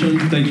portion.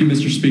 Thank you,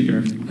 Mr.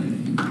 Speaker.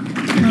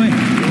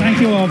 Thank you.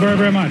 you all very,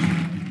 very much.